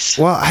Elvis?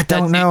 Well, I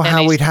don't know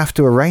how we'd have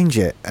to arrange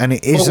it, and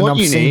it is an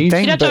obscene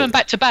thing. You don't do them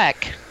back to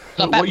back,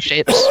 like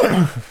battleships.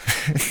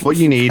 What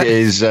you need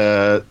is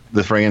the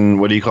friggin',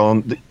 what do you call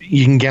them?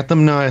 You can get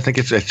them now. I think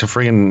it's a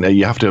friggin',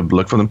 you have to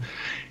look for them.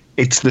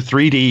 It's the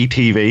 3D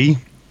TV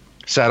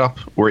setup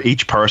where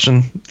each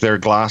person, their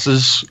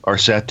glasses are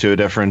set to a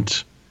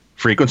different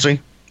frequency.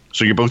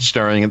 So you're both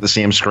staring at the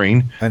same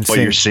screen, but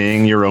you're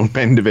seeing your own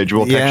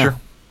individual picture.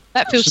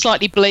 That feels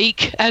slightly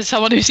bleak as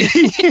someone who's...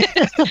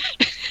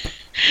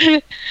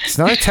 It's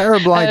not a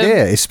terrible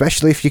idea,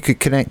 especially if you could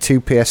connect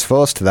two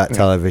PS4s to that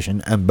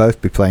television and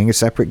both be playing a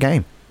separate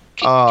game.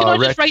 Can I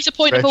just raise a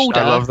point of order?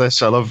 I love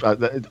this.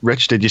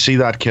 Rich, did you see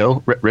that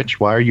kill?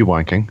 Rich, why are you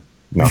wanking?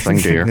 Nothing,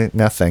 dear.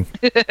 Nothing.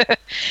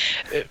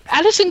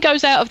 Alison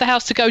goes out of the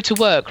house to go to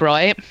work,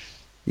 right?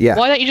 Yeah.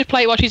 Why don't you just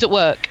play it while she's at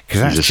work?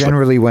 Because that's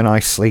generally when I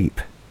sleep.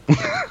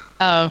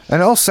 Oh.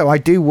 And also, I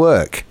do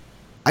work.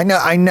 I know.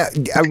 I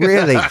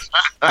really.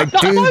 I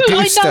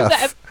do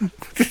stuff.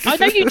 I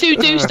know you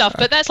do stuff,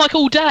 but that's like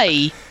all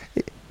day.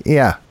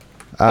 Yeah.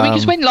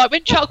 Because when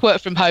Chuck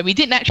worked from home, he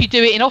didn't actually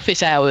do it in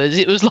office hours.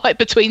 It was like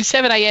between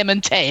 7 a.m.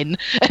 and 10,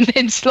 and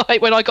then it's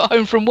like when I got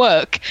home from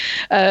work.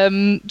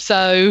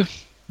 So.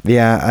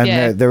 Yeah,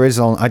 and there is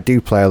I do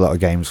play a lot of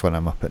games when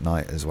I'm up at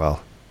night as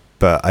well,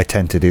 but I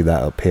tend to do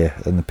that up here,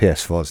 and the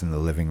PS4's in the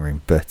living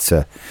room. But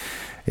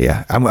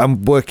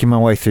I'm working my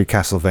way through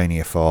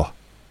Castlevania 4.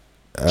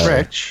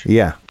 Rich?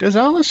 Yeah. Does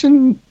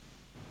Alison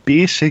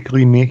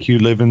basically make you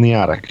live in the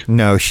attic?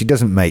 No, she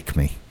doesn't make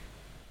me.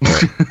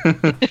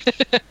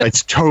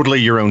 It's totally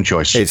your own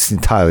choice. It's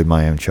entirely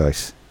my own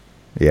choice.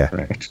 Yeah.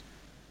 Right.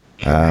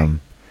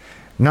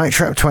 Night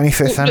Trap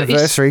 25th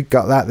anniversary,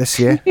 got that this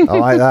year. I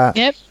like that.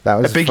 Yep. That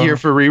was a big year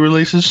for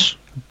re-releases.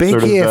 Big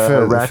year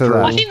for that.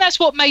 I think that's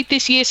what made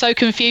this year so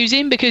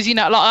confusing because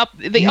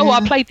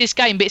I played this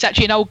game, but it's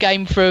actually an old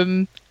game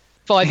from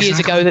 5 years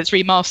ago that's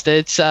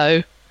remastered.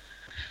 So.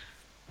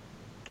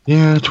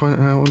 Yeah,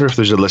 I wonder if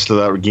there's a list of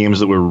that games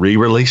that were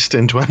re-released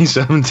in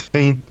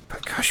 2017.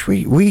 But gosh,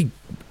 we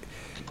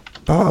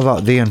bought a lot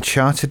of the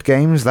Uncharted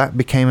games. That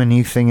became a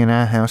new thing in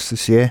our house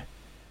this year.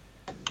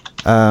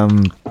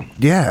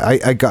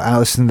 I got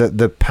Alison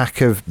the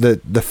pack of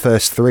the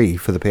first 3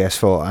 for the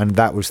PS4, and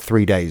that was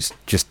 3 days.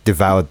 Just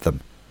devoured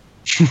them.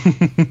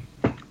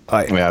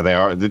 Yeah, they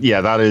are.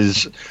 Yeah, that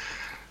is.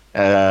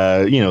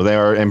 They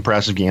are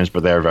impressive games,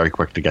 but they are very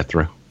quick to get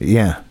through.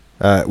 Yeah.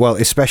 Well,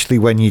 especially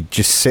when you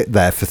just sit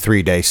there for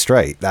 3 days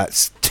straight.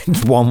 That's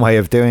one way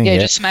of doing it. Yeah,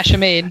 just smash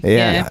them in.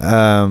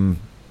 Yeah.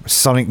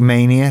 Sonic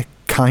Mania,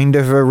 kind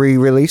of a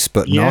re-release,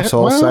 but not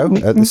also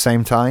at the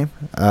same time.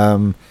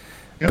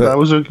 But that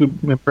was a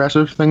good,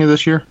 impressive thing of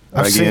this year.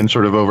 Again,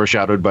 sort of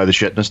overshadowed by the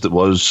shitness that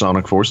was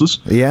Sonic Forces.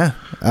 Yeah.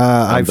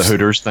 The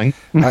Hooters thing.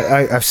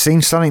 I've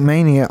seen Sonic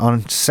Mania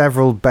on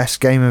several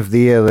best game of the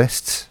year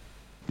lists.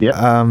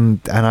 Yeah.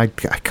 And I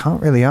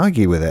can't really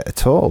argue with it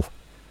at all.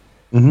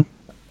 Mm-hmm.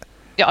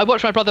 Yeah, I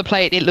watched my brother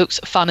play it. It looks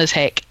fun as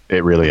heck.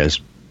 It really is.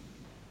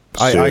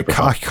 I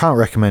can't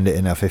recommend it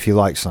enough if you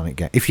like Sonic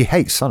games. If you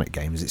hate Sonic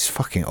games, it's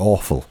fucking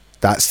awful.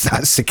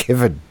 That's a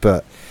given.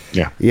 But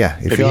yeah.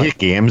 If you hate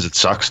games, it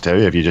sucks too.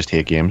 If you just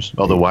hate games,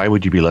 although why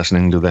would you be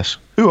listening to this?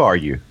 Who are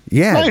you?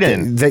 Yeah,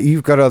 that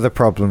you've got other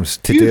problems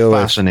to deal with.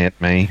 You fascinate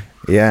me.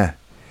 Yeah.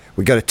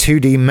 We got a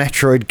 2D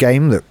Metroid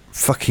game that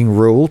fucking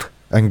ruled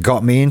and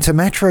got me into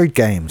Metroid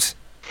games.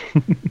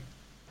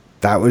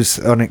 That was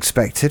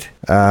unexpected.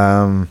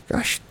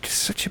 Gosh,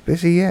 such a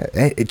busy year.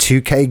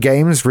 2K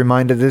Games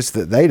reminded us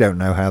that they don't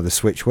know how the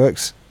Switch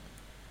works.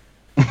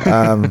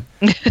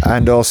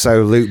 And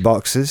also loot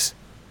boxes.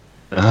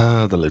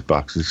 The loot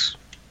boxes.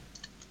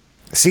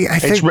 See, I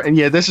think...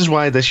 this is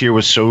why this year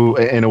was so,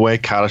 in a way,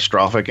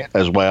 catastrophic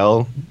as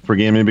well for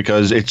gaming,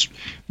 because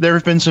there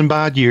have been some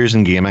bad years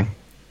in gaming.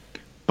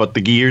 But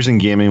the years in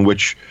gaming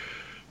which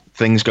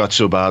things got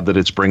so bad that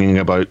it's bringing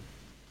about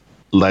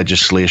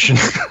legislation,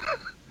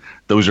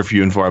 those are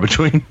few and far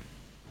between.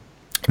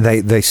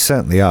 They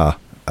certainly are.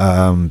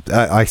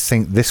 I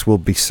think this will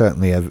be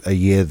certainly a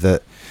year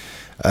that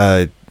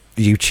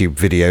YouTube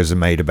videos are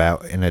made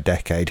about in a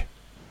decade.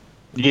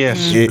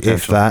 Yes.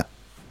 If that.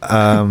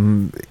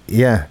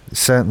 Yeah,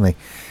 certainly.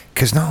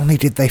 Because not only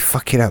did they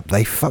fuck it up,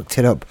 they fucked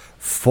it up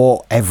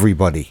for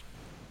everybody.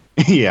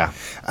 Yeah.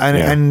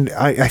 And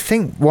I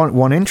think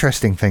one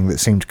interesting thing that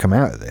seemed to come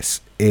out of this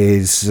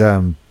is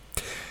a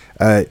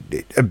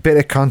bit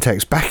of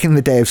context. Back in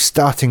the day of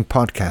starting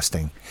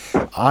podcasting,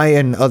 I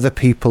and other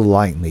people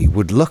like me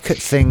would look at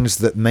things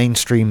that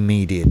mainstream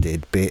media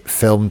did, be it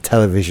film,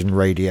 television,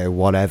 radio,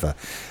 whatever,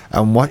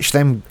 and watch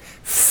them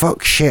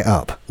fuck shit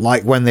up,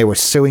 like when they were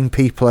suing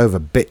people over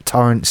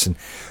BitTorrents and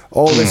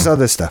all this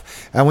other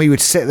stuff, and we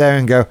would sit there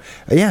and go,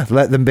 yeah,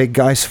 let them big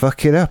guys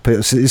fuck it up.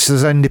 This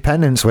is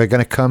independence. We're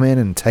going to come in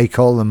and take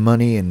all the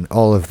money and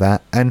all of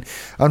that. And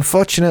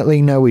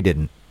unfortunately, no, we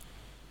didn't.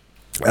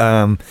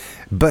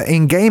 But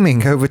in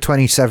gaming over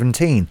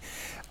 2017,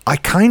 I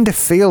kind of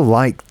feel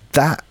like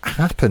that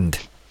happened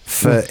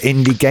for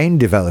indie game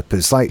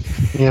developers. Like,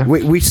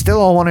 we still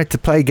all wanted to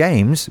play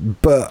games,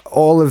 but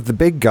all of the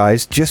big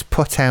guys just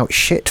put out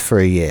shit for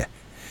a year.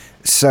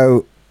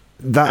 So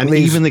that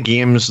even the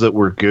games that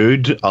were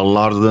good, a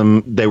lot of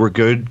them, they were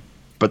good,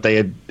 but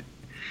it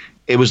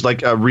was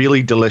like a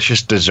really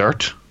delicious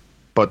dessert,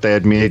 but they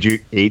had made you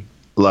eat,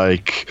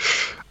 like,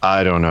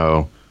 I don't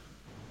know,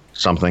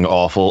 something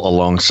awful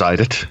alongside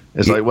it.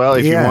 It's like, well,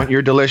 if you want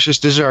your delicious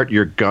dessert,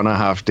 you're gonna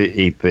have to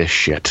eat this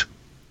shit.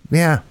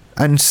 Yeah.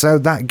 And so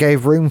that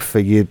gave room for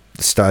your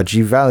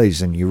Stardew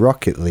Valleys and your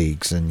Rocket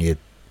Leagues and your...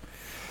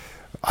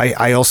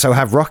 I also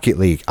have Rocket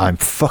League. I'm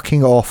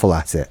fucking awful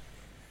at it.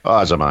 Oh,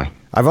 as am I.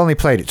 I've only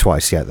played it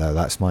twice yet, though.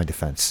 That's my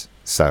defense.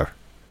 So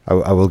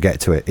I will get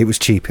to it. It was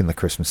cheap in the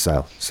Christmas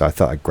sale, so I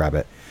thought I'd grab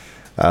it.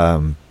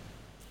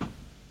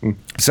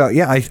 So,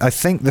 yeah, I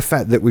think the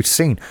fact that we've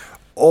seen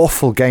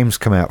awful games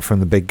come out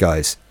from the big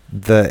guys,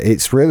 that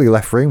it's really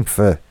left room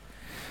for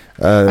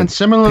and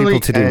similarly, people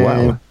to do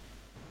well.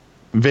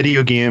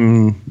 Video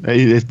game,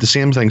 the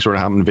same thing sort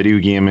of happened. Video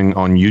gaming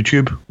on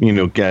YouTube,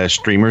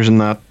 streamers and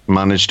that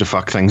managed to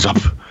fuck things up,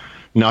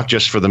 not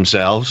just for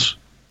themselves,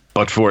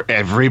 but for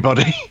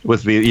everybody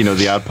with the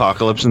the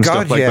apocalypse and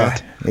stuff like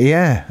that.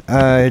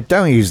 Yeah,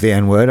 don't use the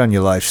N-word on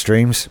your live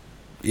streams.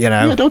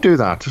 Yeah, don't do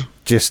that.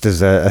 Just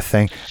as a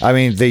thing. I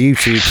mean, the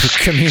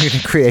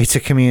YouTube creator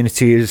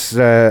community is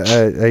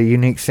a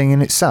unique thing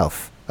in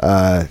itself,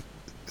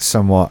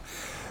 somewhat,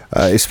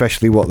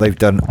 especially what they've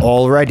done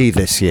already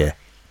this year.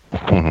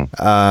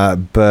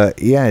 Mm-hmm.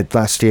 But yeah,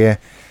 last year,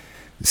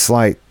 it's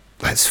like,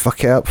 let's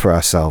fuck it up for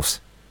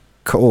ourselves.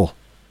 Cool.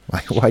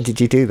 Like, why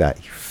did you do that,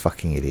 you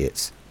fucking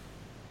idiots?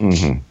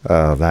 Mm-hmm.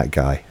 Oh, that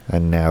guy.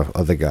 And now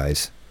other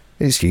guys.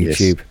 It's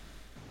YouTube.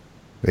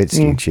 Yes. It's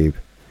YouTube.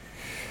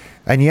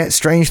 And yet,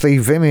 strangely,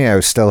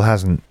 Vimeo still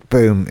hasn't,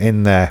 boom,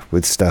 in there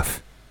with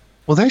stuff.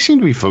 Well, they seem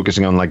to be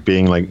focusing on, like,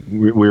 being, like,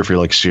 we're for,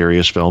 like,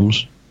 serious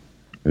films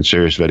and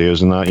serious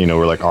videos and that,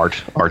 we're, like,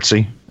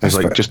 artsy. It's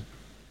like, just...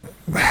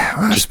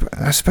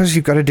 I suppose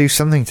you've got to do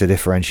something to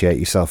differentiate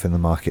yourself in the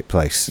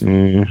marketplace.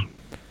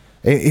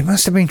 It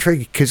must have been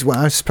tricky, because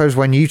I suppose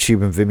when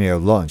YouTube and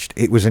Vimeo launched,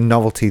 it was a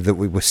novelty that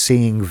we were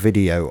seeing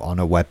video on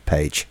a web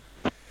page.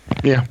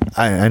 Yeah.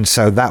 And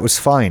so that was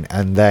fine.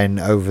 And then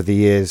over the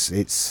years,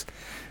 it's...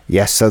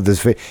 Yes, so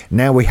there's...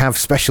 Now we have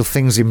special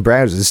things in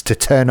browsers to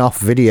turn off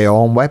video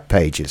on web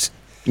pages.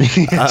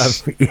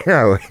 Yes.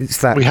 It's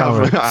that we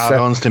have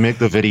add-ons to make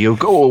the video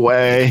go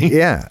away.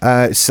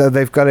 Yeah, so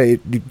they've got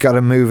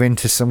to move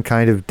into some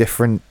kind of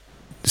different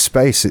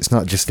space. It's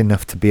not just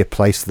enough to be a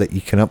place that you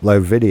can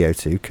upload video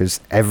to, because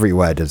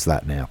everywhere does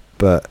that now.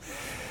 But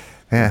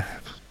yeah,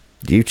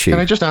 YouTube. Can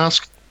I just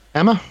ask,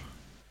 Emma?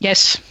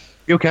 Yes.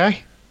 You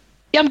okay?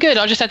 Yeah, I'm good.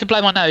 I just had to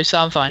blow my nose, so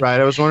I'm fine. Right,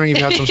 I was wondering if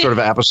you had some sort of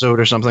episode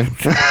or something.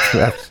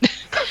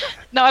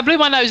 No, I blew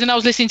my nose and I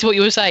was listening to what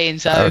you were saying.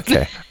 So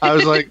okay. I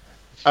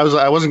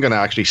wasn't going to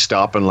actually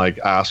stop and like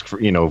ask for,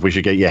 if we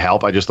should get you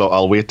help. I just thought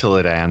I'll wait till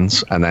it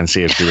ends and then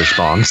see if she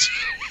responds.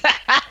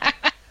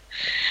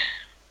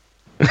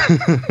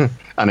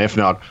 And if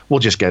not,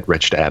 we'll just get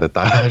Rich to edit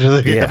that out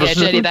of the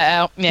episode. Yeah, edit that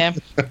out. Yeah.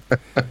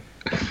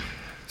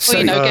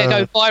 So,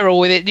 go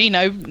viral with it.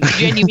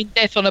 Genuine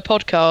death on a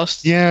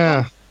podcast.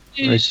 Yeah.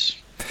 Right.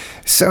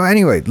 So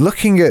anyway,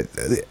 looking at,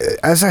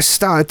 as I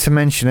started to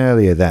mention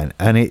earlier then,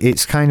 and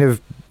it's kind of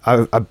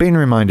I've been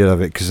reminded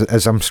of it because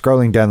as I'm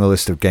scrolling down the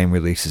list of game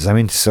releases, I'm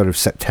into sort of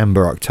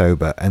September,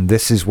 October, and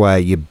this is where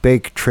your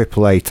big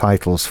AAA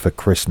titles for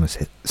Christmas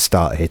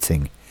start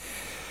hitting.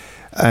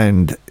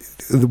 And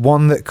the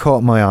one that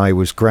caught my eye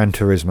was Gran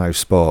Turismo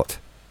Sport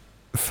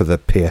for the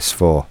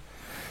PS4.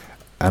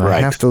 And I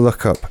have to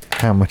look up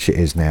how much it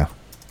is now.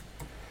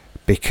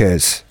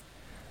 Because...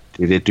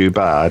 Did it do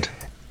bad?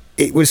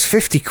 It was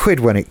 50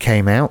 quid when it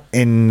came out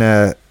in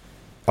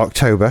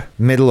October,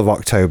 middle of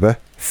October.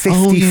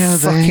 50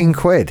 fucking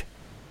quid.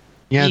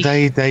 Yeah,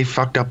 they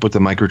fucked up with the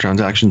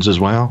microtransactions as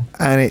well.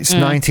 And it's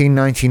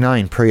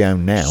 $19.99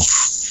 pre-owned now.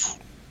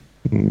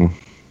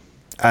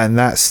 And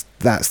that's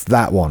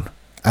that one.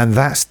 And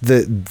that's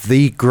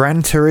the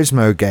Gran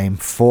Turismo game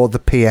for the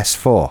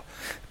PS4.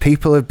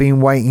 People have been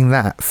waiting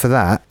for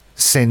that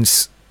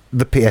since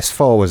the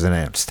PS4 was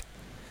announced.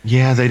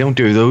 Yeah, they don't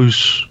do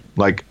those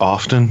like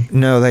often.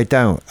 No, they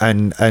don't.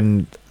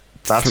 And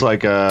that's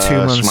like a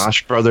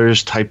Smash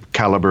Brothers type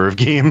caliber of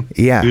game.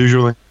 Yeah,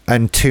 usually.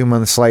 And 2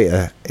 months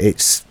later,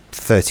 it's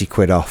 30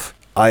 quid off.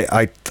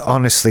 I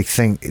honestly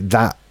think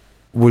that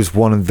was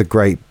one of the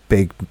great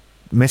big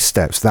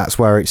missteps. That's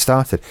where it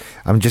started.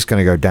 I'm just going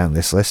to go down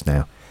this list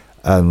now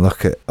and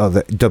look at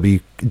other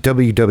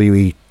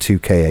WWE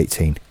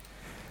 2K18.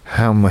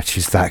 How much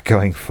is that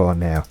going for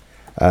now?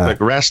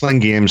 Like wrestling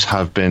games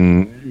have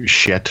been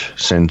shit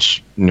since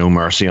No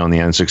Mercy on the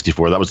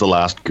N64. That was the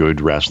last good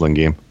wrestling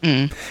game.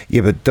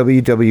 Yeah, but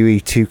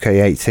WWE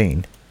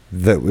 2K18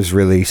 that was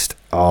released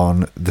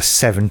on the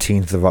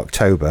 17th of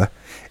October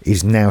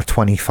is now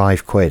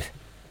 25 quid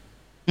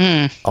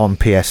on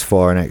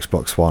PS4 and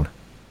Xbox One.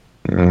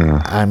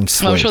 And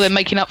Switch. I'm sure they're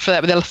making up for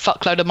that with a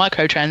fuckload of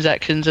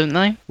microtransactions, aren't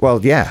they?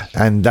 Well, yeah,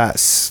 and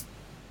that's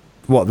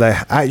what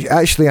they're...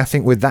 Actually, I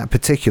think with that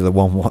particular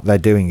one, what they're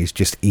doing is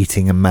just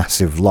eating a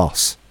massive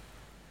loss.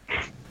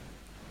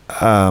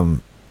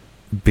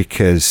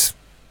 Because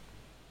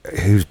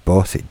who's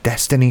bought it?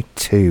 Destiny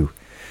 2.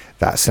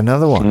 That's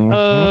another one.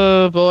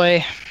 Oh,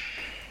 boy.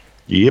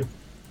 Yep.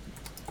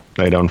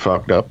 They done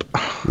fucked up.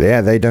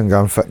 Yeah, they done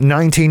gone for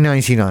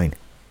 $19.99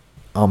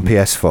 on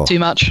PS4. Too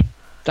much.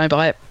 Don't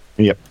buy it.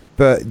 Yep.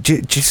 But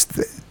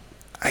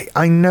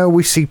I know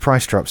we see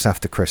price drops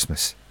after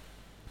Christmas.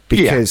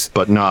 Because,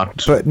 but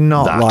not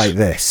like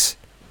this.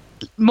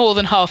 More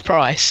than half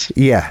price.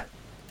 Yeah.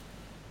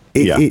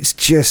 It's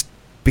just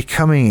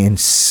becoming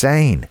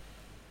insane.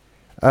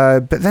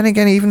 But then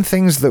again, even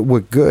things that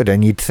were good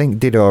and you'd think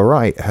did all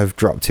right have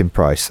dropped in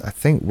price. I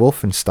think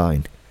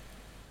Wolfenstein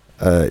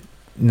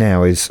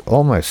now is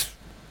almost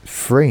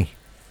free.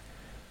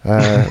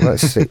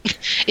 Let's see.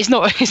 It's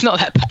not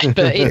that bad,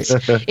 but it's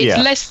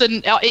less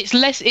than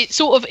it's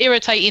sort of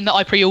irritating that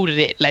I pre-ordered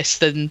it less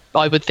than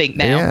I would think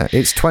now. Yeah,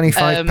 it's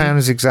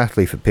 £25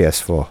 exactly for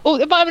PS4. Well,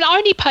 but I mean, I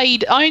only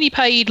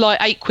paid like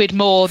 £8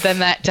 more than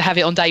that to have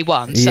it on day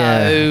one.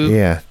 So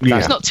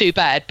it's not too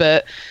bad,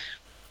 but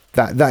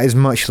that is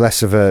much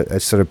less of a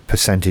sort of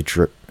percentage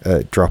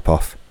drop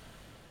off,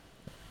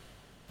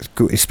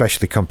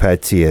 especially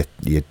compared to your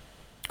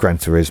Gran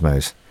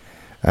Turismos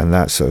and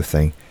that sort of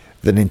thing.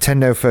 The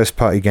Nintendo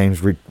first-party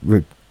games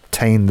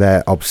retain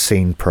their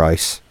obscene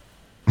price.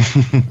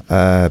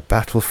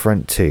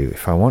 Battlefront 2.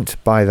 If I want to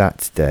buy that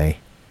today...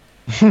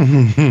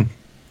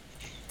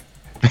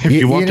 If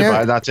you want to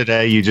buy that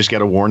today, you just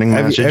get a warning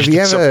message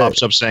that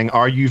pops up saying,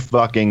 "Are you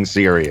fucking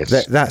serious?"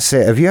 That's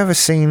it. Have you ever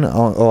seen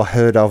or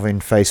heard of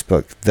in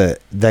Facebook that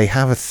they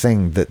have a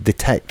thing that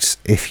detects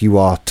if you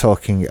are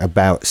talking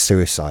about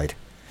suicide?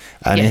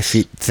 And if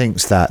it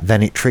thinks that,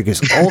 then it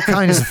triggers all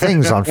kinds of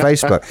things on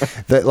Facebook.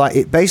 That like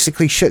it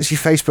basically shuts your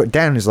Facebook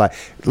down. It's like,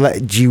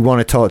 do you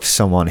want to talk to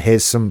someone?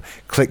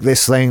 Click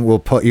this link. We'll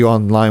put you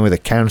online with a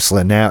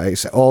counsellor now.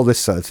 It's all this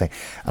sort of thing.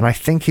 And I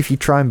think if you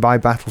try and buy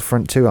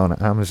Battlefront 2 on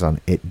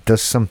Amazon, it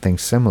does something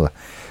similar.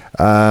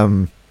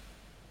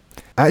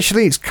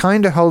 Actually, it's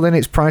kind of holding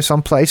its price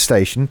on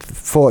PlayStation,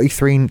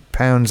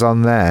 £43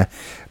 on there,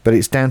 but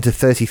it's down to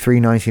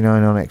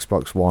 $33.99 on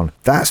Xbox One.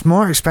 That's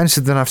more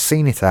expensive than I've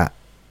seen it at.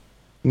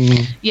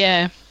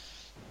 Yeah.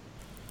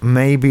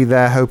 Maybe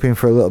they're hoping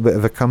for a little bit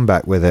of a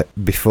comeback with it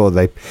before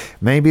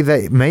maybe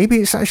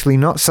it's actually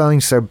not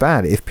selling so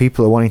bad if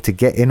people are wanting to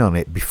get in on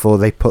it before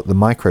they put the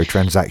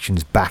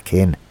microtransactions back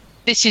in.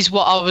 This is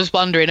what I was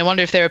wondering. I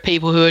wonder if there are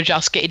people who are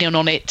just getting in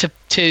on it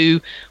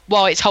to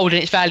while it's holding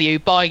its value,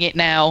 buying it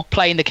now,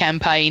 playing the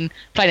campaign,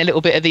 playing a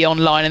little bit of the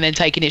online, and then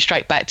taking it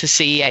straight back to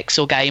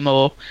CEX or game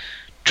or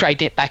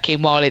trading it back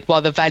in while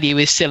the value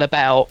is still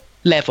about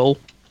level.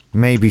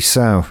 Maybe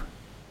so.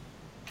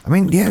 I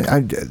mean,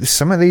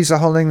 some of these are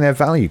holding their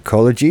value.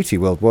 Call of Duty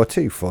World War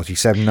II,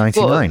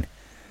 $47.99.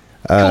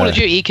 Call of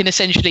Duty can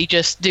essentially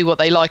just do what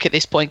they like at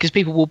this point because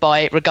people will buy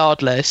it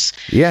regardless.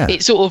 Yeah.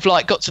 It sort of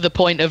like got to the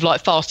point of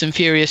like Fast and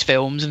Furious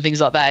films and things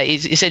like that.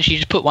 It's essentially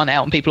just put one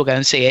out and people will go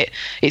and see it.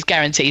 It's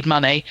guaranteed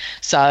money.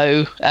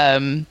 So,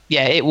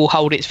 it will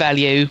hold its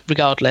value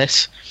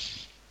regardless.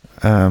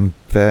 But,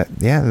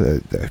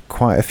 there are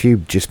quite a few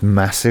just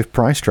massive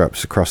price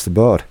drops across the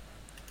board.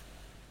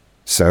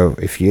 So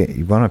if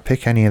you want to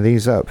pick any of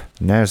these up,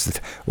 now's the...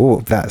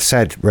 that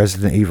said,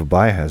 Resident Evil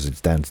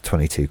Biohazard's down to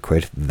 22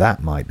 quid.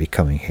 That might be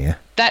coming here.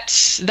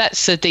 That's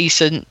a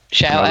decent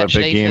shout, Another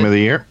actually. big game of the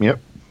year. Yep.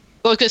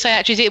 I was going to say,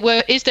 actually,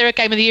 is there a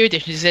Game of the Year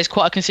edition? Is there's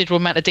quite a considerable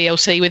amount of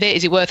DLC with it?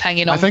 Is it worth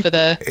hanging on for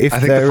the... I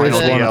think the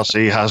final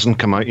DLC hasn't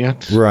come out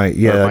yet. Right,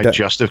 yeah. It might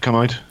just have come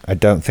out. I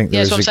don't think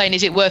that's what I'm saying.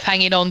 Is it worth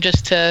hanging on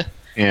just to...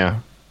 Yeah.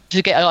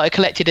 To get a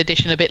collected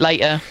edition a bit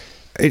later?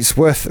 It's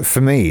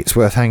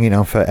worth hanging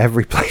on for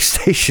every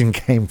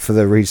PlayStation game for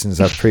the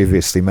reasons I've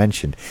previously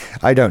mentioned.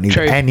 I don't need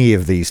any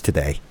of these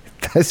today.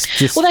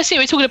 That's it.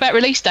 We're talking about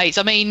release dates.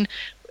 I mean...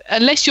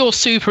 Unless you're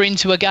super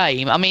into a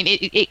game, I mean,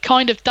 it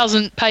kind of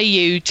doesn't pay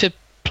you to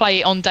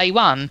play it on day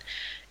one.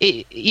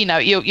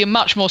 You're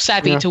much more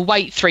savvy to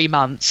wait 3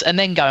 months and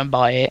then go and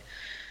buy it.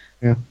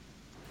 Yeah,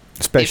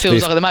 especially it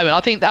feels like at the moment.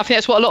 I think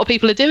that's what a lot of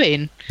people are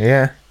doing.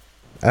 Yeah,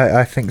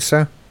 I think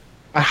so.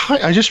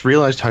 I just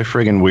realized how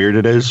friggin' weird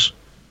it is.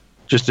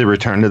 Just to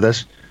return to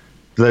this,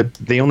 that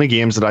the only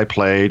games that I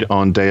played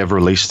on day of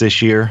release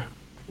this year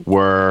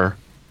were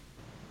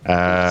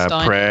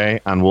Prey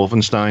and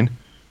Wolfenstein,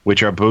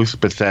 which are both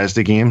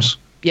Bethesda games.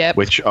 Yep.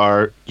 Which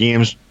are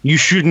games you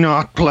should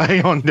not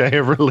play on day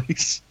of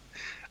release.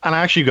 And I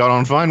actually got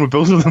on fine with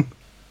both of them.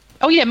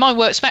 Oh yeah, mine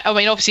works. I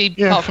mean,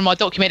 obviously, apart from my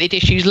documented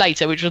issues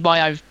later, which was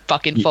my own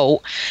fucking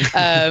fault,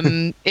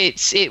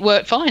 it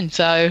worked fine.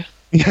 So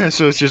yeah,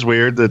 so it's just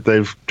weird that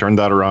they've turned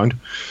that around.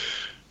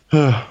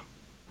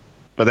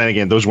 But then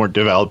again, those weren't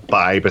developed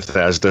by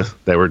Bethesda;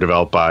 they were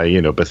developed by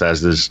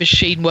Bethesda's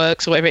Machine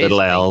Works or whatever it is.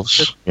 Little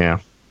elves. Yeah.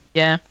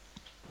 Yeah.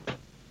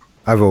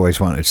 I've always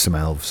wanted some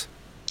elves.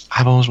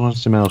 I've always wanted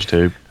some elves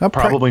too.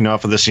 Probably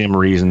not for the same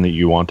reason that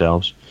you want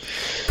elves.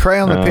 Prey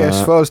on the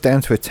PS4 is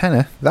down to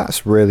 £10.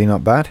 That's really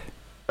not bad.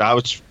 That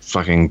was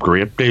fucking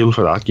great deal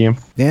for that game.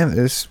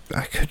 Yeah,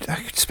 I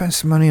could spend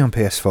some money on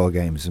PS4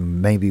 games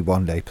and maybe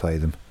one day play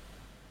them.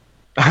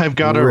 I've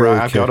got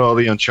I've got all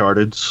the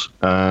Uncharted's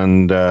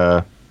and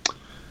I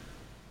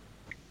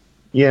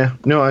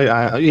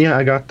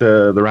got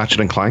the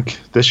Ratchet and Clank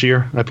this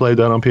year. I played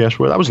that on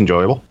PS4. That was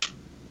enjoyable.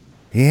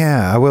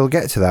 Yeah, I will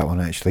get to that one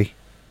actually.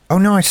 Oh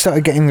no, I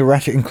started getting the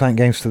Ratchet and Clank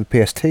games for the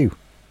PS2.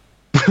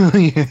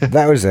 Yeah.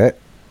 That was it.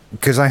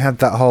 Because I had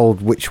that whole,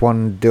 which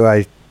one do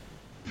I...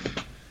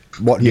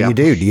 What do you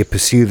do? Do you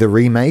pursue the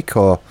remake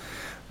or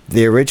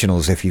the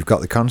originals if you've got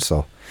the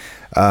console?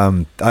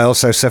 I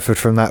also suffered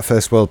from that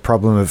first world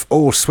problem of,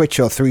 Switch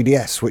or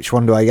 3DS, which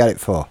one do I get it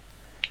for?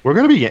 We're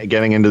going to be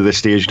getting into this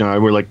stage now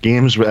where like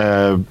games...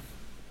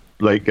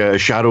 like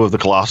Shadow of the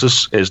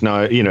Colossus is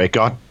now, it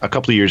got a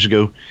couple of years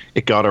ago,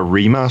 it got a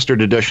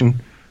remastered edition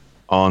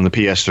on the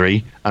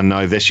PS3, and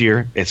now this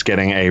year it's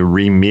getting a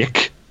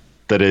remake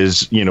that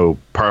is,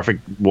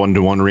 perfect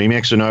one-to-one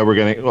remake. So now we're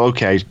going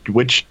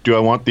which do I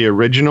want the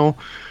original?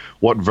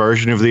 What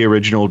version of the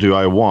original do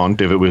I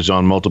want if it was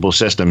on multiple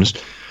systems?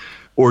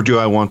 Or do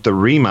I want the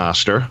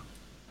remaster?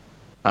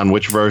 And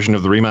which version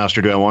of the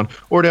remaster do I want?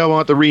 Or do I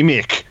want the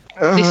remake?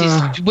 This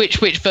is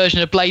which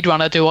version of Blade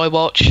Runner do I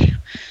watch?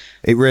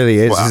 It really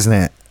is, isn't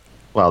it?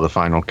 Well, the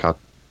final cut.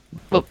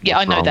 Well, yeah,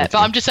 I know that, but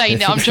I'm just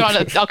saying. I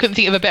couldn't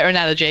think of a better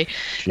analogy.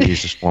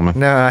 Jesus, woman.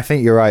 No, I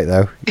think you're right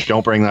though.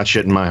 Don't bring that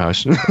shit in my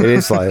house. It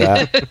is like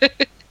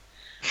that.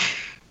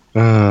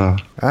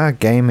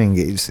 Gaming.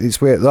 It's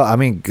weird. Look, I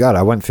mean, God,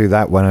 I went through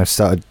that when I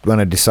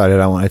decided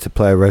I wanted to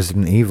play a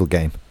Resident Evil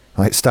game.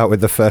 Like, start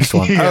with the first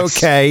one. Yes.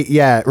 Okay,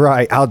 yeah,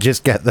 right. I'll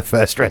just get the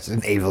first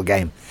Resident Evil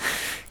game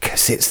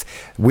because it's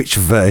which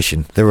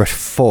version? There are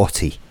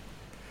 40.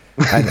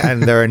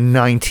 and there are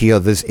 90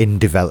 others in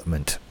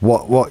development.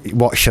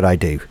 What should I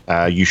do?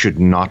 You should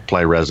not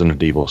play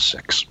Resident Evil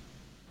 6.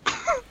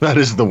 That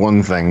is the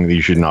one thing that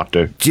you should not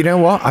do. Do you know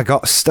what? I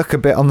got stuck a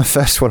bit on the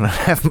first one and I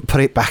haven't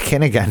put it back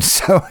in again,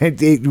 so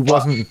it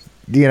wasn't,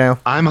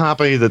 I'm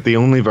happy that the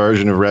only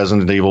version of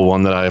Resident Evil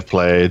 1 that I've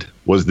played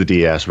was the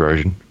DS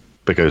version,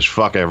 because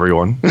fuck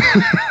everyone.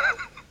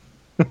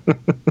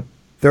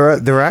 There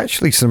are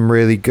actually some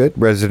really good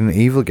Resident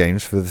Evil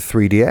games for the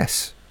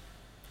 3DS.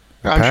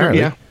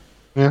 Apparently. I'm sure,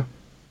 yeah.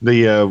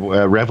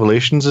 The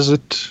Revelations, is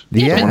it?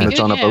 Yeah, the one that's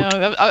on a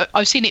boat.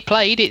 I've seen it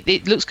played.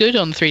 It looks good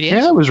on the 3DS.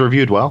 Yeah, it was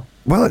reviewed well.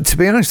 Well, to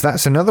be honest,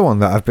 that's another one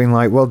that I've been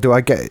like, well,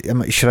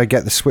 should I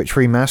get the Switch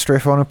remaster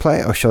if I want to play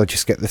it, or should I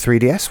just get the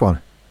 3DS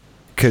one?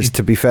 Because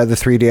to be fair, the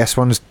 3DS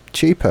one's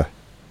cheaper,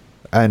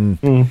 and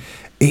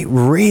it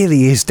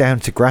really is down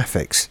to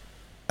graphics,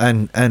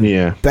 and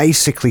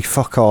basically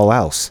fuck all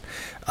else.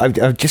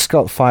 I've just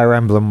got Fire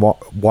Emblem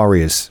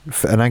Warriors,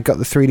 and I got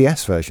the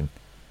 3DS version.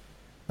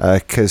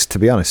 Because, to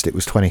be honest, it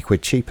was 20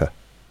 quid cheaper.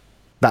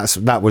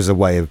 That was a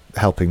way of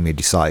helping me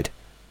decide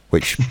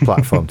which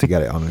platform to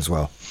get it on as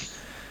well.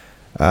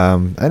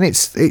 And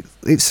it's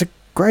a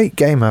great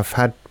game. I've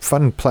had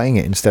fun playing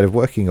it instead of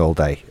working all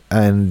day.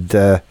 And,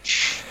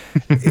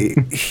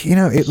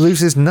 it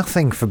loses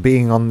nothing for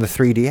being on the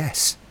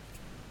 3DS.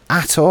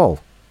 At all.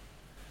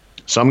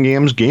 Some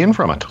games gain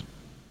from it.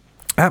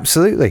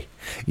 Absolutely.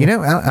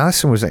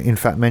 Alison was, in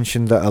fact,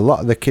 mentioned that a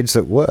lot of the kids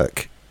at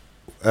work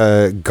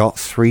got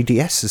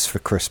 3DSs for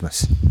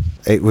Christmas.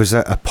 It was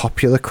a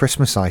popular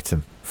Christmas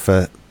item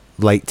for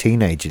late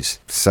teenagers,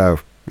 so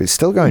it's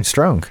still going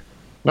strong.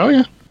 Oh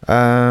yeah.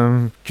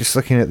 Just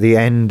looking at the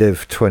end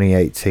of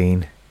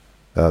 2018,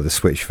 the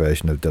Switch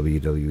version of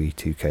WWE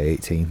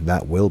 2K18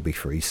 that will be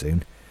free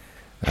soon.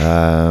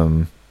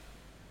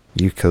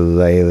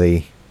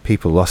 Ukulele,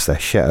 people lost their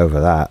shit over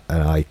that,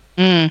 and I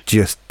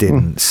just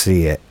didn't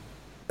see it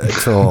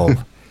at all.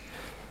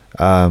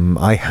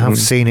 I have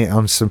seen it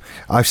on some.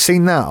 I've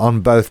seen that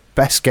on both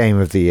best game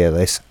of the year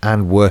lists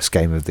and worst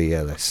game of the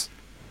year lists.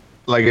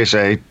 Like I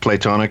say,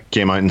 Playtonic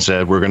came out and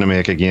said, we're going to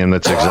make a game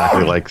that's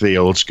exactly like the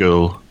old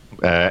school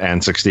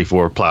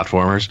N64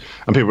 platformers.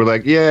 And people were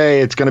like,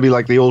 yay, it's going to be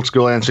like the old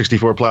school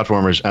N64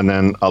 platformers. And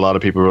then a lot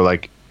of people were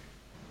like,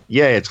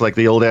 yay, it's like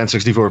the old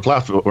N64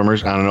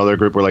 platformers. And another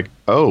group were like,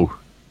 oh,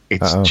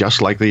 it's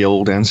just like the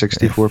old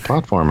N64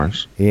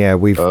 platformers. Yeah,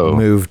 we've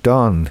moved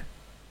on.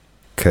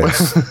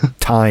 Because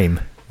time,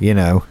 you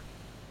know.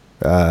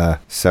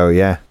 So,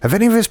 yeah. Have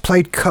any of us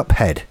played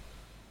Cuphead?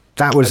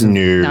 That was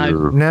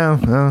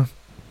no.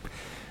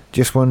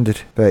 Just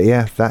wondered, but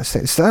yeah, that's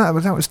it. So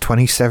that was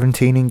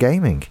 2017 in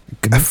gaming.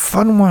 A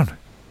fun one,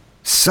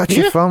 such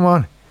a fun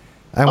one.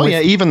 And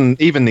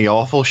even the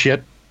awful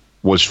shit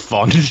was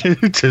fun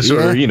to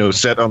sort of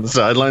sit on the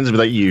sidelines and be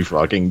like, you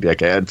fucking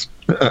dickheads.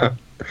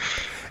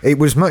 It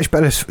was much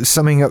better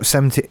summing up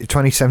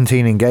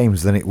 2017 in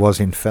games than it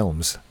was in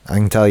films. I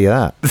can tell you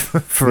that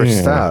for a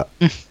start.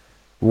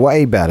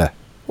 Way better,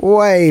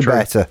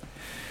 better.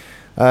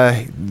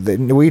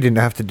 We didn't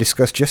have to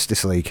discuss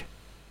Justice League.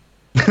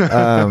 It's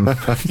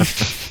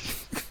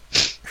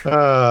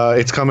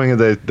coming.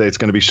 It's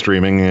going to be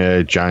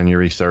streaming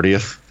January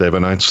 30th. They've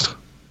announced,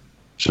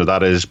 so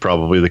that is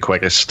probably the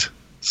quickest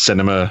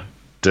cinema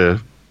to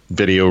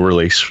video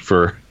release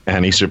for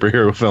any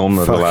superhero film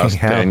of the last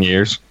 10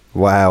 years.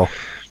 Wow.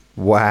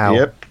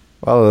 Yep.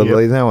 Well,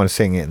 no one's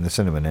seeing it in the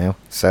cinema now.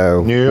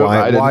 So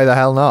why the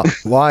hell not?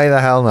 Why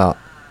the hell not?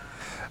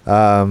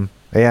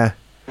 Yeah.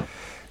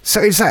 So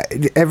is that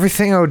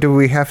everything, or do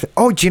we have to...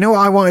 Oh, do you know what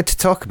I wanted to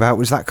talk about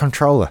was that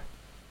controller?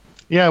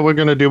 Yeah, we're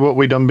going to do what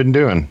we done been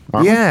doing.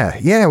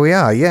 Yeah, we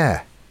are,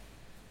 yeah.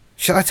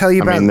 Shall I tell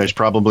you about... I mean, there's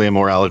probably a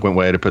more eloquent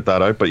way to put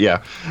that out, but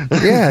yeah.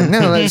 Yeah,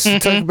 no, let's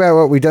talk about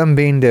what we done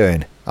been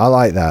doing. I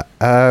like that.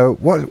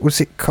 What was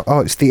it?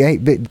 Oh, it's the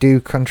 8-bit do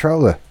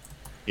controller.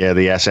 Yeah,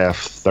 the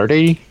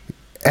SF30.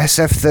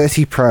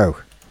 SF30 Pro.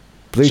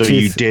 Bluetooth. So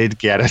you did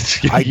get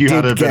it. You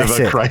had a bit of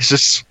a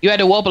crisis. You had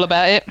a wobble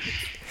about it.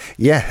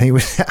 Yeah, he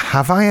was.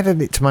 Have I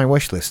added it to my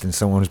wish list and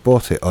someone's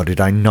bought it, or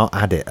did I not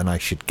add it and I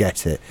should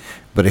get it?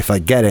 But if I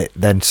get it,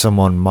 then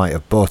someone might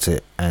have bought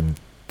it, and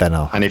then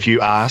I'll... And if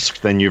you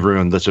asked, then you've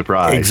ruined the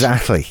surprise.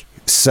 Exactly.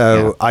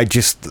 So I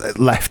just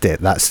left it.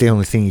 That's the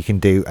only thing you can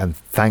do, and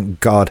thank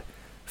God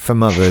for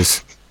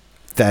mothers.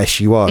 There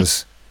she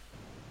was.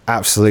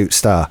 Absolute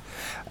star.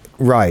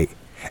 Right.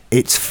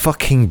 It's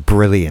fucking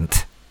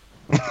brilliant.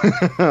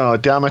 Oh,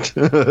 damn it.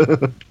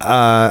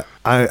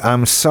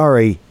 I'm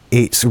sorry.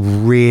 It's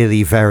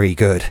really very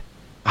good.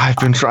 I've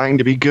been trying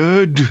to be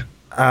good.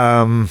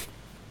 I'm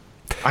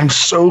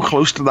so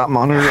close to that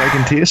monitor, I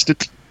can taste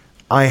it.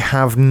 I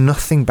have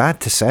nothing bad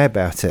to say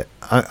about it.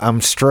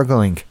 I'm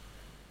struggling.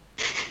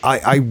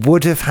 I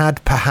would have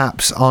had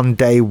perhaps on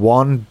day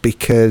one,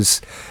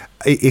 because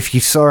if you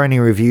saw any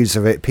reviews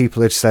of it,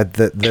 people had said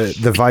that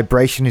the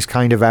vibration is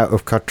kind of out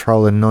of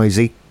control and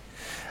noisy.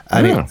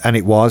 And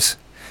it was.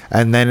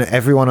 And then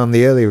everyone on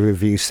the earlier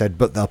review said,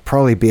 but there'll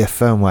probably be a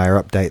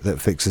firmware update that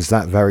fixes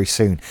that very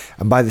soon.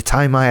 And by the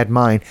time I had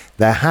mine,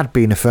 there had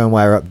been a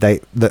firmware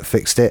update that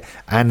fixed it,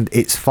 and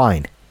it's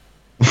fine.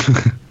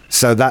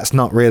 So that's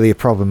not really a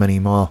problem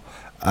anymore.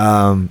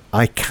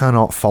 I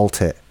cannot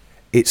fault it.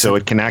 So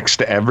it connects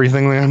to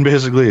everything then,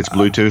 basically? It's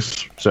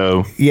Bluetooth.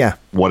 So yeah,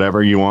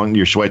 whatever you want,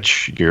 your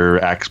Switch, your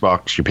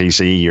Xbox, your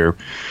PC,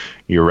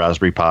 your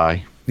Raspberry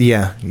Pi.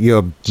 Yeah,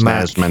 your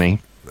SNES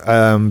Mini.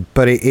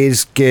 But it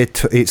is geared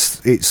to,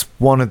 it's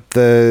one of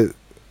the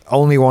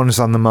only ones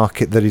on the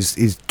market that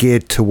is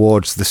geared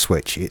towards the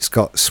Switch. It's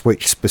got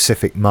Switch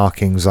specific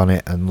markings on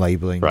it and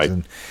labelings,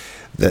 and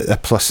a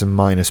plus and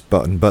minus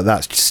button, but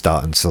that's just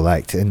start and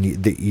select,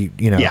 and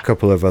a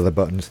couple of other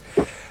buttons.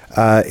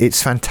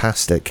 It's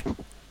fantastic.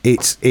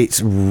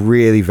 It's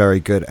really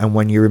very good, and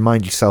when you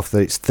remind yourself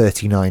that it's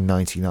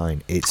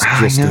 $39.99, it's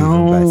just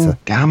even better.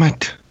 Damn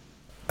it!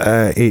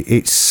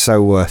 It's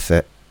so worth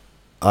it.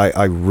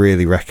 I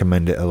really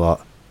recommend it a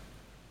lot.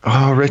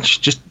 Oh, Rich,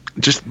 just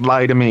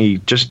lie to me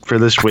just for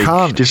this week.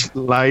 Just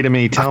lie to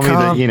me. Tell me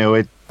that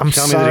it. I'm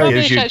tell sorry. Me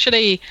that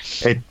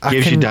it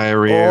gives you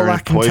diarrhea. All I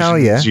can tell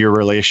you, your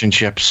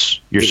relationships.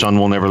 Your son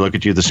will never look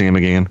at you the same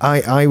again.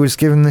 I was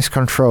given this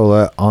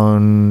controller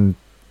on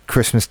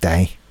Christmas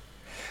Day,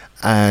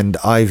 and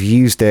I've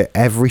used it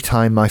every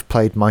time I've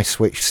played my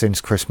Switch since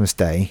Christmas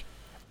Day,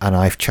 and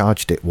I've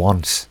charged it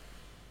once.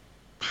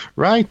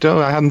 Right. Oh,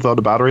 I hadn't thought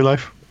of battery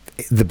life.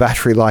 The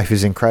battery life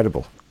is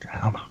incredible.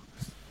 Damn.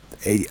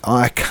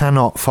 I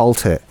cannot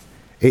fault it.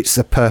 It's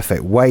the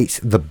perfect weight.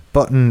 The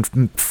button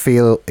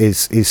feel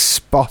is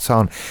spot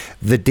on.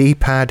 The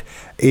D-pad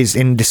is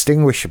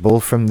indistinguishable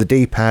from the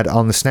D-pad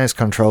on the SNES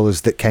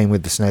controllers that came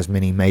with the SNES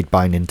Mini made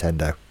by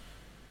Nintendo.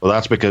 Well,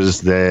 that's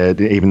because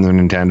even though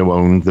Nintendo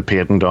owned the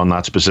patent on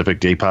that specific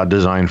D-pad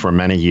design for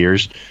many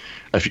years,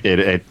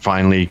 it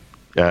finally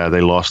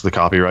they lost the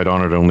copyright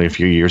on it only a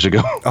few years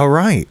ago. Oh,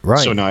 right.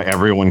 So now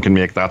everyone can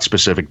make that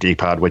specific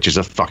D-pad, which is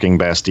a fucking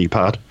best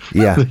D-pad.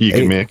 Yeah, you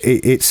can make.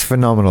 It's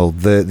phenomenal.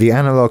 The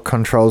analog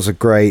controls are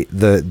great.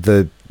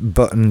 The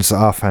buttons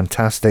are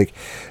fantastic.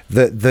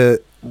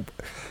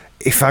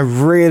 If I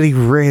really,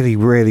 really,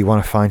 really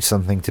want to find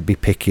something to be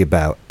picky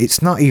about,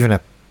 it's not even a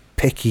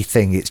picky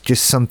thing. It's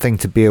just something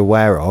to be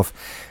aware of.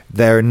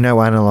 There are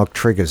no analog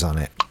triggers on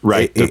it.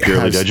 Right, they're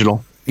purely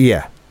digital.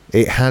 Yeah.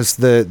 It has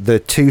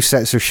the 2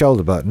 sets of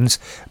shoulder buttons,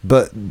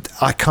 but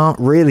I can't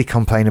really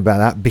complain about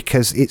that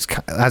because it's,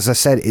 as I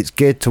said, it's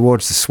geared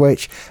towards the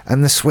Switch,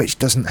 and the Switch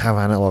doesn't have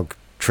analog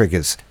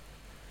triggers.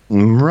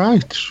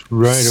 Right.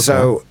 Okay.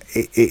 So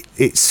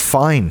it's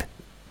fine.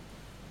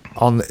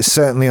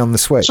 Certainly on the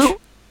Switch.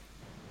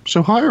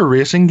 So how are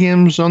racing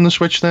games on the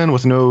Switch then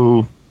with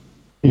no,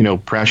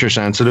 pressure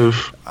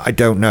sensitive? I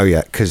don't know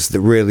yet, because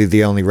really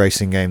the only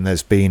racing game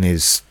there's been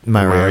is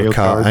Mario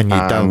Kart, and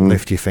you don't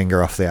lift your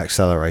finger off the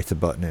accelerator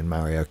button in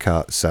Mario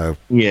Kart. So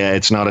yeah,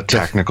 it's not a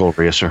technical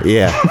racer.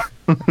 Yeah.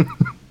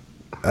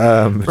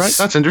 Right,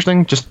 that's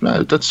interesting. Just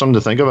that's something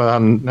to think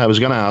about. And I was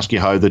going to ask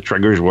you how the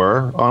triggers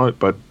were on it,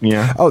 but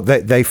yeah. Oh,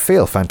 they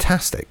feel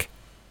fantastic.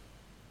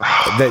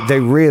 They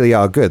really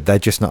are good. They're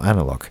just not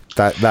analog.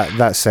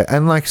 That's it.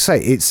 And like I say,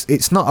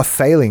 it's not a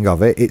failing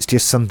of it. It's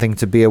just something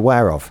to be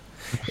aware of.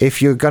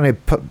 If you're going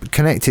to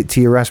connect it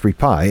to your Raspberry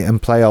Pi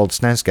and play old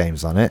SNES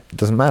games on it, it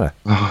doesn't matter.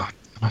 Oh,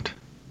 damn it.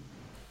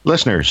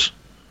 Listeners,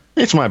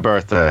 it's my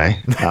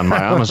birthday on my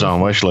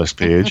Amazon wishlist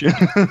page.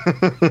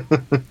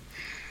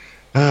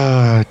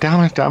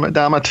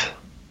 Damn it.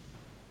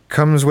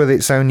 Comes with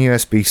its own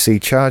USB-C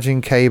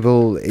charging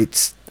cable.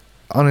 It's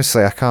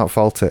honestly, I can't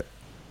fault it.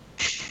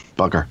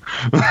 Bugger.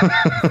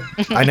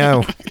 I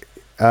know.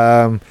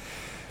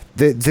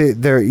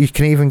 You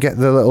can even get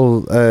the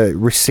little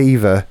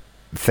receiver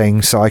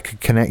thing, so I could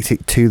connect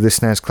it to the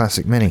SNES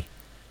Classic Mini.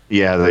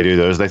 Yeah, they do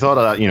those. They thought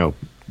of that.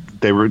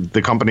 They were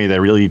the company. They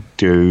really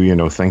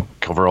do. Think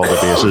cover all the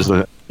bases.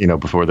 That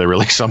before they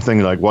release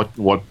something like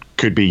what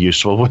could be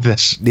useful with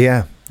this.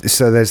 Yeah.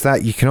 So there's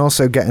that. You can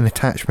also get an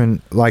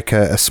attachment like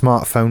a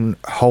smartphone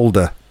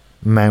holder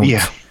mount.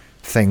 Yeah.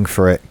 Thing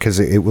for it, because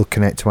it will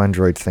connect to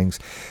Android things.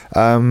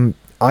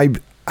 I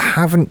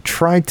haven't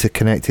tried to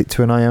connect it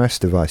to an iOS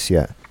device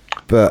yet,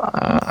 but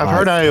I've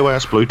heard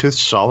iOS Bluetooth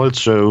solid,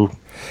 so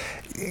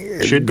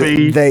should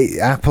be.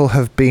 Apple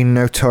have been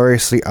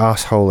notoriously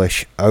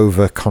arseholish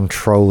over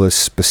controllers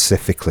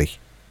specifically.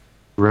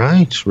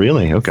 Right,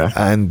 really? Okay.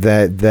 And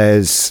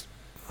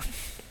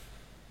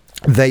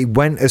they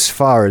went as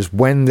far as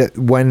when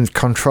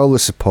controller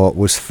support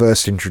was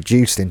first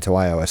introduced into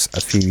iOS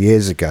a few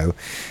years ago,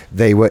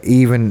 they were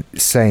even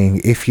saying,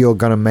 if you're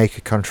going to make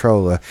a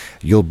controller,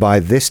 you'll buy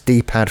this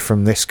D-pad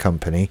from this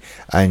company,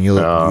 and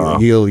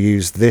you'll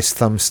use this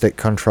thumbstick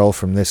control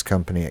from this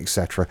company,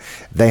 etc.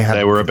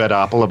 They were a bit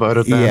Apple about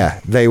it then?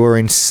 Yeah, they were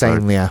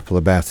insanely Apple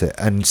about it.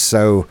 And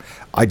so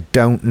I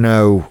don't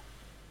know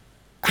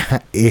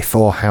if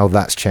or how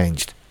that's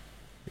changed.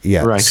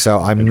 Yeah, right. So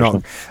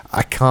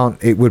I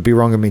can't, it would be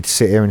wrong of me to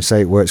sit here and say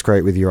it works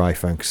great with your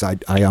iPhone, because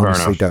I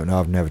honestly don't know.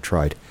 I've never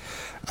tried.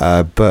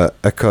 But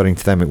according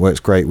to them, it works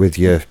great with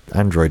your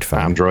Android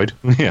phone. Android,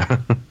 yeah.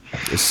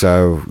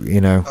 So,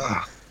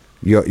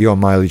 your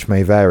mileage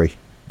may vary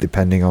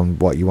depending on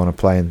what you want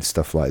to play and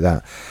stuff like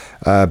that.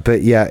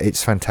 But yeah,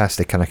 it's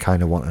fantastic, and I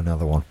kind of want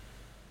another one.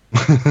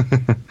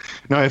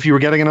 Now, if you were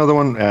getting another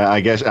one,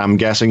 I'm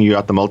guessing you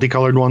got the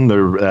multicolored one,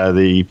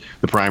 the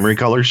primary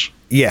colors.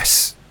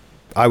 Yes.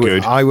 I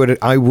would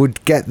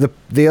get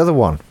the other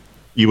one.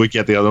 You would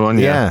get the other one,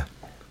 yeah.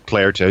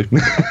 Player 2.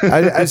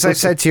 As I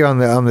said to you on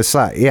the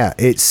Slack, yeah,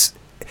 it's,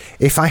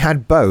 if I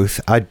had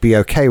both, I'd be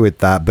okay with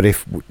that. But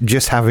if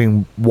just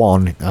having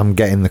one, I'm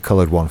getting the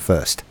coloured one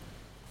first.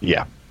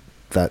 Yeah,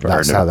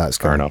 that's how that's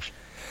going. Fair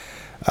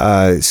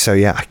enough. So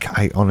yeah,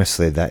 I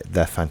honestly,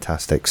 they're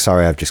fantastic.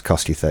 Sorry, I've just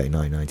cost you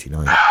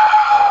 $39.99.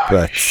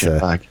 But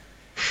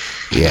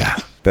yeah.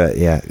 But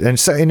yeah, and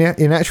so in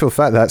actual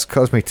fact, that's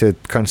caused me to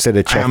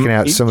consider checking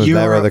out some of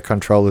their other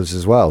controllers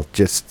as well.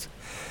 Just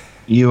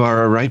you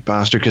are a right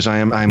bastard, because I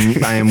am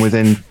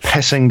within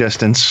pissing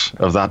distance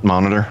of that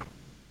monitor.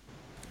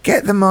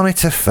 Get the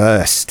monitor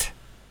first.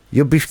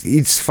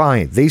 It's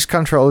fine. These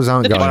controllers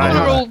aren't going anywhere. The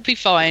monitor will be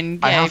fine.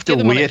 Yeah, I have to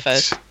wait.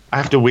 I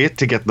have to wait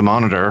to get the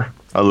monitor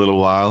a little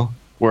while,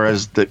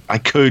 whereas I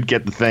could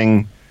get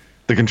the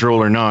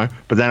controller now,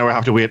 but then I would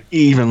have to wait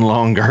even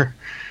longer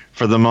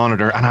for the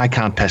monitor, and I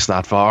can't piss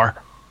that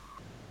far.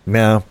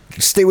 No,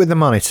 stick with the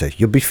monitor.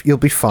 You'll be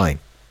fine.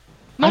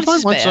 I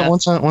find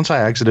once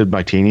I exited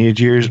my teenage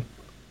years,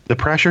 the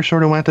pressure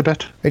sort of went a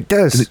bit. It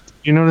does. Did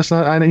you notice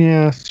that?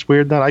 Yeah, it's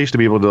weird that I used to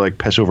be able to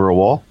piss over a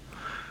wall,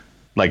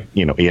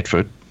 8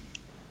 foot.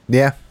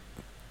 Yeah.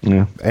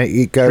 Yeah.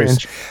 It goes.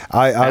 Strange.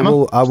 I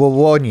will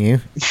warn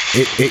you.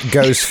 It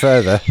goes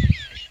further.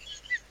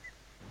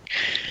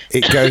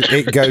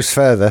 It goes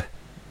further.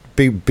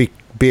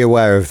 Be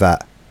aware of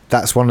that.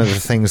 That's one of the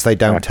things they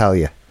don't tell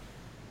you.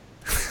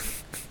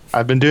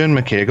 I've been doing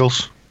my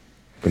Kegels.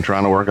 Been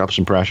trying to work up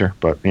some pressure,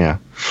 but yeah.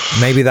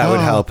 Maybe that would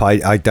help.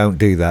 I don't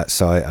do that,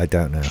 so I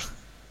don't know.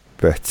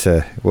 But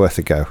worth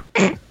a go.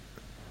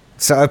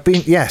 So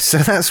so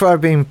that's what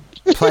I've been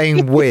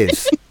playing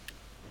with.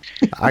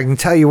 I can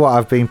tell you what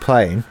I've been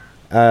playing.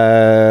 Did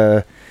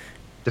I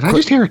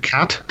just hear a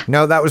cat?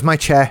 No, that was my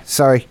chair.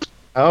 Sorry.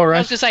 Oh, right. I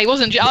was going to say, it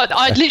wasn't.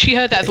 I literally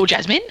heard that. I thought,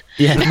 Jasmine?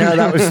 Yeah, no,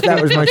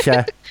 that was my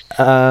chair.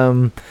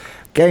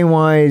 Game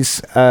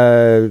wise,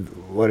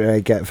 what did I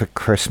get for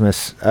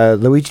Christmas?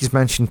 Luigi's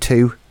Mansion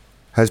 2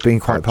 has been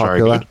quite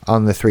popular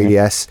on the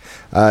 3DS.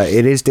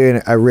 It is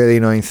doing a really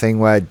annoying thing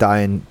where die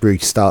and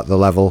restart the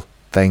level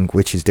thing,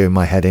 which is doing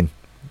my head in.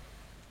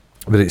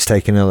 But it's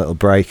taking a little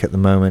break at the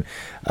moment.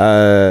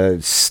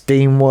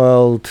 Steam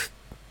World,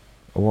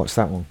 what's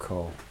that one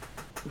called?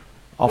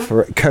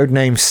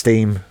 Codename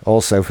Steam,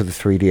 also for the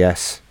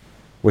 3DS,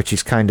 which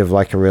is kind of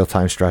like a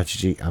real-time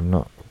strategy. I'm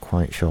not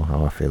quite sure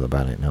how I feel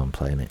about it now I'm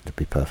playing it, to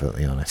be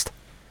perfectly honest.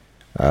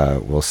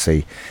 We'll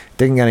see.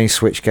 Didn't get any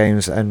Switch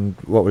games, and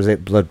what was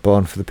it?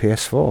 Bloodborne for the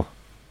PS4.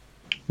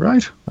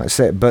 Right. That's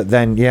it. But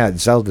then, yeah,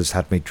 Zelda's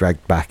had me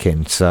dragged back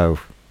in, so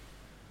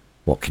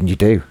what can you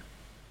do?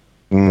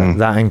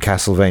 That and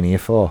Castlevania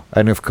 4.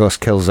 And, of course,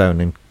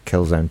 Killzone and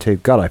Killzone 2.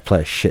 God, I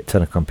play a shit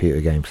ton of computer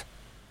games.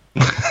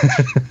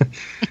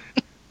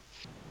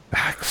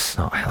 It's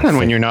not healthy. And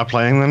when you're not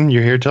playing them,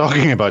 you're here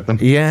talking about them.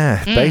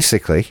 Yeah,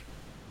 basically.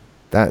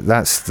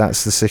 That's the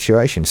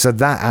situation. So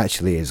that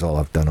actually is all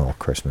I've done all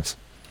Christmas.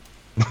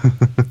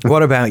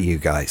 What about you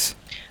guys?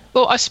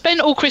 Well, I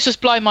spent all Christmas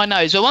blowing my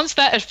nose, but once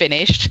that had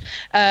finished,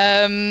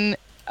 Assassin's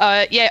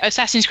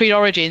Creed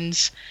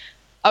Origins.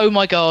 Oh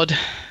my God,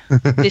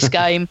 this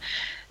game.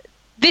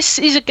 This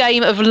is a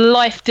game of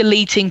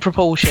life-deleting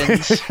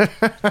proportions.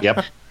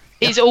 Yep.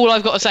 Is all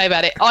I've got to say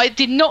about it. I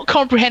did not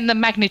comprehend the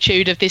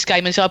magnitude of this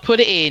game, and so I put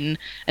it in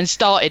and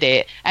started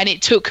it, and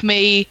it took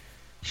me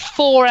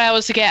 4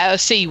 hours to get out of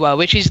Siwa,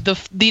 which is the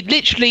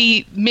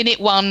literally minute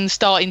one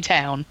start in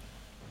town.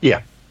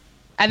 Yeah.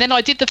 And then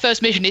I did the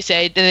first mission. It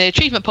said the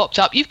achievement popped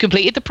up. You've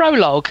completed the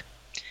prologue.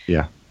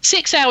 Yeah.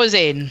 6 hours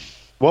in.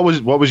 What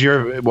was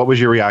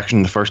your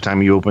reaction the first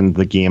time you opened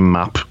the game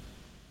map?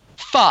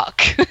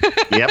 Fuck.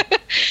 Yep.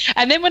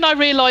 And then when I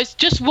realised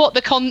just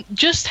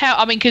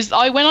how, because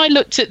when I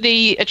looked at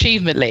the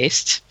achievement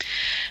list,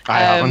 I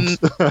haven't.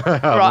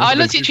 I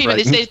looked at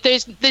achievement list.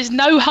 There's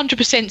no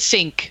 100%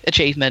 sync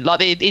achievement like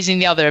there is in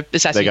the other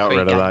Assassin's Creed games. They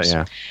got rid of that,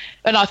 yeah.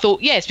 And I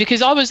thought, yes,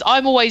 because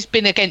I've always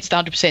been against the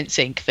 100%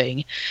 sync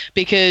thing,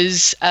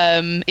 because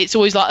it's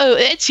always like, oh,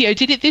 Ezio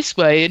did it this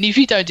way, and if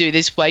you don't do it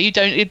this way, you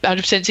don't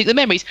 100% sync the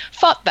memories.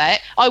 Fuck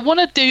that. I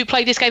want to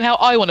play this game how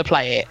I want to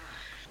play it.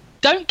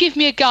 Don't give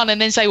me a gun and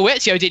then say, well,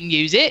 Ezio didn't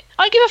use it.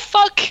 I don't give a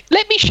fuck.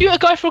 Let me shoot a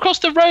guy from across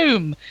the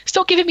room.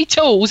 Stop giving me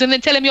tools and then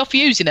telling me off for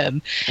using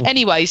them.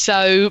 Anyway,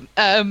 so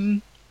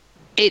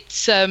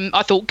it's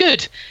I thought,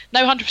 good,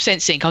 no 100%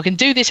 sync. I can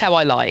do this how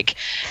I like.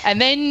 And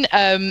then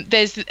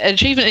there's an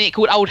achievement in it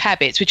called Old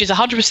Habits, which is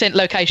 100%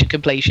 location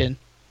completion.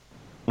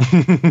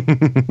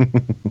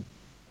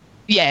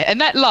 Yeah, and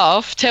that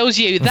laugh tells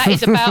you that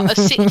is about a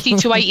 60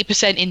 to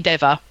 80%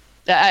 endeavour,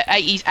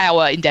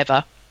 80-hour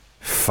endeavour.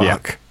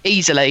 Fuck.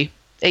 Yeah.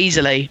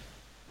 Easily.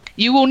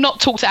 You will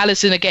not talk to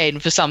Alison again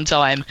for some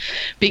time,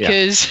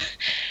 because,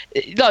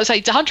 like I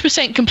say, to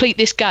 100% complete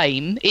this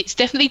game, it's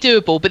definitely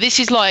doable, but this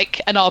is like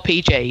an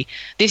RPG.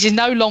 This is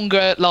no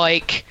longer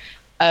like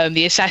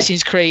the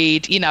Assassin's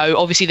Creed,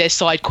 obviously there's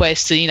side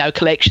quests and,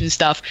 collection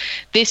stuff.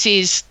 This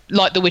is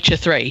like The Witcher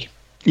 3.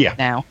 Yeah.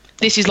 Now,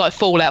 this is like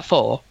Fallout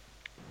 4.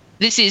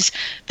 This is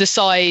the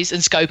size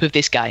and scope of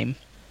this game.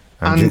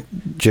 I'm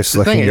just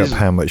looking up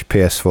how much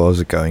PS4s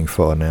are going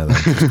for now.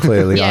 Then.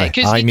 Clearly, I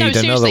need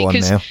another one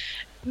now.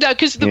 No,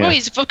 because the point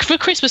is, for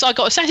Christmas, I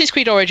got Assassin's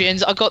Creed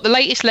Origins, I got the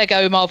latest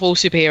Lego Marvel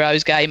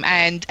Superheroes game,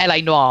 and LA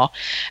Noire.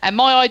 And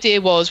my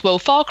idea was, well,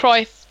 Far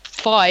Cry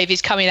 5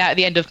 is coming out at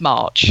the end of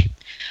March.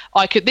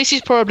 This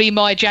is probably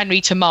my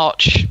January to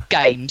March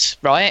games,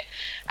 right?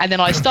 And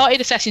then I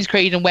started Assassin's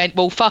Creed and went,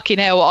 well, fucking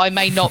hell, I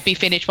may not be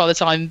finished by the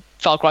time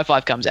Far Cry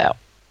 5 comes out.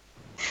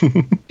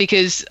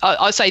 Because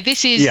I say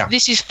this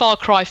is Far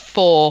Cry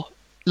 4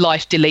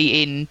 life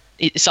deleting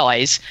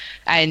size,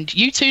 and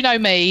you two know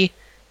me.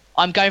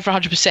 I'm going for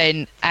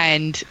 100%,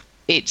 and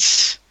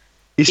it's.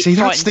 You see,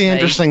 that's the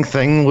interesting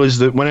thing, was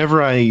that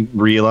whenever I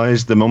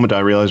realized, the moment I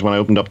realized when I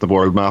opened up the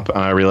world map, and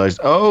I realized,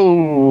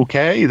 oh,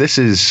 okay,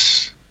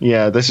 there's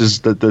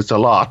a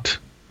lot.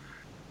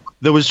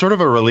 There was sort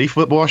of a relief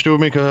that washed over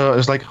me, because I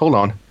was like, hold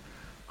on.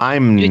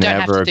 You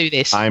don't have to do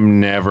this. I'm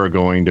never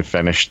going to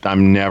finish.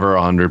 I'm never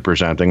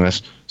 100%ing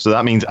this. So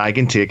that means I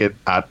can take it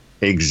at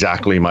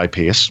exactly my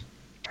pace.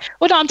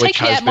 Well, no, I'm which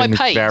taking it has at my been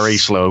pace. very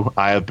slow.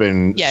 I have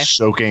been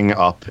soaking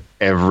up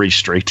every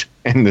street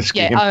in this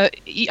game. I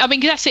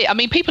mean, that's it. I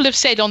mean, people have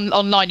said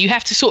online you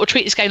have to sort of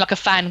treat this game like a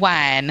fan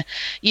wan.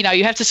 You know,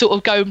 you have to sort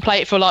of go and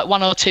play it for like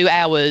 1 or 2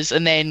 hours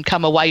and then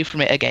come away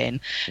from it again.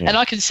 Yeah. And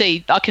I can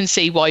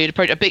see why you'd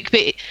approach it.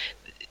 But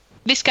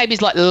this game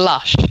is like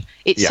lush.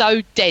 It's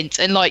so dense,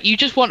 and like you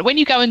just want when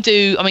you go and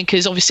do. I mean,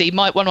 because obviously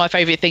one of my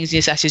favourite things in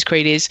Assassin's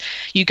Creed is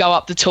you go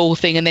up the tall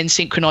thing and then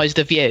synchronise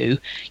the view.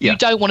 Yeah. You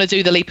don't want to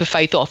do the leap of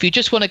faith off. You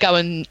just want to go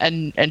and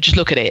just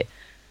look at it.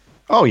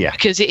 Oh yeah,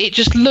 because it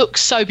just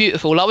looks so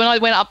beautiful. Like when I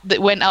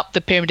went up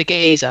the Pyramid of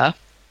Giza.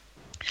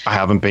 I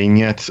haven't been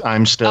yet.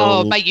 I'm still.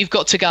 Oh, mate, you've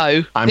got to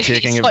go. I'm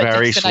taking it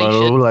very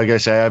slow. Like I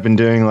say, I've been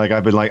like,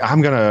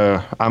 I'm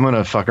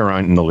gonna fuck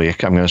around in the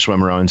lake. I'm gonna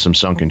swim around some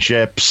sunken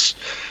ships.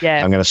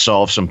 Yeah. I'm gonna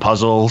solve some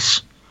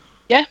puzzles.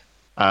 Yeah.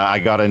 I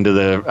got into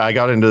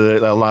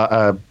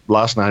the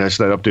last night. I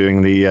started up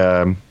doing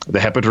the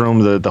hippodrome,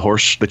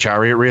 the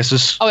chariot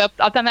races. Oh,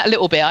 I've done that a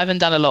little bit. I haven't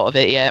done a lot of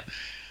it yet.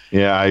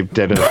 Yeah, I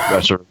did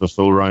a sort of a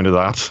full round of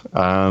that,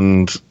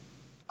 and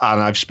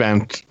I've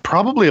spent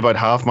probably about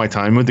half my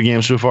time with the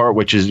game so far,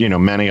 which is,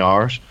 many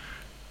hours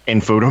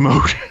in photo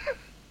mode.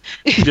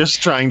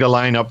 Just trying to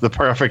line up the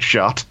perfect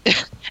shot.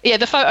 Yeah,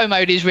 the photo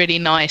mode is really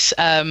nice.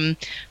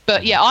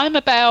 But yeah, I'm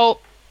about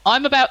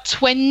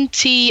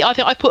 20. I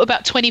think I put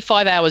about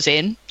 25 hours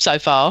in so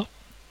far.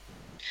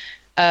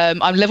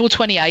 I'm level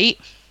 28.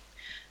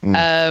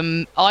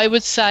 I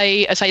would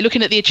say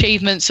looking at the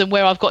achievements and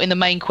where I've got in the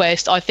main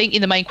quest, I think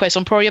in the main quest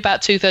I'm probably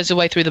about 2/3 of the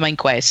way through the main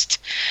quest,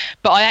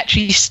 but I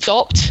actually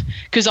stopped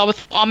because I'm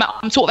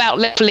sort of out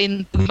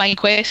leveling the main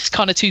quest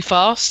kind of too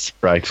fast.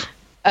 Right.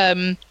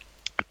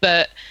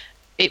 But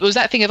it was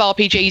that thing of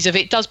RPGs of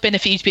it does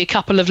benefit you to be a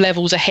couple of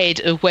levels ahead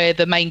of where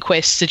the main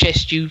quest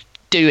suggests you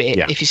do it,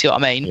 if you see what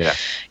I mean. Yeah.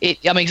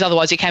 Because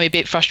otherwise it can be a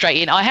bit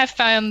frustrating. I have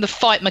found the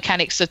fight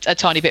mechanics a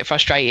tiny bit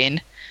frustrating.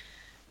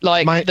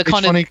 Like the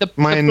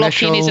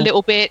blocking is a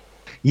little bit.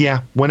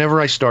 Yeah, whenever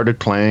I started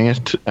playing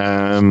it,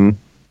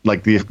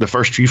 like the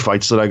first few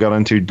fights that I got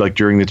into, like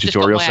during the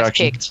tutorial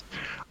section.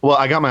 Well,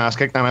 I got my ass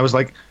kicked, and I was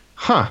like,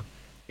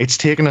 it's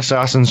taken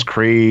Assassin's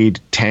Creed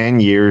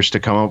 10 years to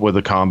come up with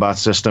a combat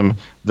system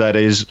that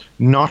is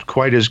not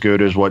quite as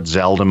good as what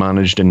Zelda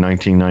managed in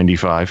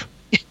 1995.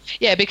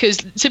 Yeah, because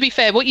to be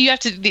fair, what you have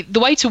to the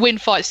way to win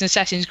fights in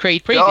Assassin's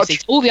Creed previously,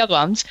 all the other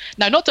ones,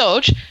 no, not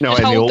dodge,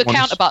 just hold the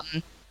counter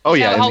button. Oh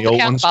yeah, hold the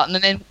counter button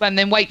and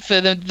then wait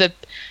for the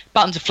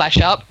button to flash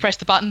up, press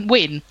the button,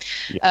 win.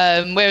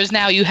 Yeah. Whereas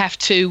now you have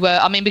to,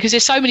 because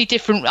there's so many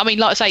different. I mean,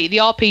 like I say, the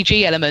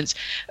RPG elements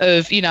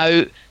of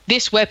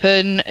this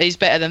weapon is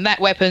better than that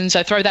weapon,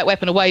 so throw that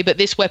weapon away. But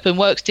this weapon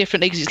works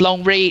differently because it's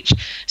long reach,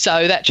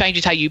 so that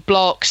changes how you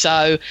block.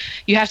 So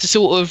you have to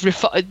sort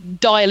of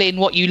dial in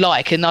what you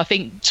like, and I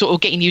think sort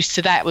of getting used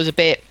to that was a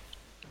bit.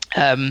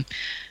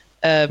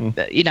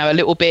 A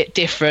little bit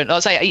different.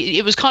 I'd say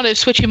it was kind of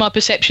switching my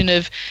perception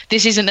of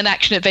this isn't an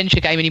action adventure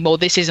game anymore.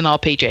 This is an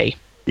RPG.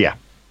 Yeah.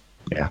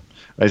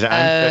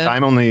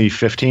 I'm only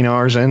 15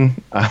 hours in.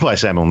 Well, I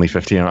say I'm only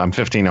 15. I'm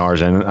 15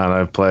 hours in,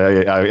 and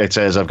it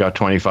says I've got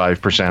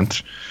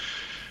 25%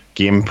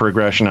 game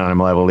progression, and I'm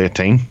level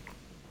 18.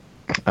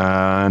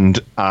 And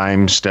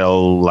I'm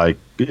still like,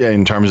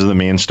 in terms of the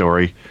main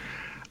story,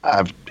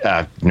 I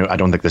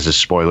don't think this is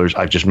spoilers.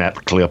 I've just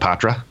met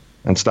Cleopatra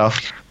and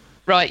stuff.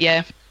 Right,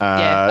 yeah.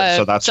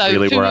 So that's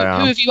really where I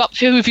am.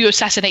 Who have you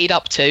assassinated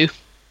up to?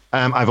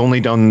 I've only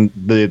done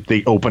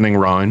the opening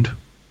round.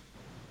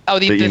 Oh,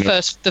 the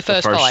first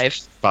 5.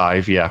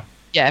 5, yeah.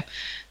 Yeah.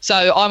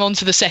 So I'm on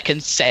to the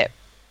second set.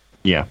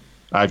 Yeah.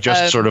 I've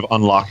just sort of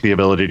unlocked the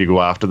ability to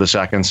go after the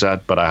second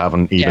set, but I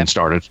haven't even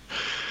started.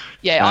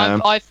 Yeah,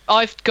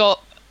 I've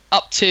got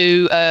up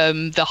to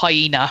the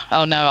hyena.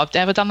 Oh no, I've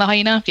never done the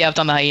hyena. Yeah, I've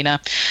done the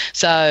hyena.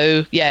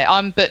 So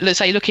yeah, but let's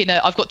say looking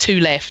at, I've got 2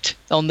 left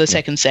on the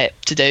second set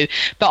to do.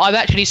 But I've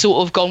actually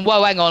sort of gone,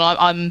 whoa, hang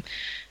on,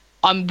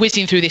 I'm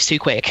whizzing through this too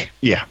quick.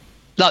 Yeah.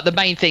 Like the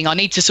main thing, I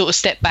need to sort of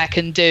step back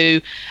and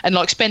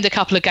spend a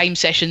couple of game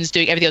sessions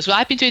doing everything else. Well,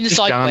 I've been doing the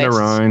side quests.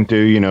 Stand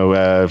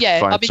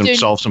around,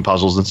 solve some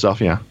puzzles and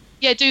stuff. Yeah.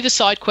 Yeah, do the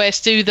side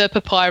quests, do the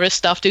papyrus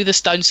stuff, do the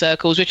stone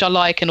circles, which I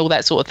like, and all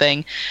that sort of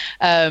thing.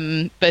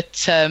 It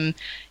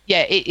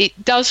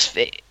does.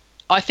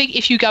 I think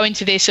if you go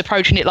into this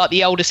approaching it like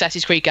the old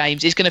Assassin's Creed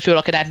games, it's going to feel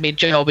like an admin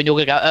job, and you're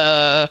going to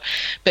go,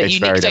 But you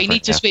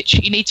need to switch.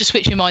 You need to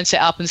switch your mindset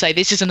up and say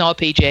this is an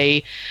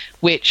RPG,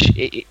 which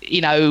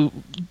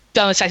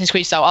done Assassin's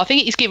Creed style. I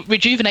think it's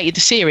rejuvenated the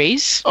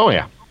series. Oh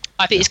yeah.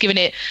 I think it's given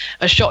it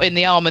a shot in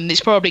the arm, and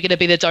it's probably going to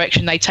be the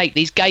direction they take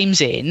these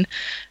games in.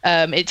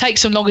 It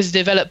takes them longer to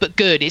develop, but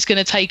good. It's going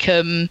to take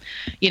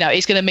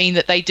it's going to mean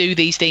that they do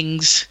these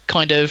things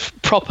kind of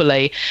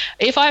properly.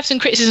 If I have some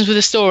criticisms with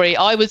the story,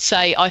 I would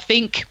say I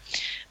think,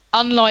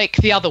 unlike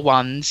the other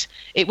ones,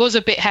 it was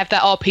a bit have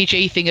that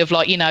RPG thing of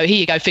like, here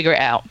you go, figure it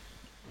out.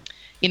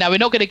 We're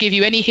not going to give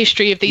you any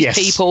history of these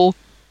people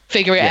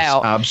figure it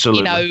out.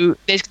 Absolutely.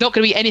 There's not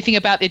going to be anything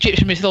about the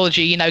Egyptian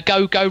mythology.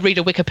 Go read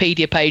a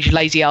Wikipedia page, you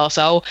lazy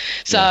arsehole.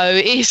 So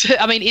it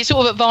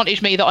sort of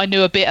advantaged me that I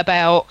knew a bit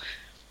about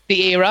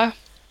the era.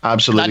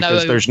 Absolutely,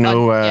 because there's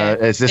no.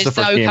 Is this the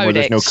first game where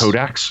there's no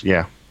codex?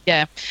 Yeah.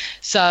 Yeah,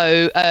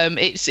 so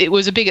it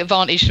was a big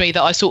advantage to me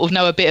that I sort of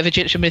know a bit of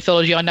Egyptian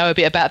mythology. I know a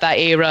bit about that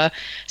era,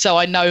 so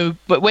I know.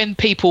 But when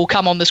people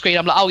come on the screen,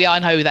 I'm like, oh yeah, I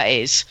know who that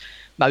is,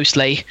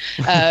 mostly.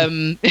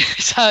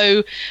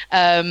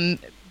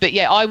 But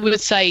yeah, I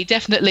would say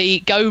definitely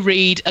go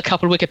read a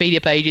couple of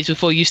Wikipedia pages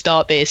before you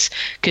start this,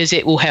 because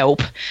it will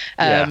help.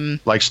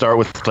 Like start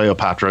with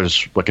Cleopatra's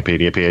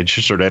Wikipedia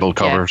page, so it'll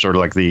cover sort of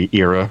like the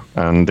era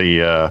and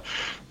the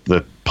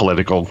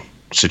political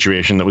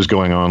situation that was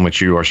going on,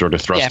 which you are sort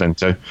of thrust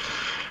into.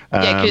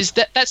 Because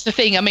that's the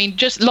thing. I mean,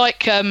 just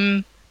like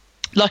a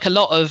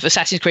lot of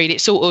Assassin's Creed,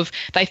 it's sort of,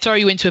 they throw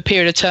you into a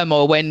period of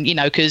turmoil when,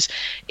 because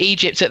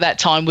Egypt at that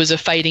time was a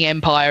fading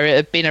empire. It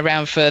had been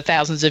around for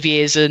thousands of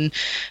years, and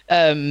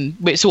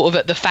we're sort of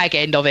at the fag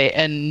end of it.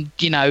 And,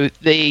 I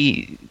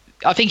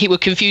think it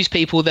would confuse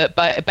people that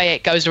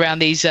Bayek goes around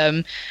these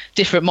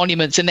different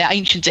monuments and they're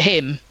ancient to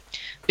him,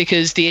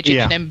 because the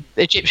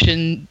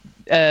Egyptian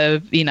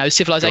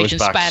civilization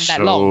spanned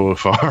that long.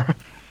 Far.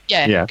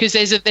 Yeah, because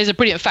there's a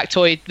brilliant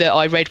factoid that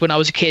I read when I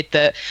was a kid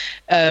that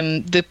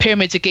the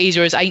pyramids of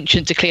Giza are as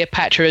ancient to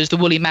Cleopatra as the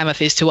woolly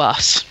mammoth is to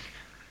us.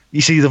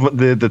 You see,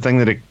 the thing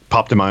that it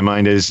popped in my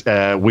mind is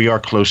we are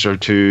closer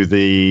to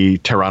the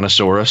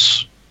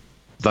Tyrannosaurus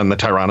than the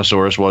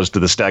Tyrannosaurus was to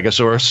the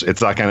Stegosaurus. It's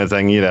that kind of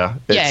thing, It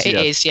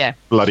is.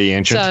 Bloody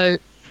ancient. So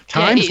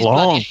time's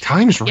long.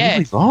 Time's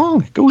really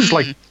long. It goes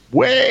like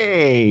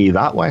way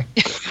that way,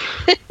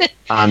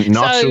 and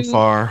not so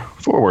far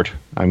forward.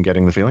 I'm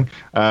getting the feeling.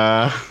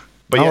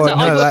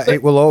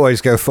 It will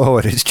always go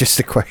forward. It's just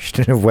a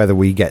question of whether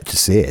we get to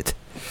see it.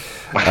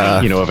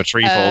 If a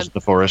tree falls in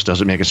the forest,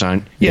 does it make a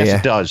sound? Yes,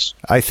 it does.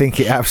 I think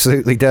it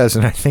absolutely does,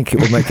 and I think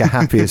it will make a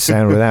happier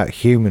sound without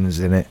humans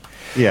in it.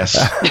 Yes.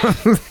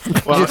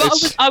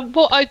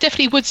 What I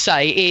definitely would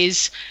say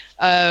is,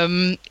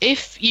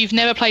 if you've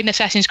never played an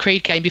Assassin's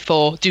Creed game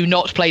before, do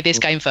not play this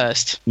game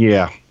first.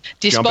 Yeah.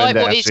 Despite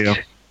what it's...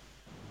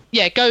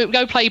 Yeah,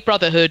 go play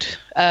Brotherhood,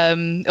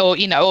 or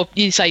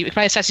you say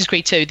play Assassin's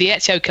Creed 2, the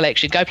Ezio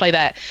collection. Go play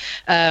that,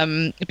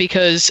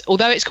 because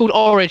although it's called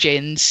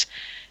Origins,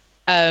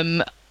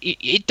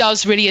 it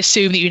does really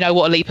assume that you know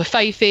what a leap of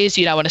faith is,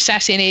 you know what an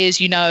assassin is,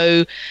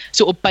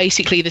 sort of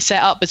basically the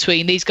setup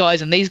between these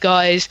guys and these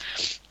guys.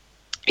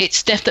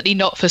 It's definitely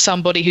not for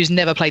somebody who's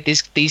never played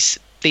these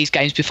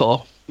games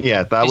before.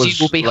 Yeah, that was.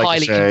 You will be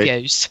highly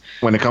confused.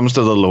 When it comes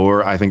to the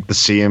lore, I think the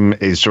same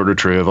is sort of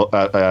true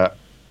of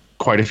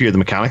quite a few of the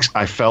mechanics.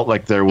 I felt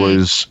like there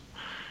was.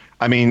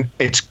 I mean,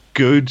 it's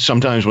good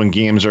sometimes when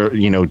games are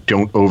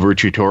don't over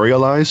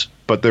tutorialize,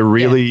 but they're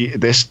really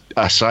this,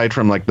 aside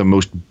from like the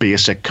most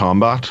basic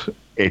combat,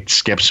 it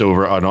skips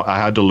over. I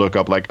had to look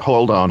up like,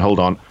 hold on,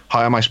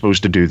 how am I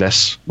supposed to do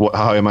this?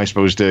 How am I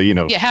supposed to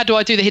how do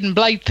I do the hidden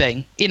blade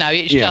thing?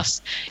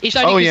 It's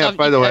only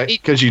by the way,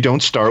 because you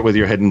don't start with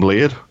your hidden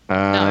blade.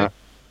 No.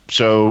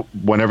 So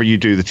whenever you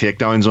do the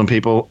takedowns on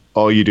people,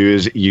 all you do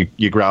is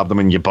you grab them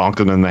and you bonk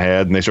them in the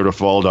head, and they sort of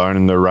fall down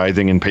and they're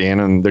writhing in pain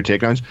and they're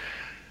takedowns.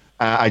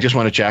 I just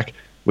want to check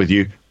with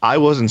you. I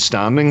wasn't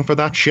standing for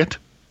that shit.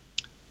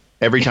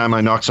 Every time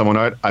I knocked someone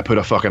out, I put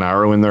a fucking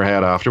arrow in their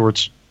head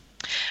afterwards.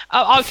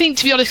 I think,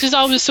 to be honest, because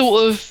I was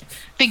sort of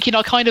thinking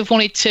I kind of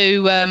wanted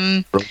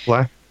to...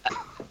 play?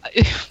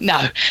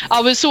 No,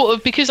 I was sort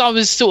of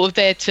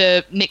there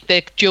to nick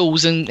their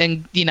jewels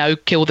and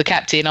kill the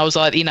captain. I was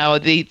like,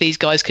 these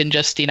guys can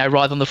just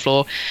writhe on the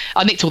floor.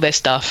 I nicked all their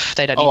stuff.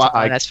 They don't need to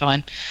know. That's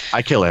fine.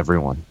 I kill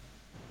everyone.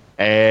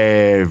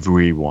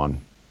 Everyone.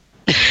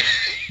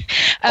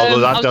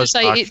 Although that does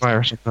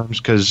backfire sometimes,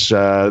 because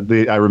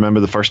I remember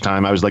the first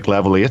time I was like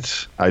level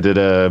 8. I did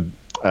a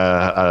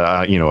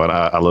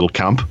little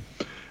camp,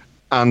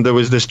 and there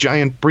was this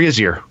giant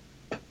brazier,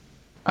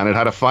 and it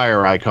had a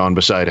fire icon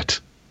beside it.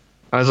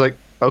 I was like,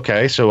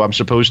 okay, so I'm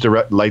supposed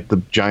to light the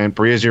giant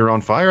brazier on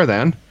fire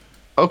then?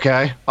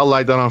 Okay, I'll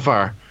light that on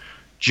fire.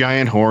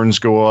 Giant horns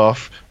go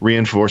off,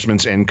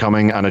 reinforcements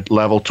incoming, and a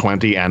level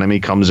 20 enemy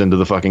comes into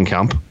the fucking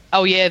camp.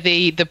 Oh yeah,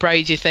 the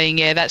brazier thing.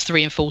 Yeah, that's the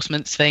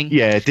reinforcements thing.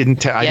 Yeah, it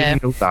didn't. I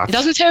didn't know that. It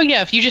doesn't tell you.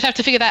 You just have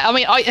to figure that. I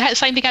mean, the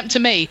same thing happened to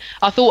me.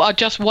 I thought I'd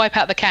just wipe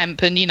out the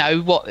camp, and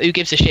who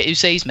gives a shit who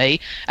sees me?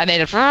 And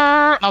then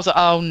I was like,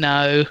 oh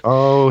no.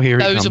 Oh, here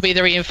he comes. Those will be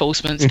the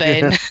reinforcements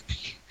then.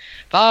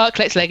 Fuck,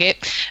 let's leg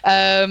it.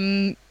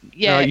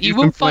 You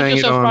will find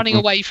yourself running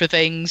away for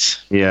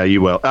things. Yeah,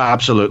 you will.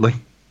 Absolutely.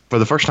 For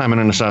the first time in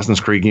an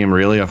Assassin's Creed game,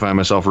 really, I find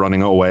myself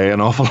running away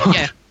an awful lot.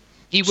 Yeah,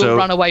 you will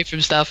run away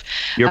from stuff.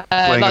 You're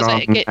playing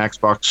it on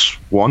Xbox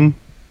One?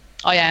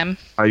 I am.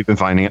 How have you been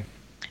finding it?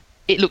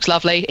 It looks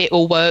lovely. It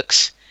all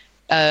works.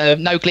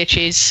 No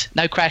glitches,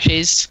 no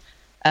crashes.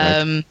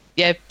 Right.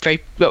 I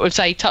would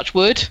say touch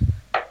wood.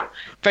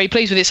 very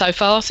pleased with it so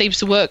far. Seems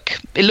to work.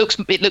 It looks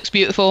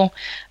beautiful.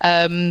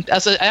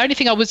 The only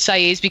thing I would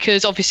say is,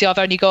 because obviously I've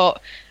only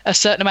got a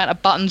certain amount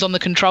of buttons on the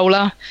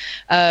controller.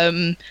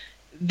 The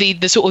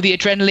sort of the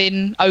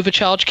adrenaline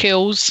overcharge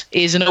kills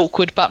is an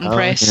awkward button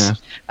press.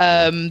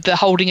 Yeah. The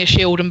holding a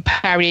shield and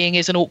parrying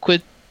is an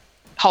awkward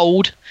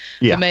hold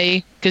for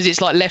me, because it's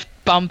like left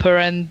bumper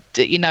and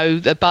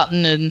the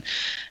button, and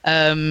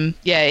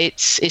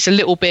it's a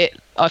little bit,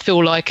 I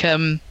feel like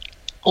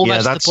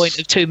almost the point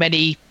of too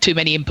many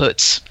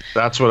inputs.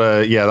 That's what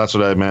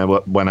I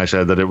meant when I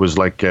said that it was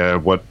like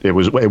it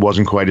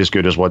wasn't quite as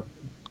good as what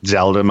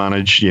Zelda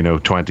managed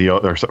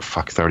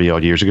 30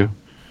 odd years ago.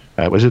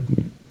 Was it?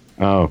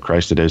 Oh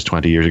Christ, it is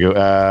 20 years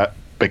ago.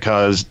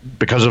 Because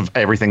of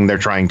everything they're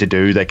trying to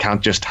do, they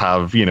can't just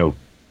have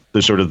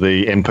the sort of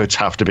the inputs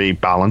have to be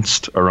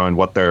balanced around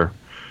what they're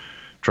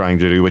trying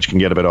to do, which can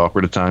get a bit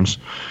awkward at times.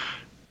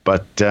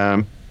 But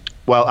I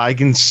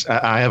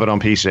have it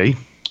on PC,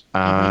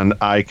 and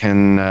I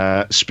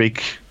can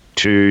speak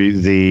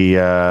to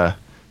the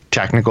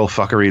technical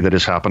fuckery that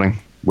is happening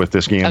with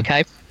this game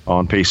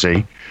on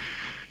PC.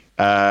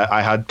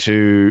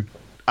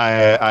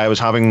 I was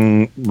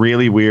having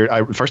really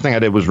weird. First thing I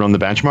did was run the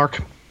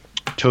benchmark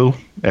tool.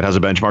 It has a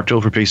benchmark tool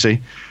for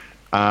PC.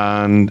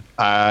 And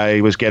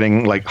I was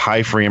getting like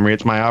high frame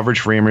rates. My average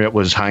frame rate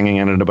was hanging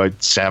in at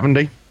about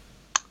 70,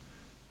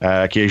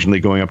 occasionally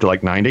going up to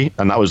like 90,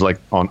 and that was like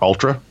on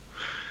ultra,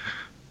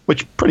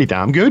 which pretty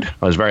damn good.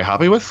 I was very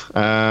happy with,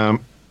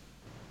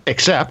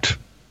 except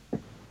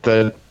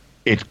that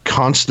it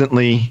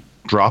constantly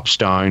drops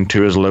down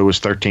to as low as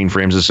 13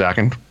 frames a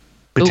second,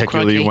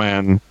 particularly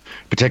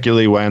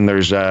when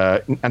there's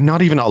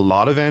not even a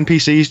lot of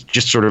NPCs,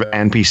 just sort of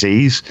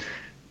NPCs,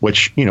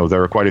 which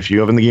there are quite a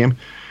few of in the game.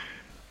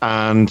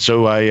 And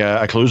so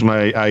I closed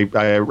I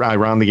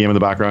ran the game in the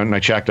background, and I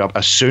checked up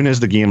as soon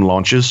as the game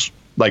launches,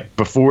 like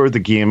before the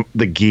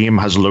game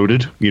has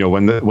loaded,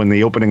 when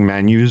the opening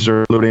menus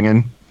are loading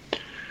in,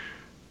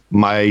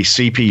 my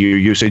CPU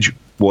usage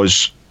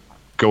was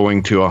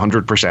going to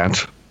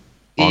 100%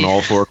 on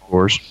all 4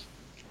 cores.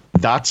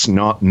 That's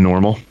not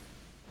normal.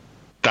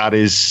 That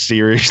is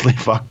seriously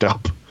fucked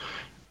up.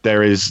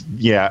 There is,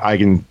 I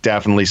can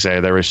definitely say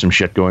there is some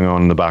shit going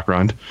on in the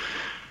background.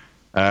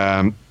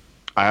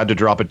 I had to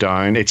drop it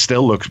down. It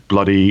still looks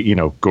bloody,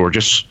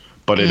 gorgeous,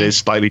 but it is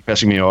slightly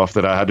pissing me off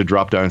that I had to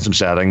drop down some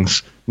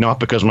settings, not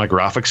because my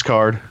graphics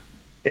card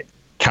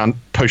can't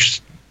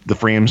push the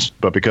frames,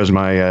 but because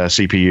my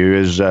CPU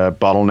is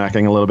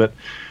bottlenecking a little bit.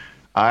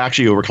 I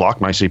actually overclocked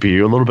my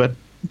CPU a little bit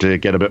to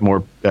get a bit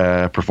more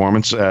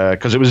performance,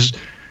 because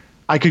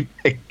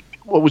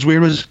what was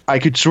weird was I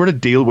could sort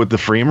of deal with the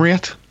frame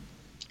rate.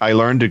 I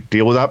learned to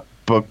deal with that,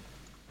 but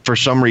for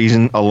some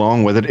reason,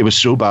 along with it, it was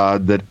so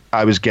bad that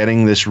I was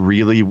getting this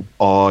really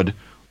odd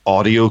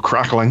audio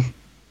crackling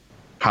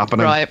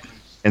happening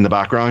in the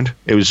background.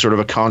 It was sort of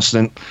a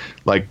constant,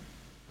 like,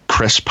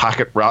 crisp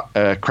packet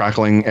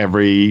crackling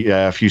every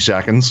few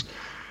seconds,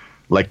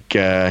 like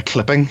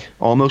clipping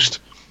almost.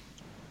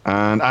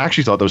 And I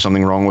actually thought there was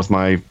something wrong with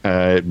my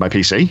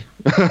PC.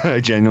 I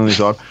genuinely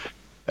thought.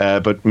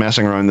 But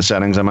messing around the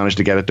settings, I managed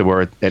to get it to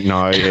where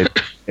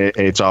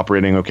it's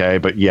operating okay.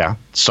 But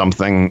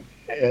something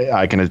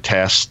I can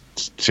attest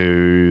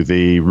to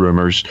the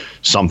rumors.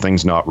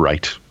 Something's not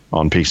right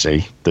on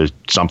PC. There's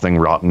something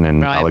rotten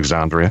in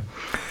Alexandria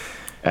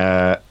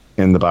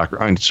in the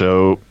background.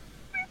 So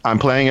I'm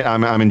playing it.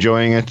 I'm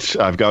enjoying it.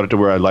 I've got it to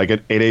where I like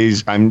it.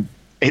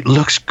 It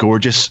looks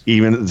gorgeous,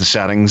 even at the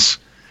settings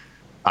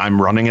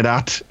I'm running it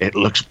at. It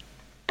looks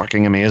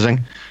fucking amazing.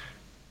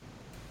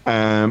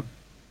 I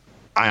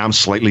am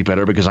slightly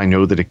bitter because I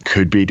know that it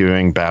could be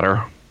doing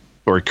better,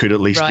 or it could at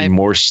least be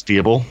more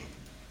stable.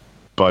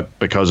 But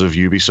because of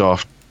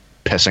Ubisoft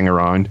pissing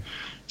around,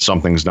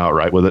 something's not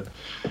right with it.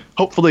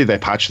 Hopefully they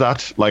patch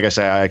that. Like I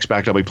say, I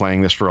expect I'll be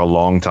playing this for a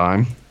long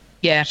time.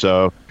 Yeah.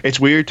 So it's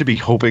weird to be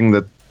hoping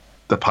that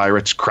the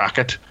pirates crack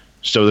it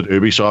so that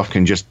Ubisoft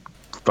can just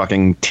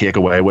fucking take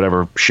away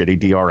whatever shitty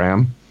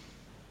DRM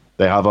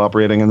they have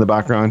operating in the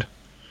background.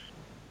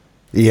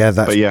 Yeah,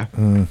 that's... But yeah,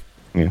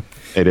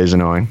 it is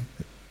annoying.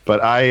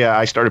 But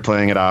I started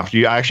playing it after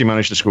you. I actually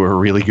managed to score a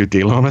really good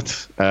deal on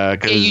it.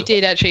 Yeah, you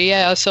did actually.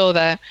 Yeah, I saw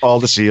that. All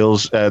the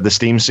seals, the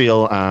Steam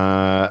seal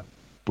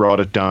brought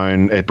it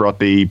down. It brought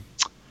the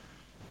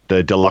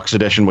deluxe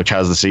edition, which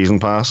has the season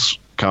pass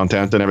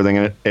content and everything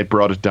in it. It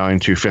brought it down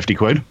to 50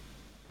 quid.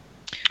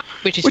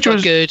 Which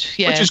was good.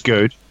 Yeah.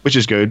 Which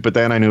is good. But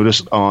then I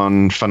noticed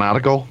on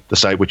Fanatical, the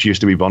site which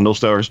used to be Bundle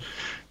Stars,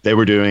 they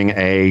were doing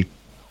a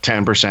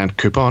 10%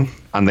 coupon,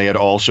 and they had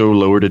also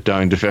lowered it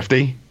down to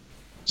 50.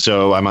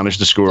 So I managed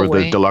to score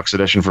the deluxe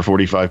edition for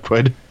 45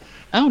 quid.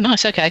 Oh,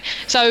 nice. Okay.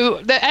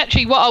 So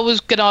actually, what I was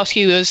going to ask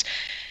you was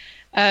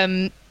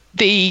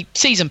the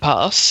season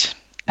pass.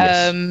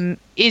 Yes.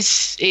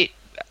 Is it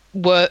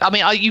worth? I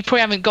mean, you probably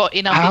haven't got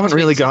enough. I haven't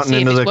really gotten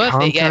into the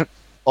content.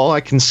 All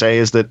I can say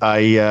is that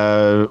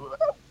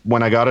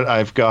when I got it,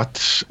 I've got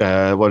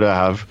what do I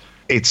have?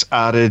 It's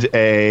added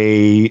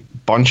a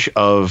bunch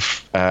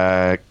of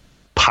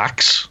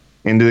packs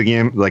into the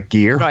game, like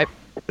gear. Right.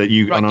 that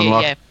you can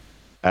unlock.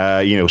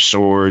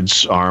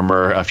 Swords,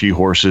 armor, a few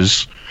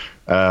horses,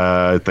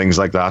 things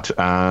like that.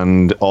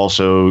 And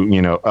also,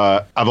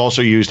 I've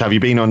also used, have you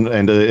been on,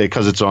 and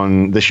because it's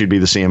on, this should be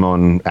the same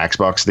on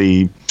Xbox,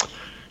 the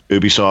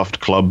Ubisoft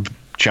club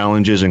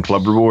challenges and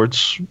club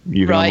rewards.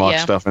 You can unlock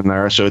stuff in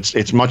there. So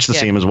it's much the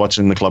same as what's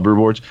in the club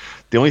rewards.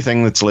 The only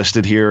thing that's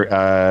listed here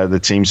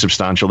that seems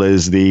substantial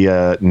is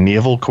the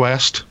naval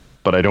quest,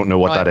 but I don't know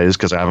what that is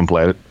because I haven't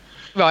played it.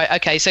 Right.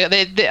 Okay. So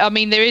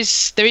there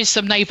is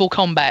some naval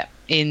combat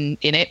in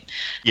it.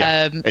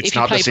 Yeah. It's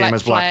not the same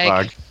as Black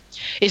Flag.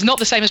 It's not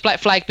the same as Black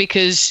Flag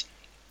because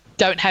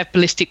don't have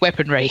ballistic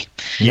weaponry.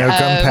 No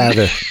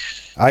gunpowder.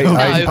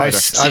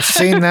 I've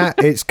seen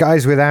that. It's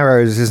guys with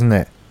arrows, isn't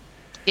it?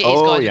 It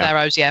is guys with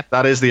arrows, yeah.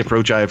 That is the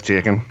approach I have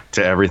taken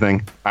to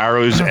everything.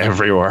 Arrows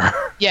everywhere.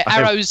 Yeah,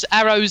 arrows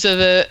are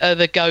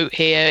the goat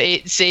here.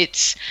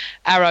 It's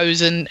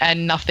arrows and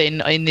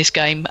nothing in this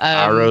game.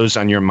 Arrows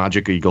and your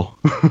magic eagle.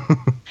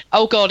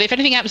 Oh God! If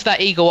anything happens to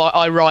that eagle,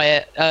 I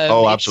riot.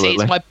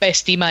 Absolutely. It's my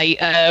bestie mate.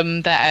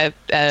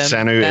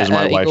 Senu is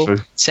my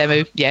waifu.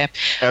 Senu, yeah.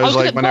 I was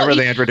like, whenever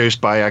they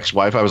introduced by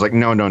ex-wife, I was like,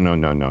 no.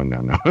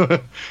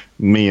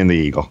 Me and the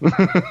eagle.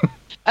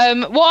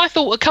 What I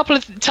thought, a couple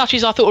of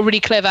touches I thought were really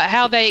clever.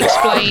 How they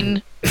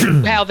explain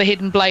how the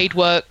hidden blade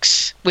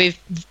works with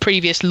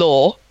previous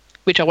lore,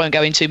 which I won't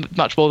go into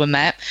much more than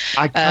that.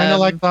 I kind of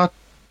like that,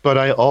 but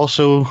I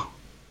also,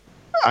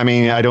 I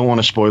don't want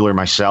to spoiler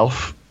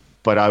myself,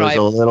 but I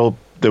was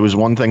there was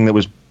one thing that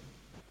was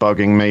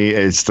bugging me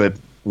is that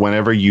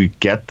whenever you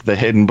get the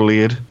hidden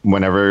blade,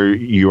 whenever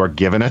you are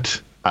given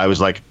it, I was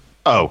like,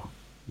 oh,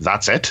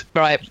 that's it?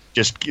 Right.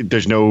 Just,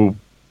 there's no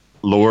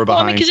lore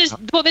behind.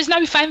 There's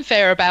no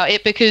fanfare about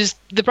it because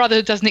the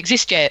Brotherhood doesn't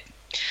exist yet.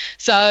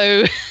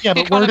 So yeah,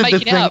 but where did the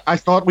thing? I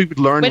thought we would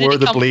learn where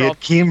the blade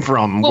came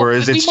from,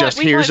 whereas it's just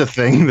here's a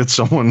thing that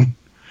someone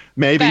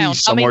maybe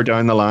somewhere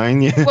down the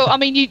line. Yeah. Well,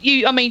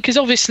 because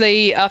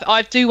obviously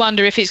I do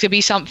wonder if it's going to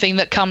be something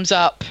that comes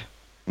up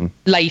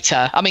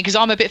later. Because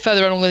I'm a bit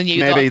further along than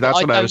you. Maybe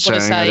that's what I was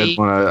saying.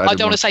 I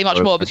don't want to say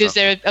much more because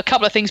there are a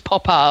couple of things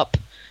pop up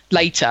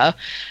later,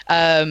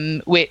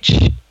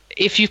 which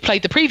if you've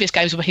played the previous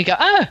games, we can go,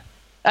 oh,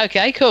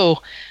 okay,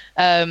 cool.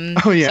 And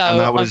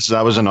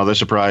that was another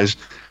surprise.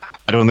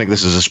 I don't think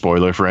this is a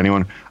spoiler for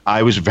anyone.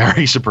 I was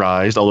very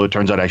surprised, although it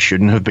turns out I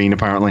shouldn't have been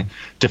apparently,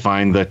 to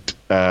find that.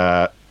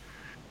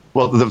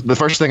 The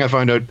first thing I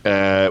found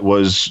out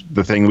was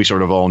the thing we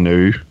sort of all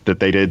knew that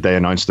they did. They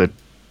announced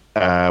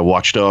that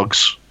Watch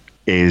Dogs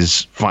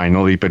is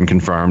finally been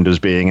confirmed as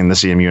being in the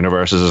same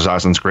universe as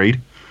Assassin's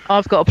Creed.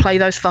 I've got to play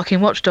those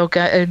fucking Watch Dog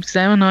games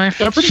now, and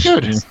they're pretty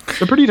good.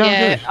 They're pretty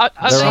damn good.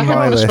 The second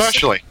one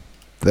especially.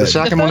 The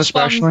second one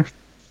especially.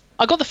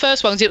 I got the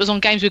first one because it was on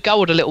Games with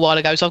Gold a little while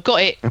ago, so I've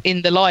got it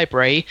in the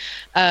library.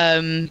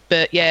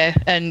 But yeah,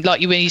 and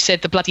like when you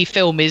said the bloody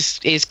film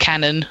is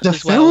canon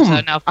as well.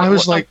 So now I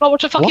was like,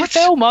 watch a fucking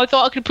film. I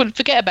thought I could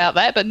forget about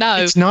that, but no.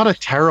 It's not a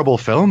terrible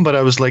film, but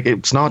I was like,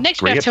 it's not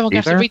next great time I'm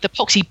going to have to read the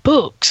Poxy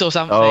books or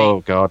something.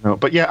 Oh God, no!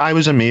 But yeah, I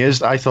was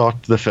amazed. I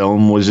thought the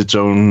film was its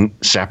own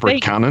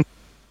separate canon,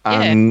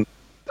 and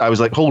I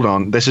was like, hold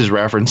on, this is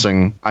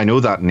referencing. I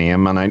know that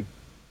name, and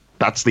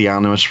that's the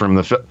Animus from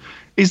the film.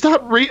 Is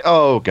that real?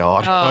 Oh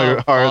God!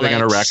 How are they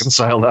going to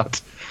reconcile that?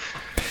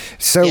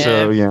 So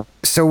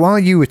while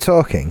you were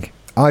talking,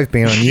 I've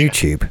been on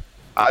YouTube.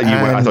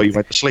 I thought you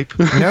went to sleep.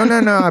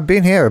 No. I've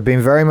been here. I've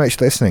been very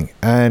much listening,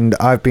 and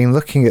I've been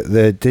looking at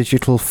the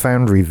Digital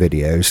Foundry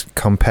videos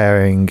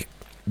comparing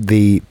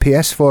the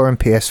PS4 and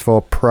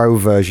PS4 Pro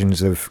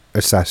versions of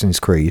Assassin's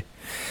Creed,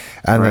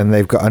 and then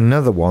they've got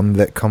another one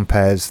that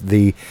compares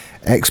the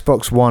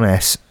Xbox One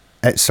X,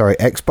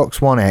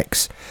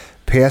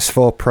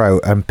 PS4 Pro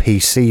and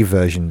PC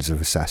versions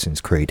of Assassin's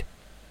Creed.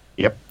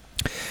 Yep.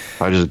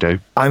 How does it do?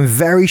 I'm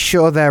very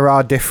sure there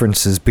are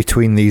differences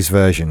between these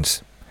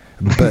versions,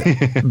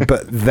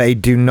 but they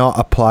do not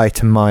apply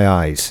to my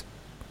eyes.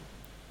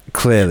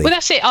 Clearly. Well,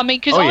 that's it.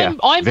 Because I'm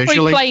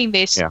probably playing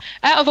this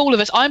out of all of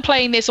us. I'm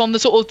playing this on the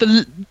sort of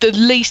the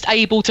least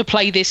able to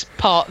play this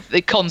part,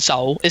 the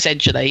console,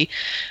 essentially.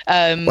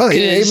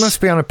 It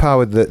must be on a par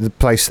with the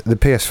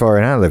PS4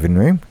 in our living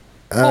room.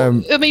 But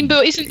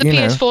isn't the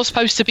PS4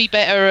 supposed to be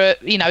better?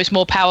 It's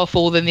more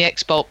powerful than the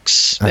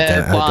Xbox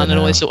One and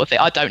all this sort of thing.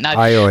 I don't know.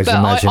 I always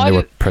imagined they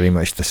were pretty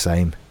much the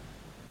same.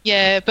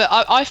 Yeah, but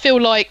I feel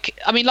like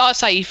I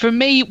say, for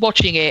me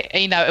watching it,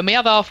 and my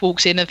other half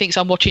walks in and thinks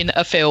I'm watching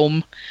a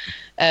film,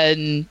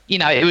 and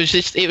it was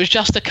just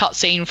a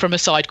cutscene from a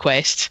side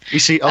quest. You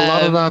see, a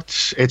lot of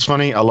that. It's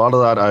funny. A lot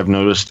of that I've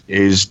noticed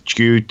is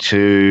due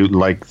to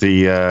like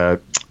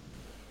the.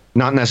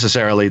 Not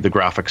necessarily the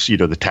graphics,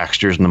 the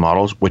textures and the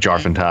models, which are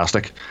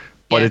fantastic,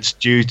 but it's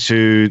due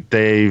to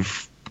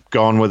they've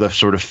gone with a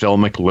sort of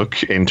filmic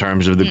look in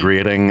terms of the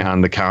grading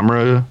and the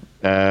camera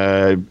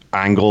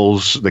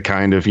angles, the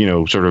kind of,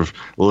 sort of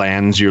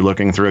lens you're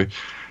looking through.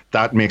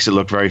 That makes it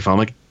look very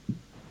filmic.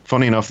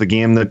 Funny enough, the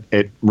game that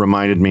it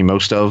reminded me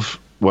most of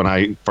when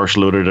I first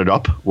loaded it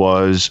up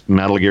was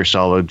Metal Gear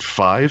Solid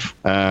 5,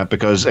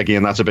 because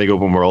again that's a big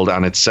open world,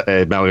 and it's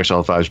Metal Gear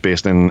Solid 5 is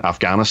based in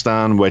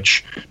Afghanistan,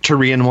 which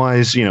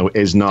terrain-wise,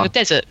 is not the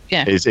desert.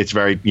 Yeah, it's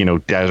very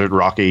desert,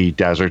 rocky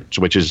desert,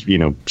 which is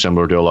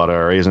similar to a lot of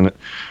areas in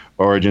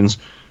Origins,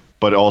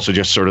 but also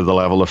just sort of the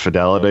level of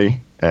fidelity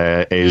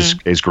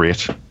is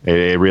great.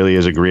 It really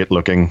is a great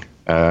looking.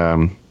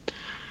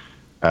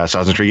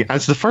 Assassin's Creed.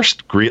 It's the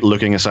first great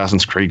looking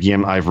Assassin's Creed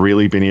game I've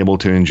really been able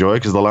to enjoy,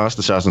 because the last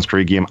Assassin's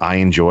Creed game I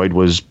enjoyed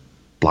was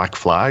Black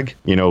Flag.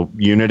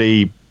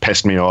 Unity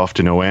pissed me off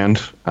to no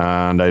end,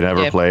 and I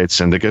never played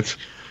Syndicate.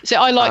 So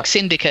I like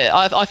Syndicate.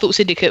 I thought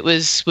Syndicate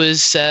was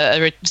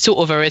sort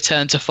of a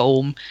return to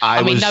form.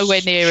 I mean,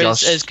 nowhere near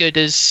as good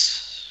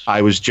as.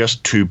 I was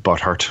just too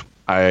butthurt.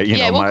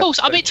 Of course.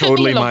 I mean, it took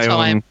me a long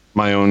time.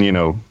 My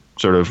own,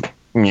 sort of,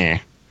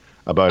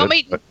 about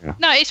it. But,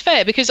 no, it's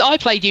fair, because I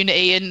played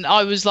Unity and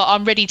I was like,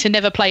 I'm ready to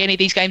never play any of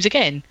these games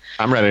again.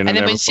 I'm ready to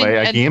never play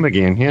a game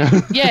again,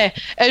 yeah. Yeah,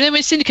 and then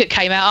when Syndicate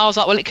came out, I was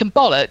like, well, it can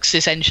bollocks,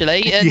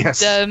 essentially. And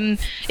yes.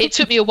 It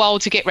took me a while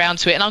to get round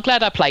to it, and I'm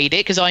glad I played it,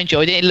 because I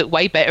enjoyed it. It looked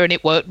way better and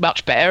it worked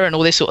much better and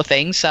all this sort of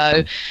thing.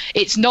 So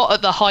it's not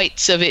at the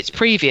heights of its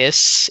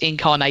previous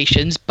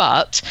incarnations,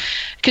 but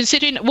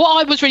considering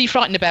what I was really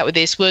frightened about with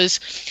this was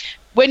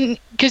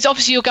because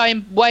obviously you're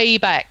going way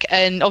back,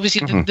 and obviously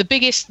the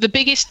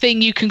biggest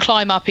thing you can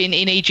climb up in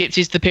Egypt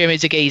is the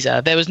pyramids of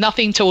Giza. There was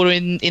nothing taller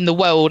in the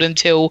world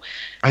until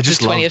the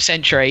 20th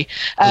century.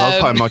 I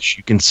love how much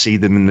you can see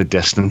them in the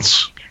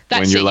distance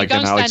when you're like in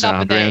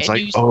Alexandria. It's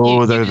like,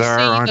 they're there,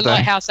 aren't they? The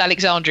Lighthouse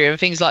Alexandria and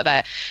things like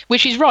that,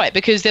 which is right,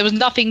 because there was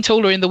nothing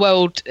taller in the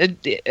world than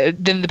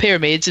the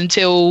pyramids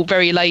until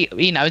very late,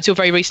 until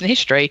very recent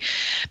history.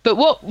 But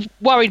what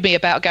worried me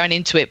about going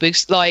into it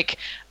was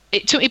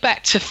it took me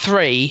back to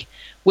 3,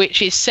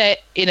 which is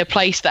set in a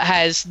place that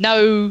has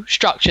no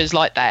structures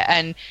like that,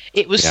 and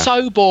it was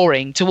so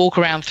boring to walk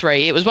around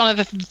 3. It was one of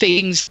the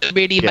things that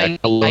really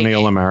made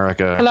Colonial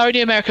America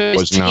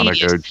was not a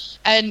good.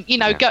 And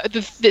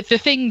the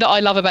thing that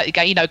I love about the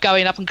game,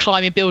 going up and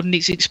climbing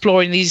buildings,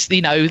 exploring these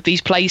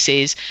these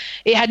places,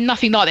 it had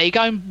nothing like that. You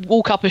go and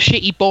walk up a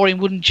shitty, boring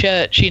wooden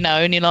church,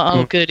 and you're like,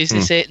 oh, good, is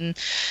this it? And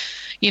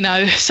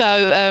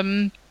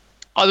so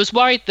I was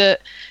worried that.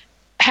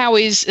 How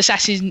is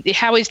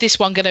this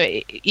one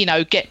going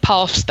to, get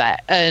past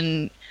that?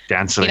 And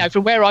dancing.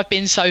 From where I've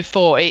been so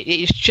far,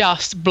 it's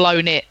just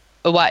blown it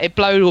away. It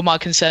blew all my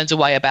concerns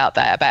away about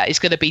that. About it's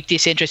going to be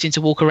disinteresting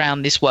to walk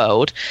around this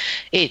world.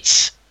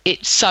 It's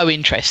so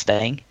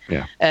interesting.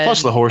 Yeah.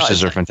 Plus the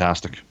horses are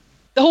fantastic.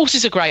 The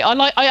horses are great.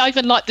 I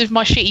even like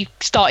my shitty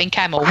starting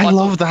camel. I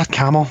love that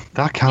camel.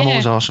 That camel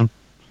is awesome.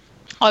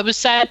 I was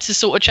sad to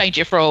sort of change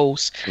it for a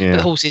horse, but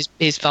the horse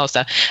is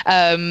faster.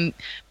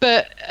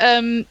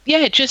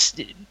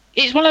 Just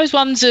it's one of those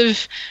ones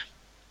of,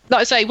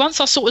 like I say, once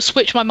I sort of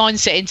switch my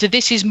mindset into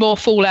this is more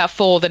Fallout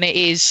 4 than it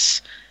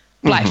is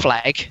Black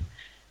Flag.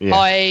 Yeah.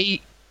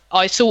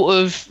 I sort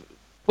of,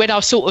 when I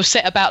was sort of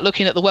set about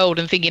looking at the world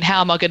and thinking,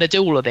 how am I going to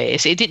do all of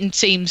this? It didn't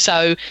seem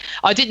so.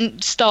 I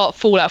didn't start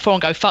Fallout 4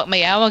 and go, fuck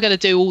me, how am I going to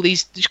do all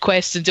these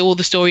quests and do all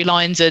the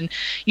storylines? And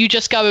you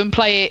just go and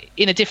play it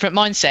in a different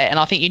mindset. And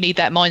I think you need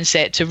that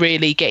mindset to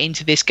really get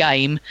into this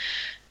game.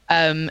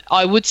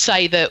 I would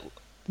say that,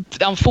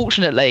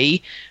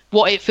 unfortunately,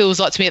 what it feels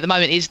like to me at the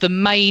moment is the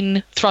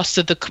main thrust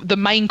of the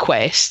main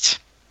quest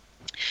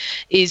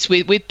is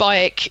with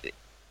Bayek.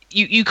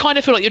 You kind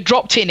of feel like you're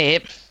dropped in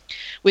it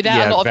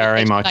without a lot of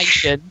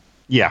explanation.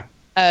 Yeah.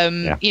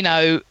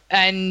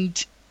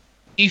 And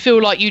you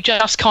feel like you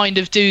just kind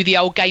of do the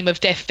old game of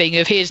death thing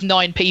of here's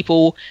 9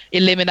 people,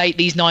 eliminate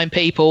these 9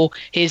 people,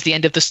 here's the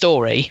end of the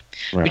story,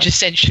 which is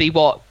essentially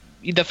what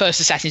the first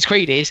Assassin's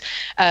Creed is.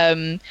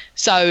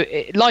 So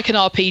like an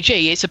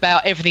RPG, it's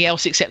about everything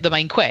else except the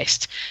main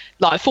quest.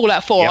 Like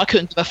Fallout 4, I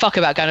couldn't give a fuck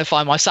about going to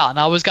find my son.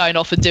 I was going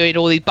off and doing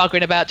all these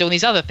buggering about doing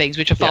these other things,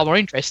 which are far more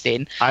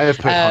interesting. I have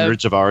put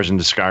hundreds of hours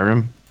into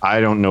Skyrim. I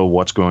don't know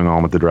what's going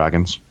on with the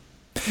dragons.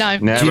 No.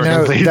 Never Do you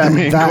know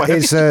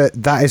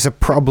that is a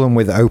problem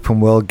with open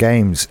world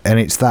games, and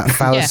it's that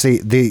fallacy,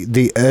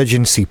 the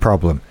urgency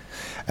problem.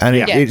 And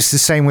it's the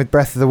same with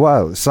Breath of the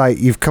Wild. It's like,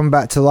 you've come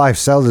back to life.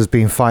 Zelda's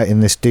been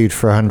fighting this dude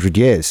for 100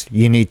 years.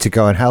 You need to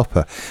go and help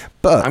her.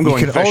 But you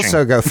can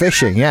also go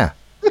fishing, Yeah,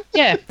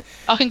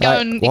 I can go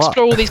and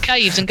explore all these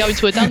caves and go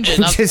into a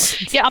dungeon.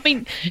 Because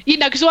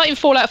in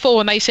Fallout 4,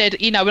 when they said,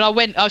 when I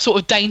went, I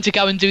sort of deigned to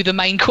go and do the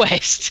main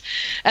quest,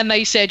 and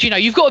they said,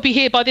 you've got to be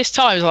here by this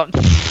time. I was like,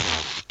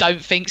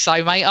 don't think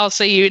so, mate. I'll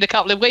see you in a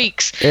couple of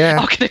weeks. Yeah.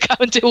 I'm going to go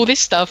and do all this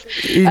stuff.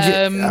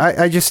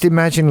 I just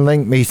imagine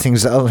Link meeting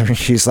Zelda, and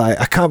she's like,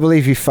 I can't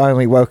believe you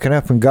finally woken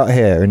up and got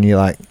here. And you're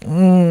like,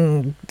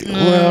 been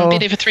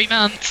here for 3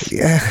 months.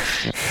 Yeah.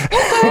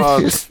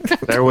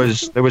 There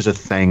was a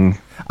thing.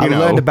 I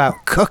learned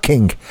about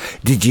cooking.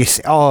 Did you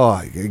see?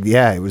 Oh,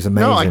 yeah, it was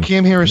amazing. No, I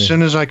came here as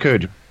soon as I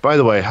could. By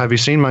the way, have you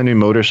seen my new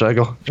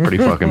motorcycle? It's pretty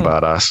fucking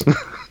badass.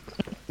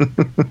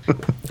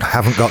 I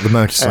haven't got the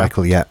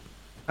motorcycle yet.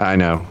 I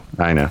know.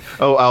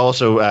 Oh, I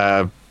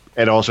also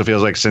it also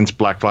feels like since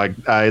Black Flag,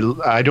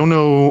 I don't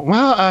know.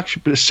 Well,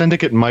 actually,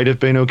 Syndicate might have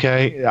been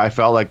okay. I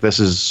felt like this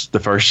is the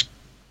first.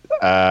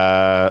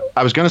 I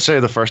was going to say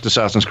the first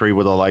Assassin's Creed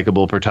with a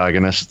likable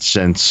protagonist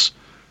since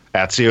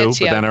Ezio,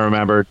 but then I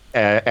remembered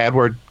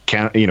Edward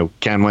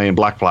Kenway in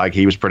Black Flag.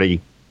 He was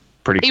pretty.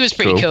 He was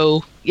pretty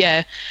cool.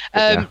 Yeah.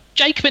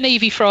 Jacob and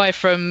Evie Fry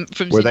from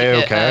were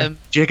they okay?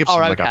 Jacob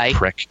seemed like a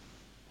prick.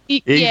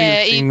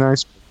 Evie seemed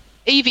nice.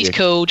 Evie's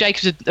cool.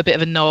 Jacob's a bit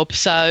of a knob.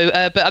 So,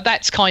 but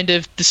that's kind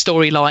of the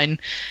storyline.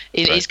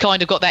 It's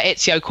kind of got that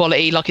Ezio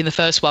quality, like in the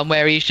first one,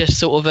 where he's just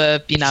sort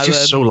of he's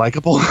just so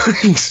likable.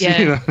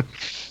 Yeah.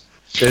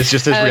 It's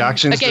just his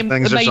reactions to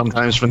things are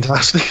sometimes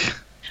fantastic.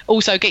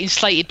 Also getting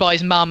slated by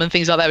his mum and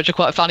things like that, which are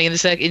quite funny in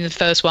the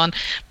first one.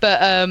 But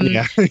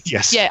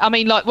yes, yeah. I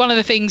mean, like one of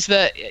the things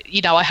that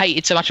I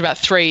hated so much about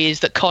 3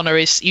 is that Connor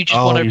is you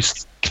just want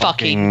to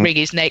fucking wring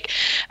his neck.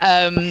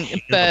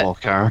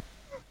 But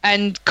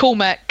and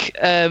Cormac,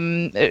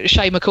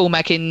 Shay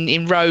McCormack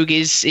in Rogue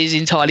is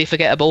entirely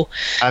forgettable.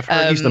 I've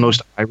heard he's the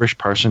most Irish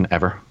person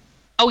ever.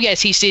 Oh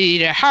yes, he's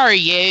how are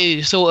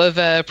you? Sort of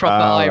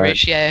proper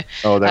Irish, right. Yeah.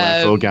 Oh, they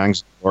were full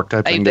gangs work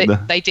type thing, did they?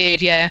 They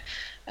did, yeah.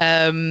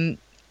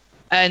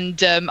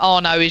 And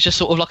Arno is just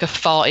sort of like a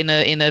fart in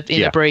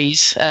a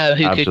breeze.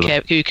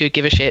 Who could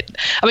give a shit?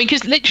 I mean,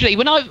 because literally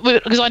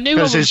because I knew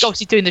I was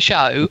obviously doing the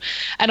show,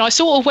 and I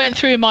sort of went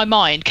through in my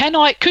mind,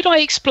 could I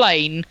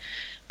explain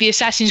the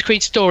Assassin's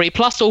Creed story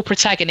plus all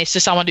protagonists to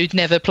someone who'd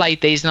never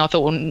played these? And I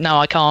thought, well, no,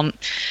 I can't.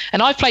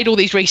 And I've played all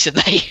these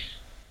recently.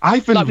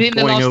 I've been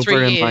going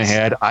over in my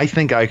head. I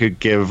think I could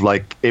give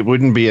it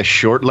wouldn't be a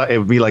short. It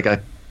would be like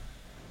a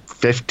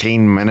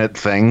 15-minute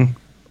thing.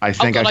 I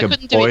think I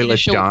could boil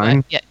it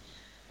down. Yeah.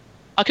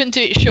 I couldn't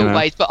do it in short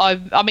ways, but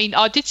I mean,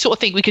 I did sort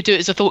of think we could do it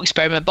as a thought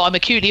experiment. But I'm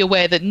acutely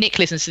aware that Nick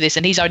listens to this,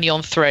 and he's only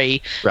on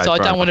 3, so I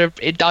don't want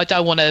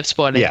to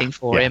spoil anything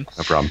for him.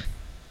 No problem.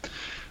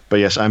 But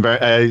yes, I'm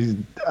very.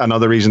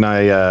 Another reason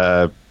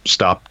I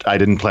stopped, I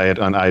didn't play it,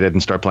 and I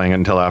didn't start playing it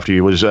until after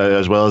you was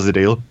as well as the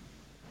deal.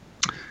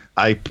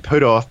 I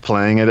put off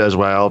playing it as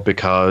well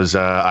because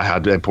I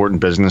had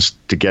important business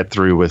to get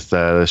through with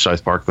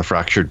South Park: The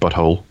Fractured But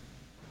Whole.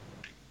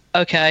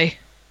 Okay.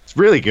 It's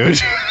really good.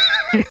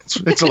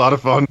 It's a lot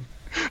of fun.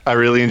 I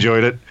really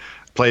enjoyed it.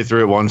 Played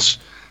through it once.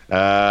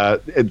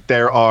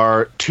 There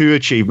are 2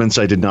 achievements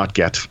I did not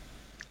get,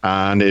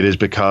 and it is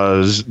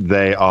because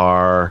they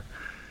are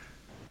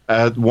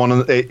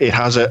it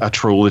has a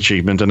troll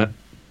achievement in it.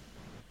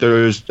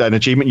 There's an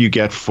achievement you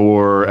get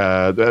for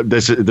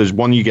there's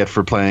one you get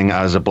for playing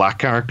as a black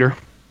character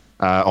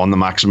on the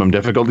maximum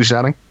difficulty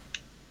setting.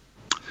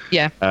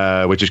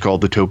 Yeah. Which is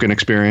called the token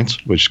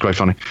experience, which is quite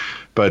funny.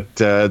 But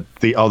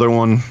the other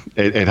one,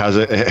 it has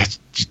it's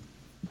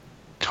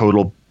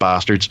total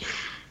bastards.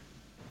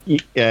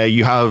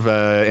 You have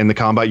in the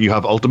combat, you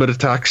have ultimate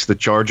attacks that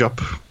charge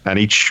up, and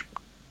each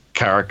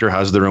character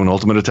has their own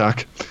ultimate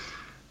attack.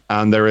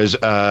 And there is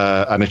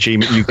an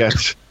achievement you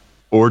get,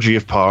 Orgy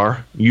of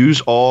Power.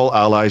 Use all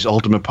allies'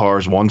 ultimate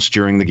powers once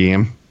during the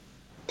game.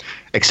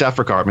 Except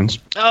for Cartman's.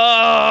 Oh!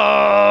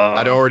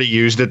 I'd already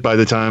used it by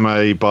the time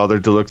I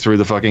bothered to look through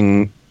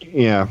the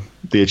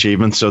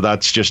achievements. So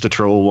that's just a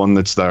troll one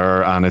that's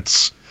there, and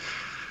it's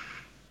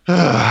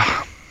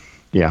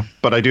yeah.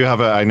 But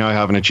I now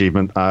have an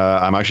achievement.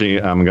 I'm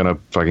gonna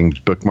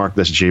fucking bookmark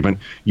this achievement.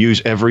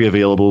 Use every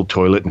available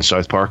toilet in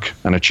South Park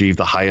and achieve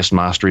the highest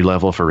mastery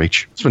level for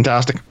each. It's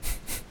fantastic.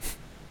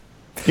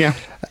 Yeah.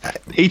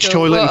 Each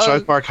toilet in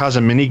South Park has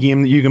a mini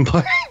game that you can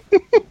play.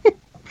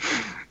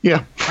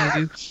 Yeah.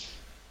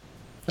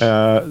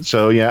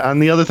 So yeah,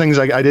 and the other things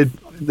I did,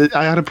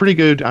 I had a pretty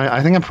good.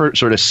 I think I'm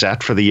sort of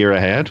set for the year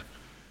ahead,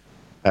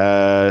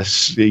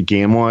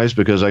 game wise,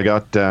 because I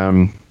got.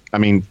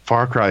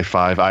 Far Cry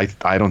 5.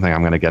 I don't think I'm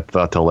going to get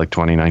that till like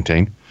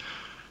 2019.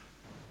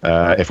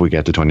 If we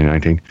get to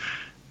 2019.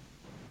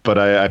 But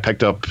I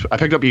picked up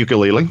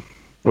Ukulele,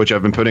 which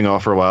I've been putting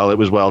off for a while. It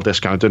was well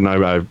discounted, and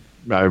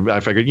I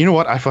figured, you know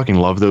what? I fucking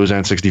love those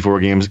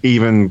N64 games.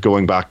 Even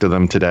going back to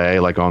them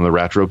today, like on the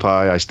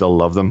RetroPie, I still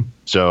love them.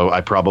 So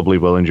I probably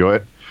will enjoy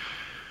it.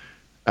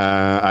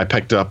 I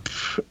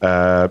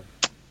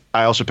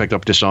also picked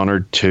up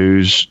Dishonored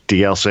 2's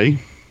DLC,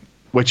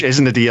 which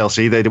isn't a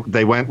DLC.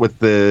 They went with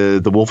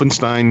the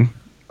Wolfenstein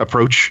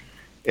approach.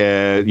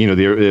 The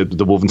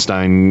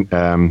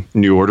Wolfenstein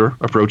New Order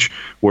approach,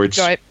 where it's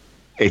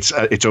its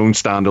own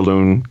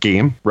standalone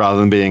game rather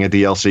than being a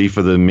DLC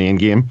for the main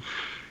game.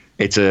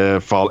 It's a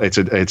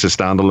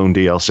standalone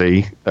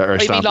DLC.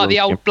 You mean like the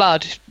Old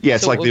Blood? Yeah,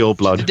 it's like the Old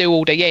Blood. The New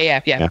Order,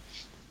 yeah.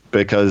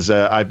 Because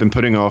I've been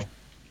putting off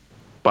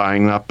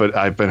buying that, but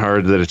I've been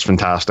heard that it's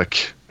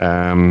fantastic.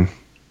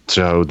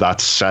 So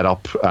that's set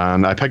up,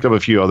 and I picked up a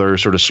few other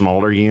sort of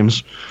smaller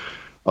games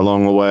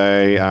along the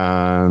way,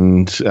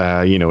 and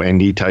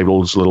indie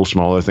titles, little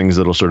smaller things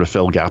that'll sort of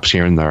fill gaps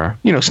here and there.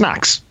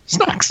 Snacks,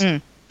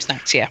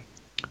 yeah.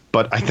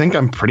 But I think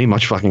I'm pretty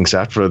much fucking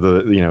set for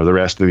the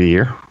rest of the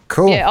year.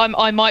 Cool. Yeah,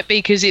 I might be,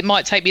 because it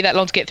might take me that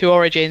long to get through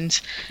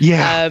Origins.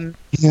 Yeah.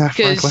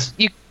 Because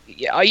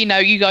you know,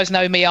 you guys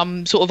know me.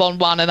 I'm sort of on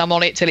one and I'm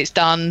on it till it's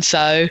done.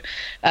 So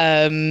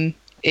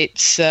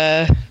it's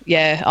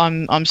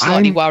I'm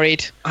slightly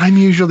worried. I'm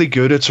usually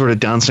good at sort of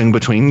dancing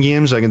between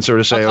games. I can sort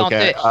of say,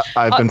 okay,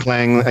 I've been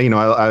playing, you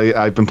know,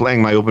 I've been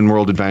playing my open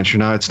world adventure.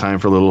 Now it's time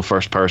for a little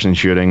first person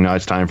shooting. Now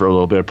it's time for a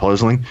little bit of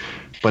puzzling.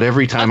 But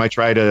every time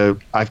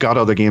I've got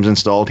other games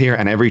installed here,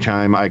 and every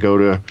time I go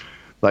to,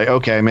 like,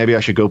 okay, maybe I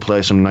should go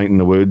play some Night in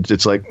the Woods,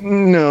 it's like,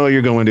 no,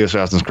 you're going to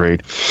Assassin's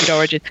Creed.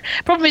 Origin.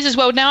 Problem is as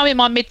well, now I'm in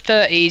my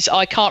mid-30s,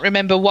 I can't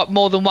remember what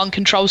more than one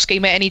control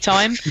scheme at any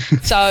time.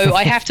 So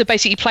I have to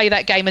basically play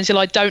that game until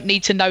I don't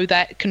need to know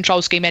that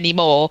control scheme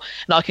anymore,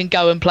 and I can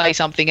go and play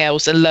something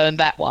else and learn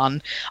that one.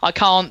 I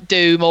can't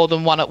do more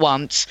than one at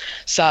once.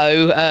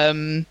 So,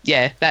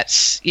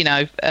 that's, you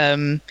know...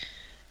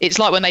 it's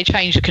like when they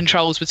changed the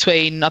controls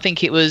between, I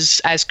think it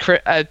was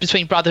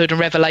between Brotherhood and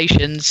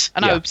Revelations.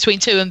 Between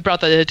 2 and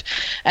Brotherhood,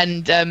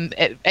 and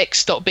X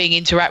stopped being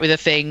interact with a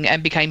thing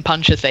and became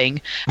punch a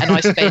thing. And I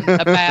spent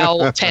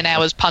about 10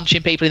 hours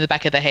punching people in the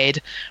back of the head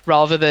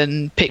rather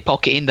than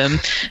pickpocketing them.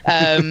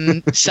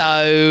 It's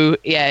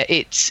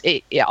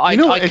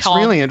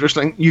really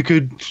interesting. You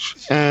could,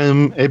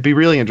 it'd be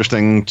really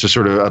interesting to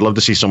sort of, I'd love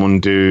to see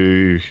someone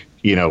do,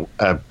 you know,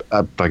 a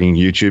fucking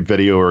YouTube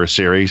video or a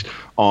series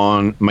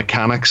on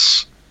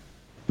mechanics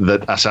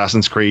that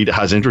Assassin's Creed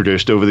has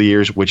introduced over the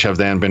years, which have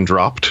then been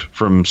dropped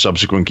from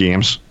subsequent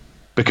games,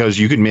 because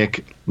you could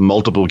make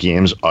multiple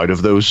games out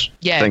of those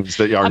things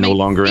that are no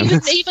longer in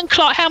it. Even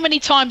how many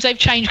times they've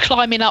changed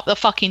climbing up the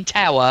fucking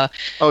tower?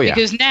 Oh yeah,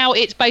 because now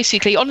it's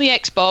basically on the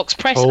Xbox,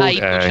 press A,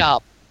 push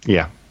up.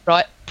 Yeah.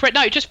 Right.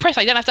 No, just press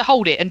A. You don't have to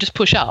hold it and just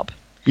push up.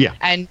 Yeah.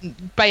 And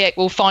Bayek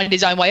will find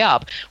his own way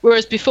up.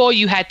 Whereas before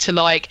you had to,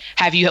 like,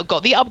 have you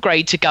got the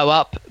upgrade to go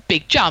up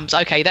big jumps?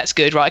 Okay, that's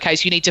good, right? Okay,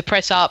 so you need to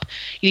press up.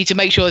 You need to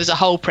make sure there's a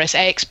hole. Press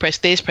X, press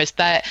this, press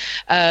that.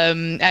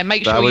 And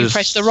make sure you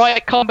press the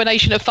right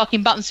combination of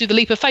fucking buttons to do the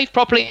leap of faith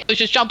properly. It was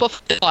just jump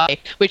off the sky,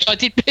 which I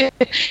did.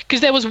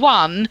 Because there was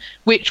one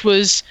which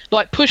was,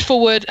 like, push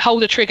forward,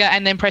 hold a trigger,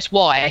 and then press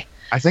Y.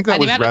 I think that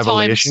was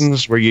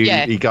Revelations, where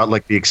you got,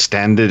 like, the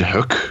extended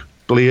hook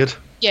blade.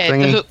 Yeah,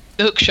 thingy.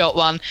 the hook shot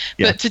one.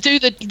 Yeah. But to do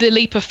the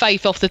leap of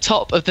faith off the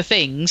top of the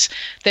things,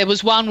 there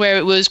was one where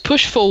it was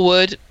push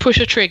forward, push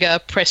a trigger,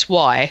 press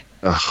Y.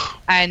 Ugh.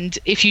 And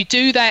if you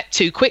do that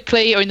too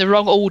quickly or in the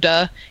wrong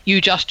order,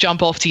 you just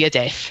jump off to your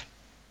death.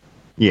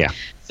 Yeah.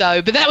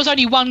 So, but that was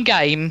only one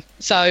game.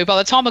 So by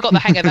the time I got the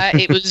hang of that,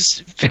 it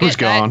was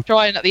gone.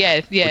 Trying at the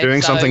end. Yeah. We're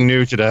doing something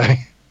new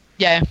today.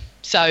 Yeah.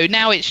 So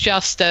now it's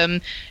just, I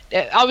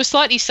was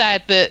slightly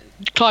sad that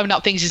climbing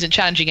up things isn't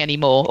challenging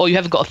anymore, or you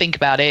haven't got to think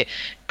about it.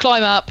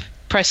 Climb up,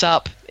 press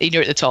up, and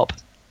you're at the top.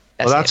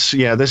 This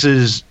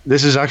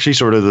is actually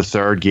sort of the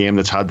third game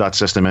that's had that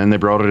system in. They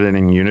brought it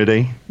in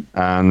Unity,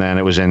 and then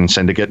it was in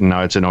Syndicate, and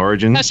now it's in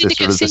Origin. Now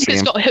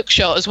Syndicate's got a hook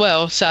shot as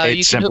well, so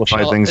you can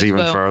simplified things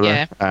even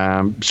further.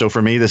 Yeah. So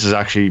for me, this is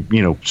actually,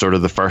 you know, sort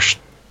of the first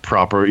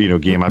proper, you know,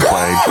 game I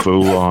played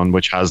full on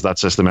which has that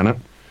system in it.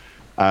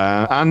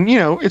 And, you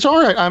know, it's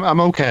all right. I'm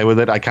okay with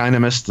it. I kind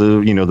of miss the,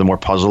 you know, the more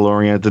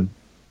puzzle-oriented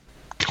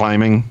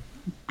climbing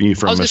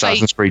from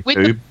Assassin's Creed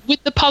 2.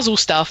 With the puzzle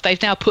stuff,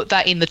 they've now put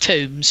that in the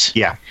tombs.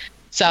 Yeah.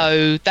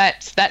 So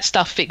that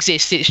stuff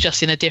exists. It's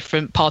just in a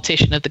different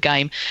partition of the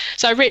game.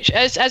 So, Rich,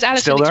 has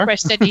Alison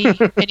expressed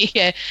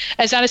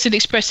has Alison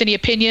expressed any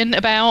opinion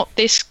about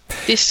this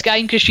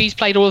game, because she's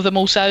played all of them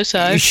also?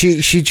 So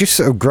she just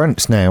sort of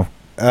grunts now.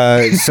 So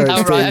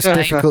it's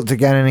difficult to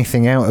get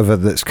anything out of her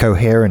that's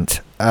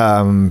coherent.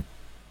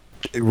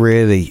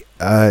 Really,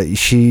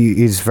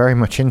 she is very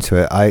much into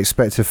it. I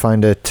expect to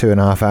find her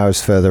 2.5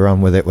 hours further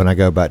on with it when I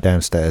go back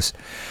downstairs.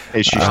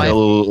 Is she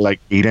still like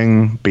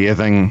eating,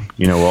 bathing,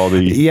 you know, all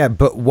the... Yeah,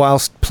 but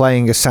whilst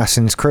playing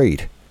Assassin's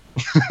Creed.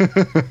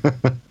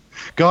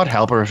 God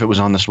help her if it was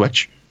on the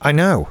Switch. I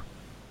know.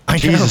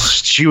 Jesus,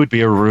 she would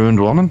be a ruined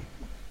woman.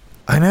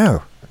 I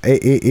know.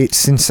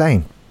 It's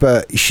insane,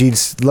 but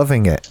she's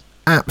loving it.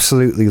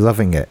 Absolutely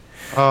loving it.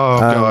 Oh,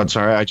 God,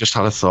 sorry. I just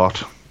had a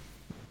thought.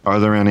 Are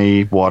there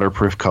any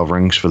waterproof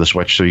coverings for the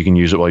Switch so you can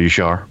use it while you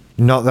shower?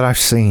 Not that I've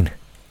seen.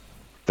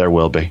 There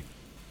will be.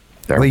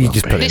 You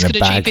just put it in a bag. This could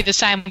achieve be the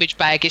sandwich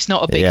bag. It's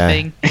not a big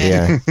thing.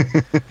 Yeah.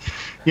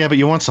 Yeah, but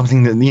you want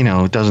something that, you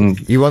know,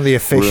 doesn't... You want the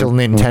official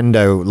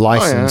Nintendo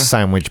licensed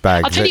sandwich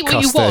bag that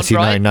costs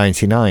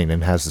 $39.99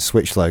 and has the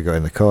Switch logo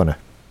in the corner.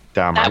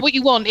 Damn right. What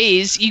you want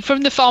is,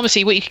 from the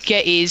pharmacy, what you can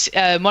get is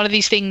one of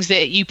these things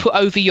that you put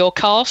over your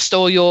cast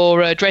or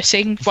your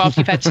dressing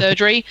after you've had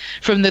surgery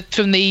from the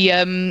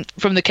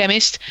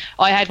chemist.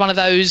 I had one of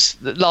those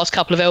the last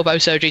couple of elbow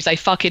surgeries. They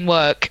fucking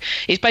work.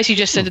 It's basically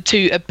just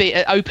a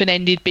bit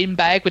open-ended bin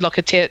bag with like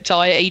a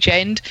tie at each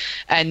end,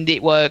 and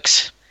it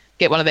works.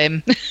 Get one of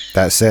them.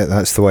 That's it.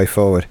 That's the way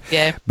forward.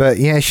 Yeah. But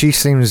yeah, she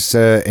seems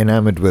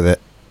enamored with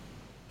it.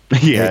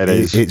 Yeah, it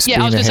is. It's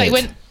I was going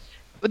to say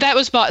that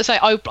was my say.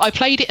 I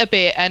played it a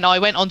bit, and I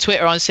went on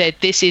Twitter and said,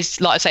 "This is,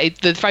 like I say,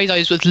 the phrase I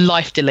used was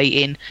life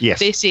deleting. Yes.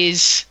 This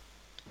is.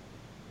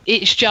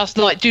 It's just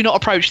like, do not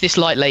approach this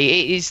lightly.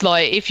 It is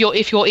like if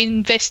you're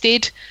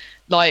invested,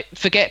 like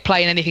forget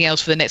playing anything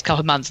else for the next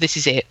couple of months. This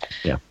is it.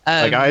 Yeah.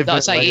 Like I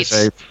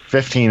say,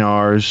 15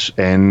 hours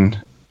in.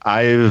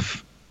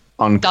 I've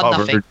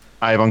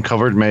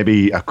uncovered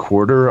maybe a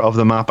quarter of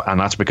the map, and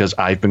that's because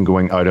I've been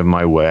going out of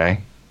my way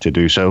to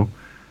do so.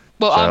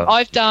 Well,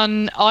 like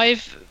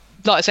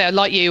I say,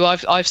 like you,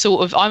 I'm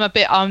sort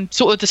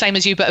of the same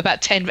as you, but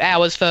about 10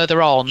 hours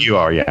further on. You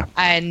are, yeah.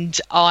 And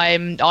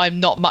I'm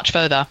not much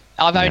further.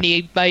 I've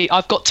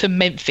got to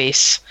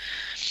Memphis.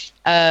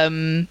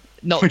 I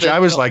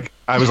was like,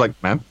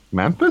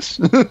 Memphis?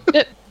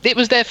 It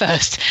was there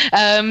first.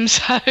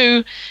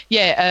 The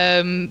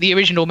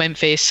original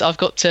Memphis. I've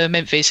got to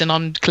Memphis, and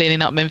I'm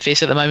cleaning up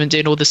Memphis at the moment,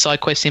 doing all the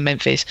side quests in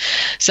Memphis.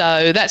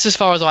 So that's as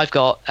far as I've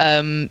got.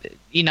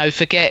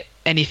 Forget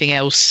anything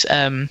else.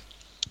 I mean,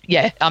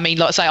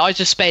 like I say, I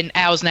just spent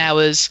hours and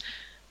hours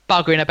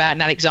buggering about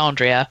in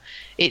Alexandria.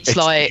 It's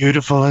like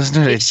beautiful,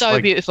 isn't it? It's so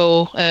like,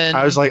 beautiful. And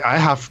I was like,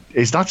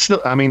 is that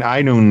still? I mean,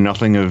 I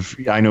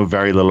know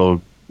very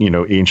little,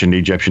 ancient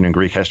Egyptian and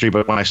Greek history.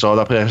 But when I saw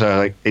that place, I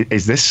was like,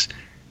 is this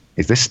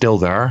still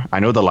there? I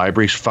know the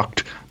library's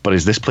fucked, but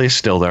is this place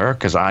still there?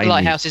 Because the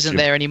lighthouse isn't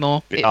there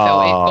anymore. It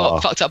got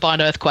fucked up by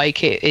an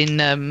earthquake in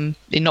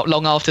not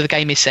long after the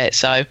game is set.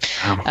 So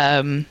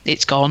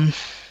it's gone.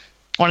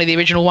 One of the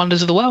original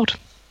wonders of the world.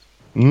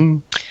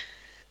 Mm.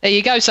 There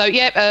you go. So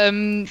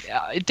definitely.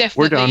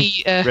 We're done.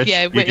 Rich,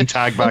 you can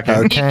tag back in.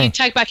 Okay. You can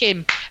tag back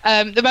in.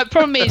 The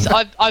problem is,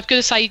 I've got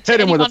to say, to hit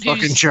him with a anyone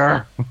fucking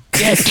chair.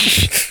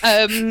 Yes.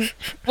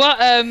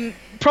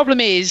 Problem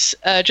is,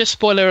 just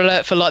spoiler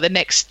alert for like the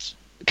next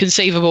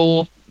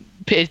conceivable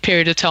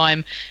period of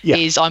time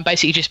is I'm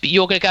basically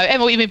you're going to go,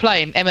 Emma, what have you been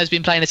playing? Emma's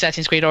been playing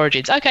Assassin's Creed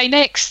Origins. Okay,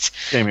 next.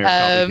 Same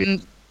here,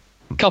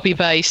 copy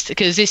paste,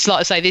 because this, like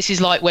I say, this is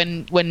like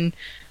when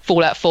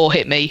Fallout 4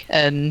 hit me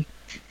and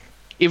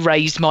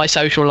erased my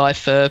social life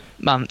for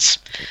months.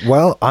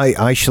 Well,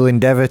 I shall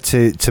endeavour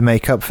to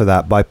make up for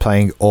that by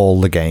playing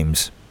all the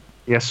games.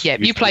 Yes. Yeah,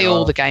 you play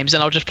all the games,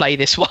 and I'll just play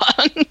this one.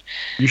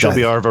 You shall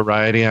be our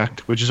variety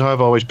act, which is how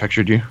I've always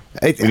pictured you.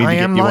 I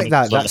am like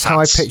that. That's how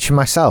I picture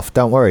myself.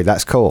 Don't worry,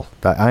 that's cool.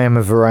 I am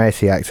a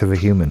variety act of a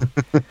human.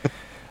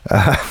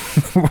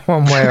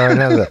 One way or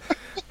another.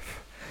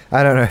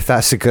 I don't know if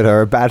that's a good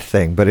or a bad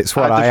thing, but it's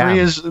what I am.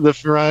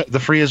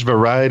 The phrase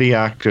variety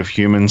act of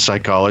human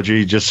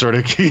psychology just sort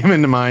of came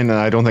into mind, and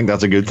I don't think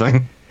that's a good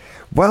thing.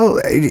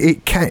 Well,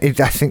 it can.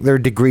 I think there are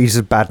degrees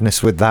of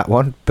badness with that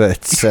one,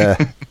 but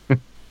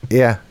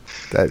yeah,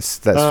 that's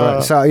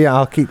fine. So yeah,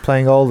 I'll keep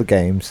playing all the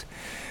games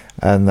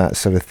and that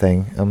sort of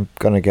thing. I'm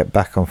gonna get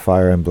back on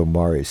Fire Emblem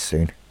Warriors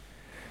soon,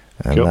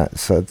 and that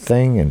sort of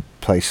thing, and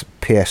play some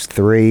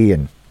PS3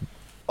 and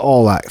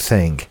all that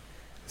thing.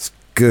 It's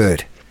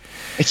good.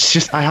 It's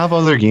just I have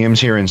other games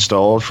here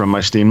installed from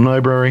my Steam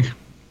library,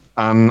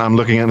 and I'm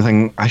looking at and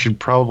thinking I should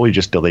probably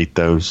just delete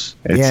those.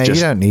 You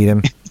don't need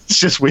them. It's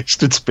just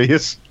wasted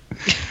space.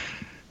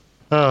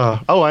 I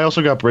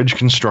also got Bridge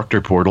Constructor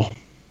Portal.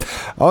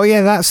 Oh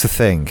yeah, that's the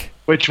thing.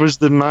 Which was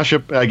the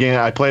mashup. Again,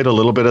 I played a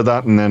little bit of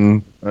that, and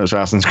then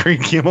Assassin's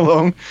Creed came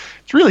along.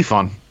 It's really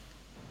fun.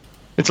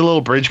 It's a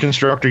little bridge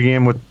constructor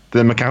game with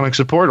the mechanics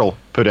of Portal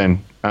put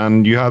in,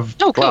 and you have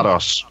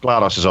GLaDOS. Cool.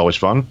 GLaDOS is always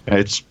fun.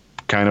 It's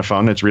kind of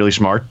fun. It's really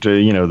smart.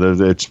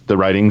 The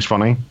writing's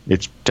funny.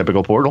 It's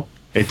typical Portal.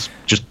 It's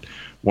just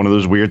one of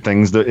those weird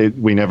things that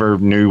we never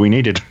knew we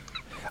needed.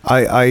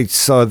 I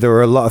saw there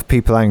were a lot of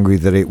people angry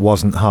that it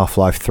wasn't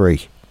Half-Life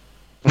 3.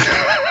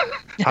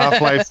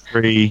 Half-Life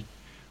 3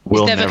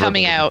 will never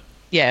coming out.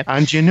 Yeah.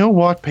 And you know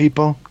what,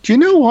 people? Do you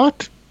know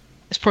what?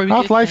 It's probably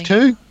Half-Life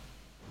 2,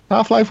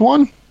 Half-Life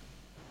 1,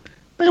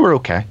 they were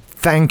okay.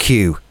 Thank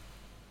you.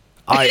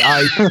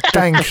 I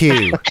thank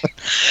you.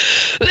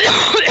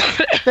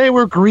 They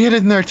were great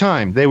in their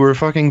time. They were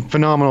fucking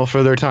phenomenal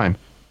for their time.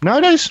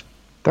 Nowadays,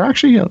 they're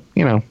actually,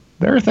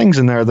 there are things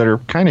in there that are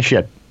kind of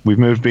shit. We've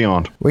moved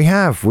beyond.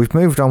 We've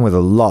moved on with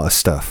a lot of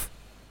stuff.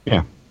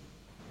 Yeah.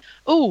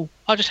 Oh,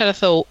 I just had a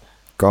thought.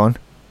 Go on.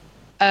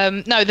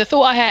 No, the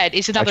thought I had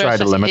is another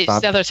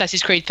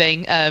Assassin's Creed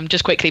thing.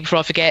 Just quickly before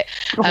I forget.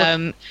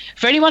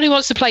 For anyone who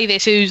wants to play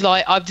this, who's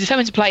like, I've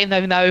determined to play it,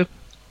 even though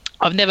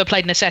I've never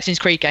played an Assassin's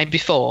Creed game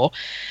before.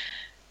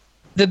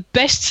 The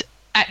best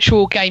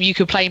actual game you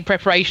could play in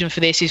preparation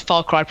for this is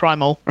Far Cry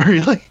Primal.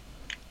 Really?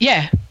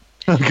 Yeah.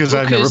 Because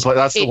I've never played.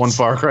 That's the one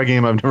Far Cry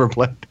game I've never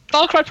played.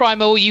 Far Cry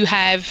Primal, you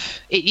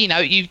have,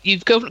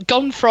 you've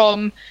gone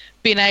from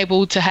being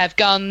able to have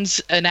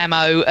guns and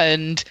ammo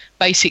and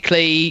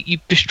basically you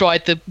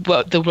destroyed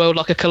the world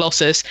like a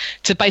colossus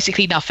to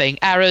basically nothing.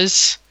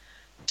 Arrows,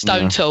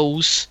 stone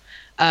tools.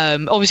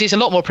 Obviously, it's a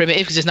lot more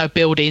primitive because there's no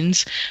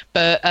buildings.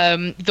 But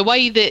the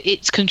way that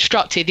it's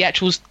constructed, the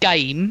actual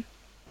game,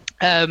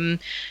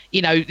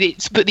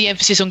 it's put the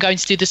emphasis on going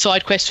to do the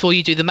side quests before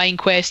you do the main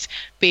quest,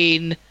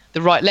 being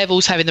the right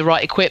levels, having the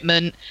right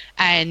equipment,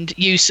 and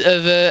use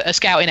of a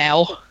scouting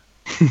owl.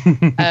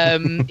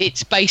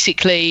 It's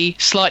basically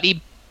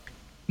slightly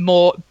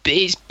more.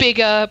 It's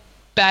bigger,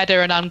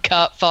 badder, and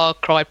uncut Far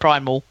Cry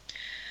Primal.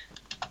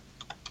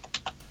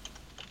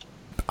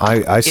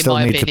 I still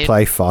need to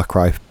play Far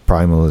Cry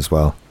Primal as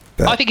well,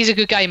 I think it's a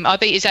good game. I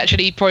think it's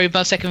actually probably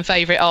my second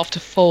favourite after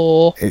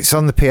 4. It's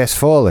on the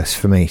PS4 list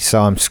for me,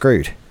 so I'm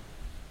screwed.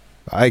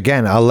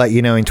 Again, I'll let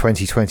you know in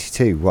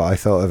 2022 what I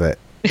thought of it.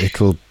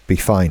 It'll be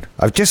fine.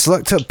 I've just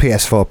looked up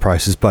PS4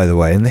 prices, by the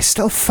way, and they're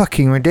still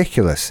fucking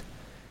ridiculous.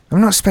 I'm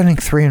not spending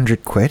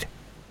 300 quid.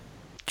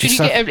 Did you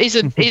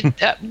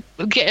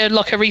get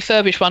like a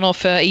refurbished one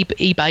off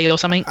eBay or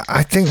something?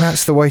 I think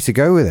that's the way to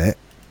go with it.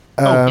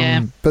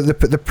 Yeah. But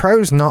the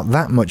Pro's not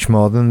that much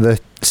more than the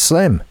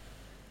Slim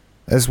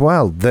as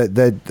well.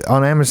 The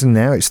on Amazon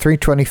now, it's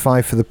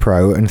 $325 for the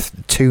Pro and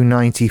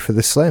 $290 for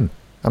the Slim.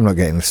 I'm not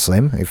getting the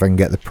Slim if I can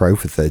get the Pro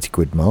for 30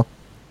 quid more.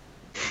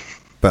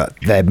 But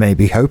they may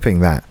be hoping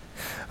that.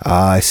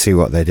 I see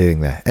what they're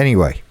doing there.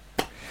 Anyway,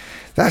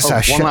 that's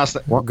our show.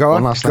 Go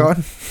on.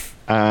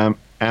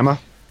 Emma,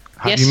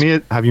 have Yes?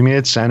 you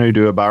made Senu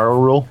do a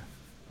barrel roll?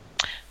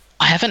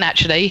 I haven't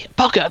actually.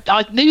 Bugger!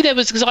 I knew there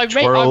was because I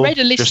read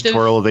a list just of.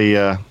 twirl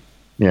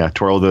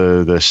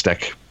the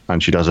stick,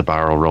 and she does a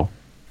barrel roll.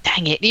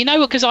 Dang it! You know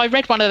what? Because I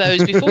read one of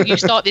those before you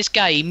start this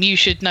game. You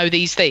should know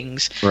these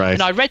things. Right.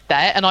 And I read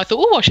that, and I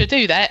thought, oh, I should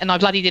do that, and I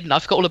bloody didn't. I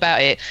forgot all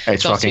about it.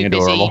 It's So I was fucking too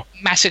adorable.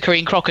 busy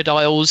massacring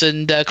crocodiles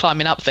and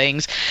climbing up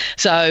things.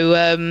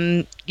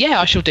 So yeah,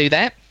 I shall do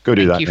that. Go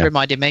do that. Thank you for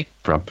reminding me.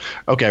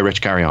 Okay,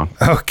 Rich, carry on.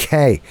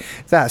 Okay,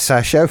 that's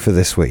our show for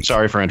this week.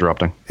 Sorry for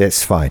interrupting.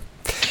 It's fine.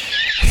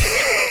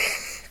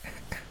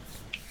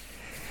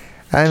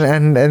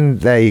 and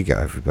there you go,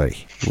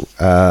 everybody.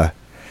 I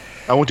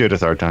won't do it a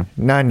third time.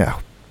 No.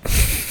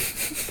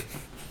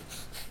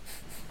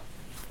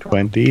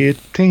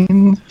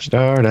 2018,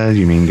 start as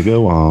you mean to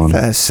go on.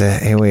 That's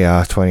it. Here we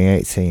are,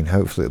 2018.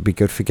 Hopefully it'll be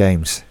good for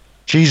games.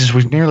 Jesus,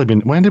 we've nearly been...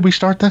 When did we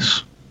start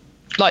this?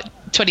 Like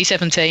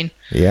 2017.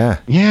 Yeah.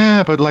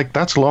 Yeah, but like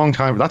that's a long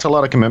time. That's a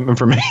lot of commitment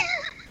for me.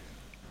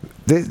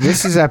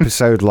 This is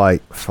episode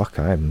fuck,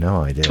 I have no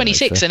idea.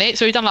 26, isn't it?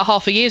 So we've done like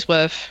half a year's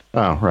worth.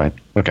 Oh, right.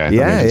 Okay.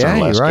 Yeah,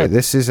 you're right.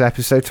 This is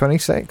episode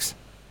 26.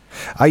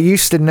 I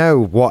used to know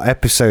what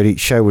episode each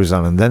show was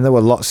on, and then there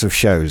were lots of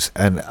shows,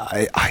 and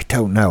I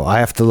don't know. I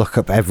have to look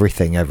up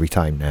everything every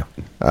time now.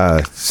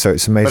 So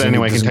it's amazing. But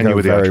anyway, it doesn't continue go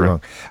with the very outro.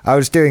 long. I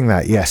was doing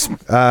that, yes.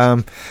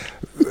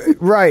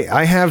 Right,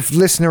 I have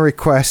listener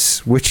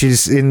requests, which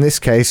is, in this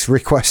case,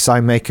 requests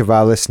I make of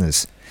our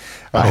listeners.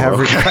 I have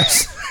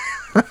requests...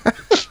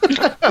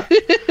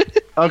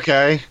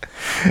 Okay.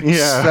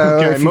 Yeah. So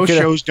okay. Most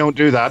shows don't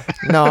do that.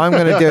 No, I'm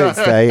going to do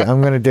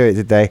it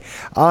today.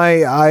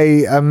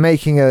 I am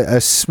making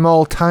a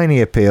small, tiny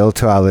appeal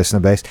to our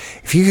listener base.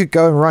 If you could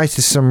go and write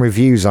us some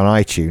reviews on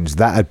iTunes,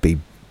 that'd be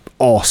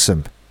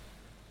awesome.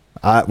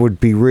 It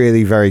would be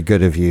really very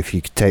good of you if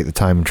you could take the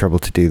time and trouble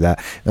to do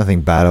that.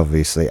 Nothing bad,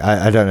 obviously.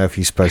 I don't know if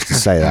you're supposed to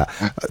say that.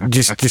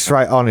 Just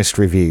write honest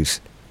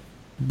reviews.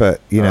 But,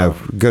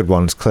 good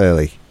ones,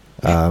 clearly.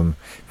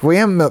 If we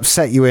haven't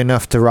upset you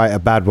enough to write a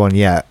bad one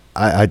yet,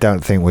 I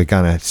don't think we're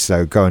gonna,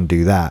 so go and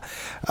do that.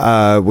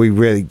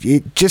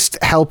 It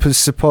just help us,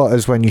 support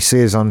us when you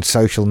see us on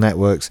social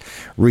networks,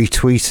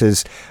 retweet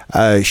us,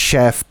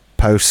 share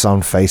posts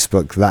on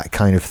Facebook, that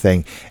kind of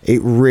thing.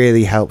 It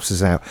really helps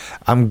us out.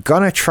 I'm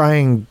gonna try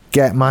and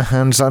get my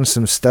hands on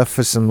some stuff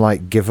for some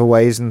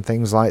giveaways and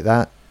things like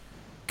that,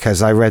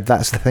 because I read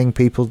that's the thing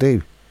people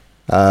do.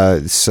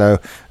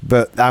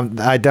 But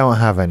I don't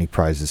have any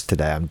prizes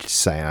today. I'm just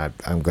saying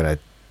I'm gonna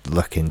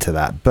look into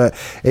that. But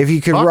if you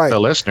could write, the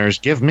listeners,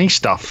 give me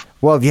stuff.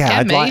 well,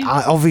 yeah, Get me.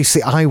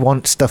 obviously I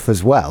want stuff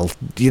as well.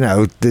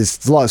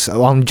 There's lots.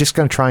 I'm just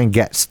gonna try and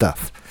get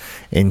stuff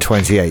in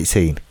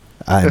 2018,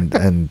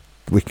 and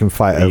we can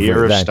fight over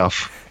Year it of then.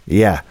 stuff.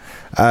 Yeah.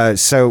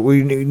 So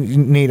we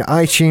need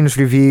iTunes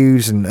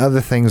reviews and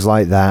other things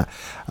like that.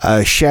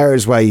 Share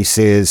us where you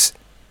see us.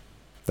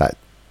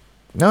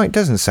 No, it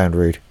doesn't sound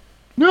rude.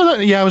 No,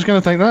 I was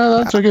going to think,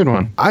 that's a good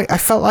one. I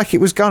felt like it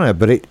was gonna,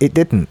 but it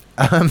didn't.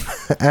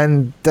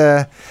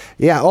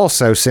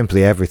 Also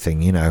simply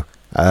everything,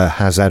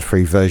 has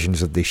ad-free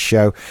versions of this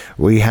show.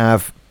 We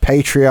have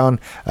Patreon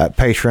at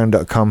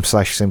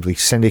patreon.com/simply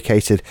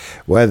syndicated,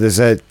 where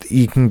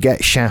you can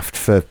get Shaft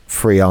for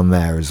free on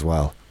there as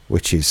well,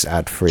 which is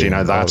ad-free.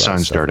 That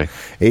sounds dirty.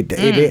 It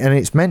and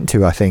it's meant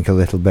to, I think, a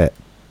little bit.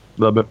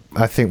 A little bit.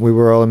 I think we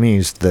were all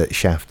amused that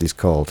Shaft is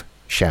called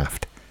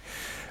Shaft.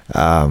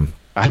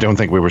 I don't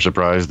think we were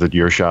surprised that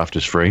your shaft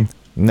is free.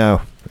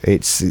 No,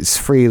 it's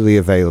freely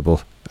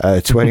available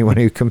to anyone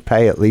who can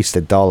pay at least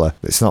 $1.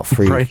 It's not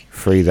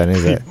free then,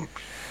 is it?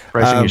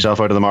 Pricing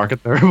yourself out of the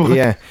market there.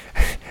 Yeah,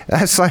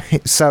 that's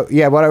so.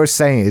 Yeah, what I was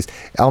saying is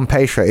on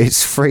Patreon,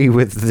 it's free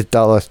with the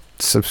 $1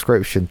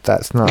 subscription.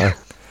 That's not.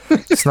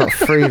 It's not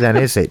free then,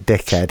 is it,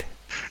 dickhead?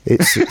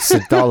 It's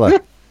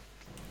 $1.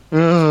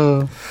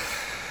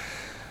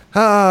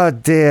 Oh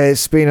dear,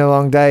 it's been a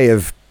long day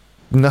of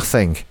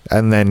nothing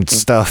and then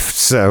stuff,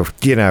 so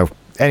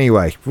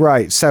anyway,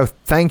 right, so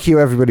thank you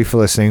everybody for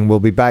listening.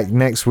 We'll be back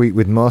next week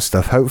with more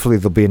stuff. Hopefully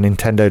there'll be a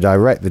Nintendo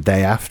Direct the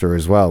day after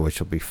as well, which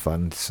will be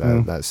fun,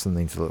 so that's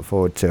something to look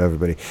forward to,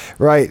 everybody.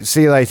 Right,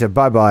 see you later.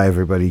 Bye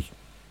everybody.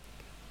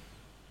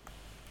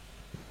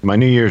 My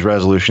New Year's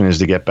resolution is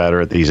to get better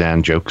at these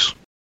end jokes.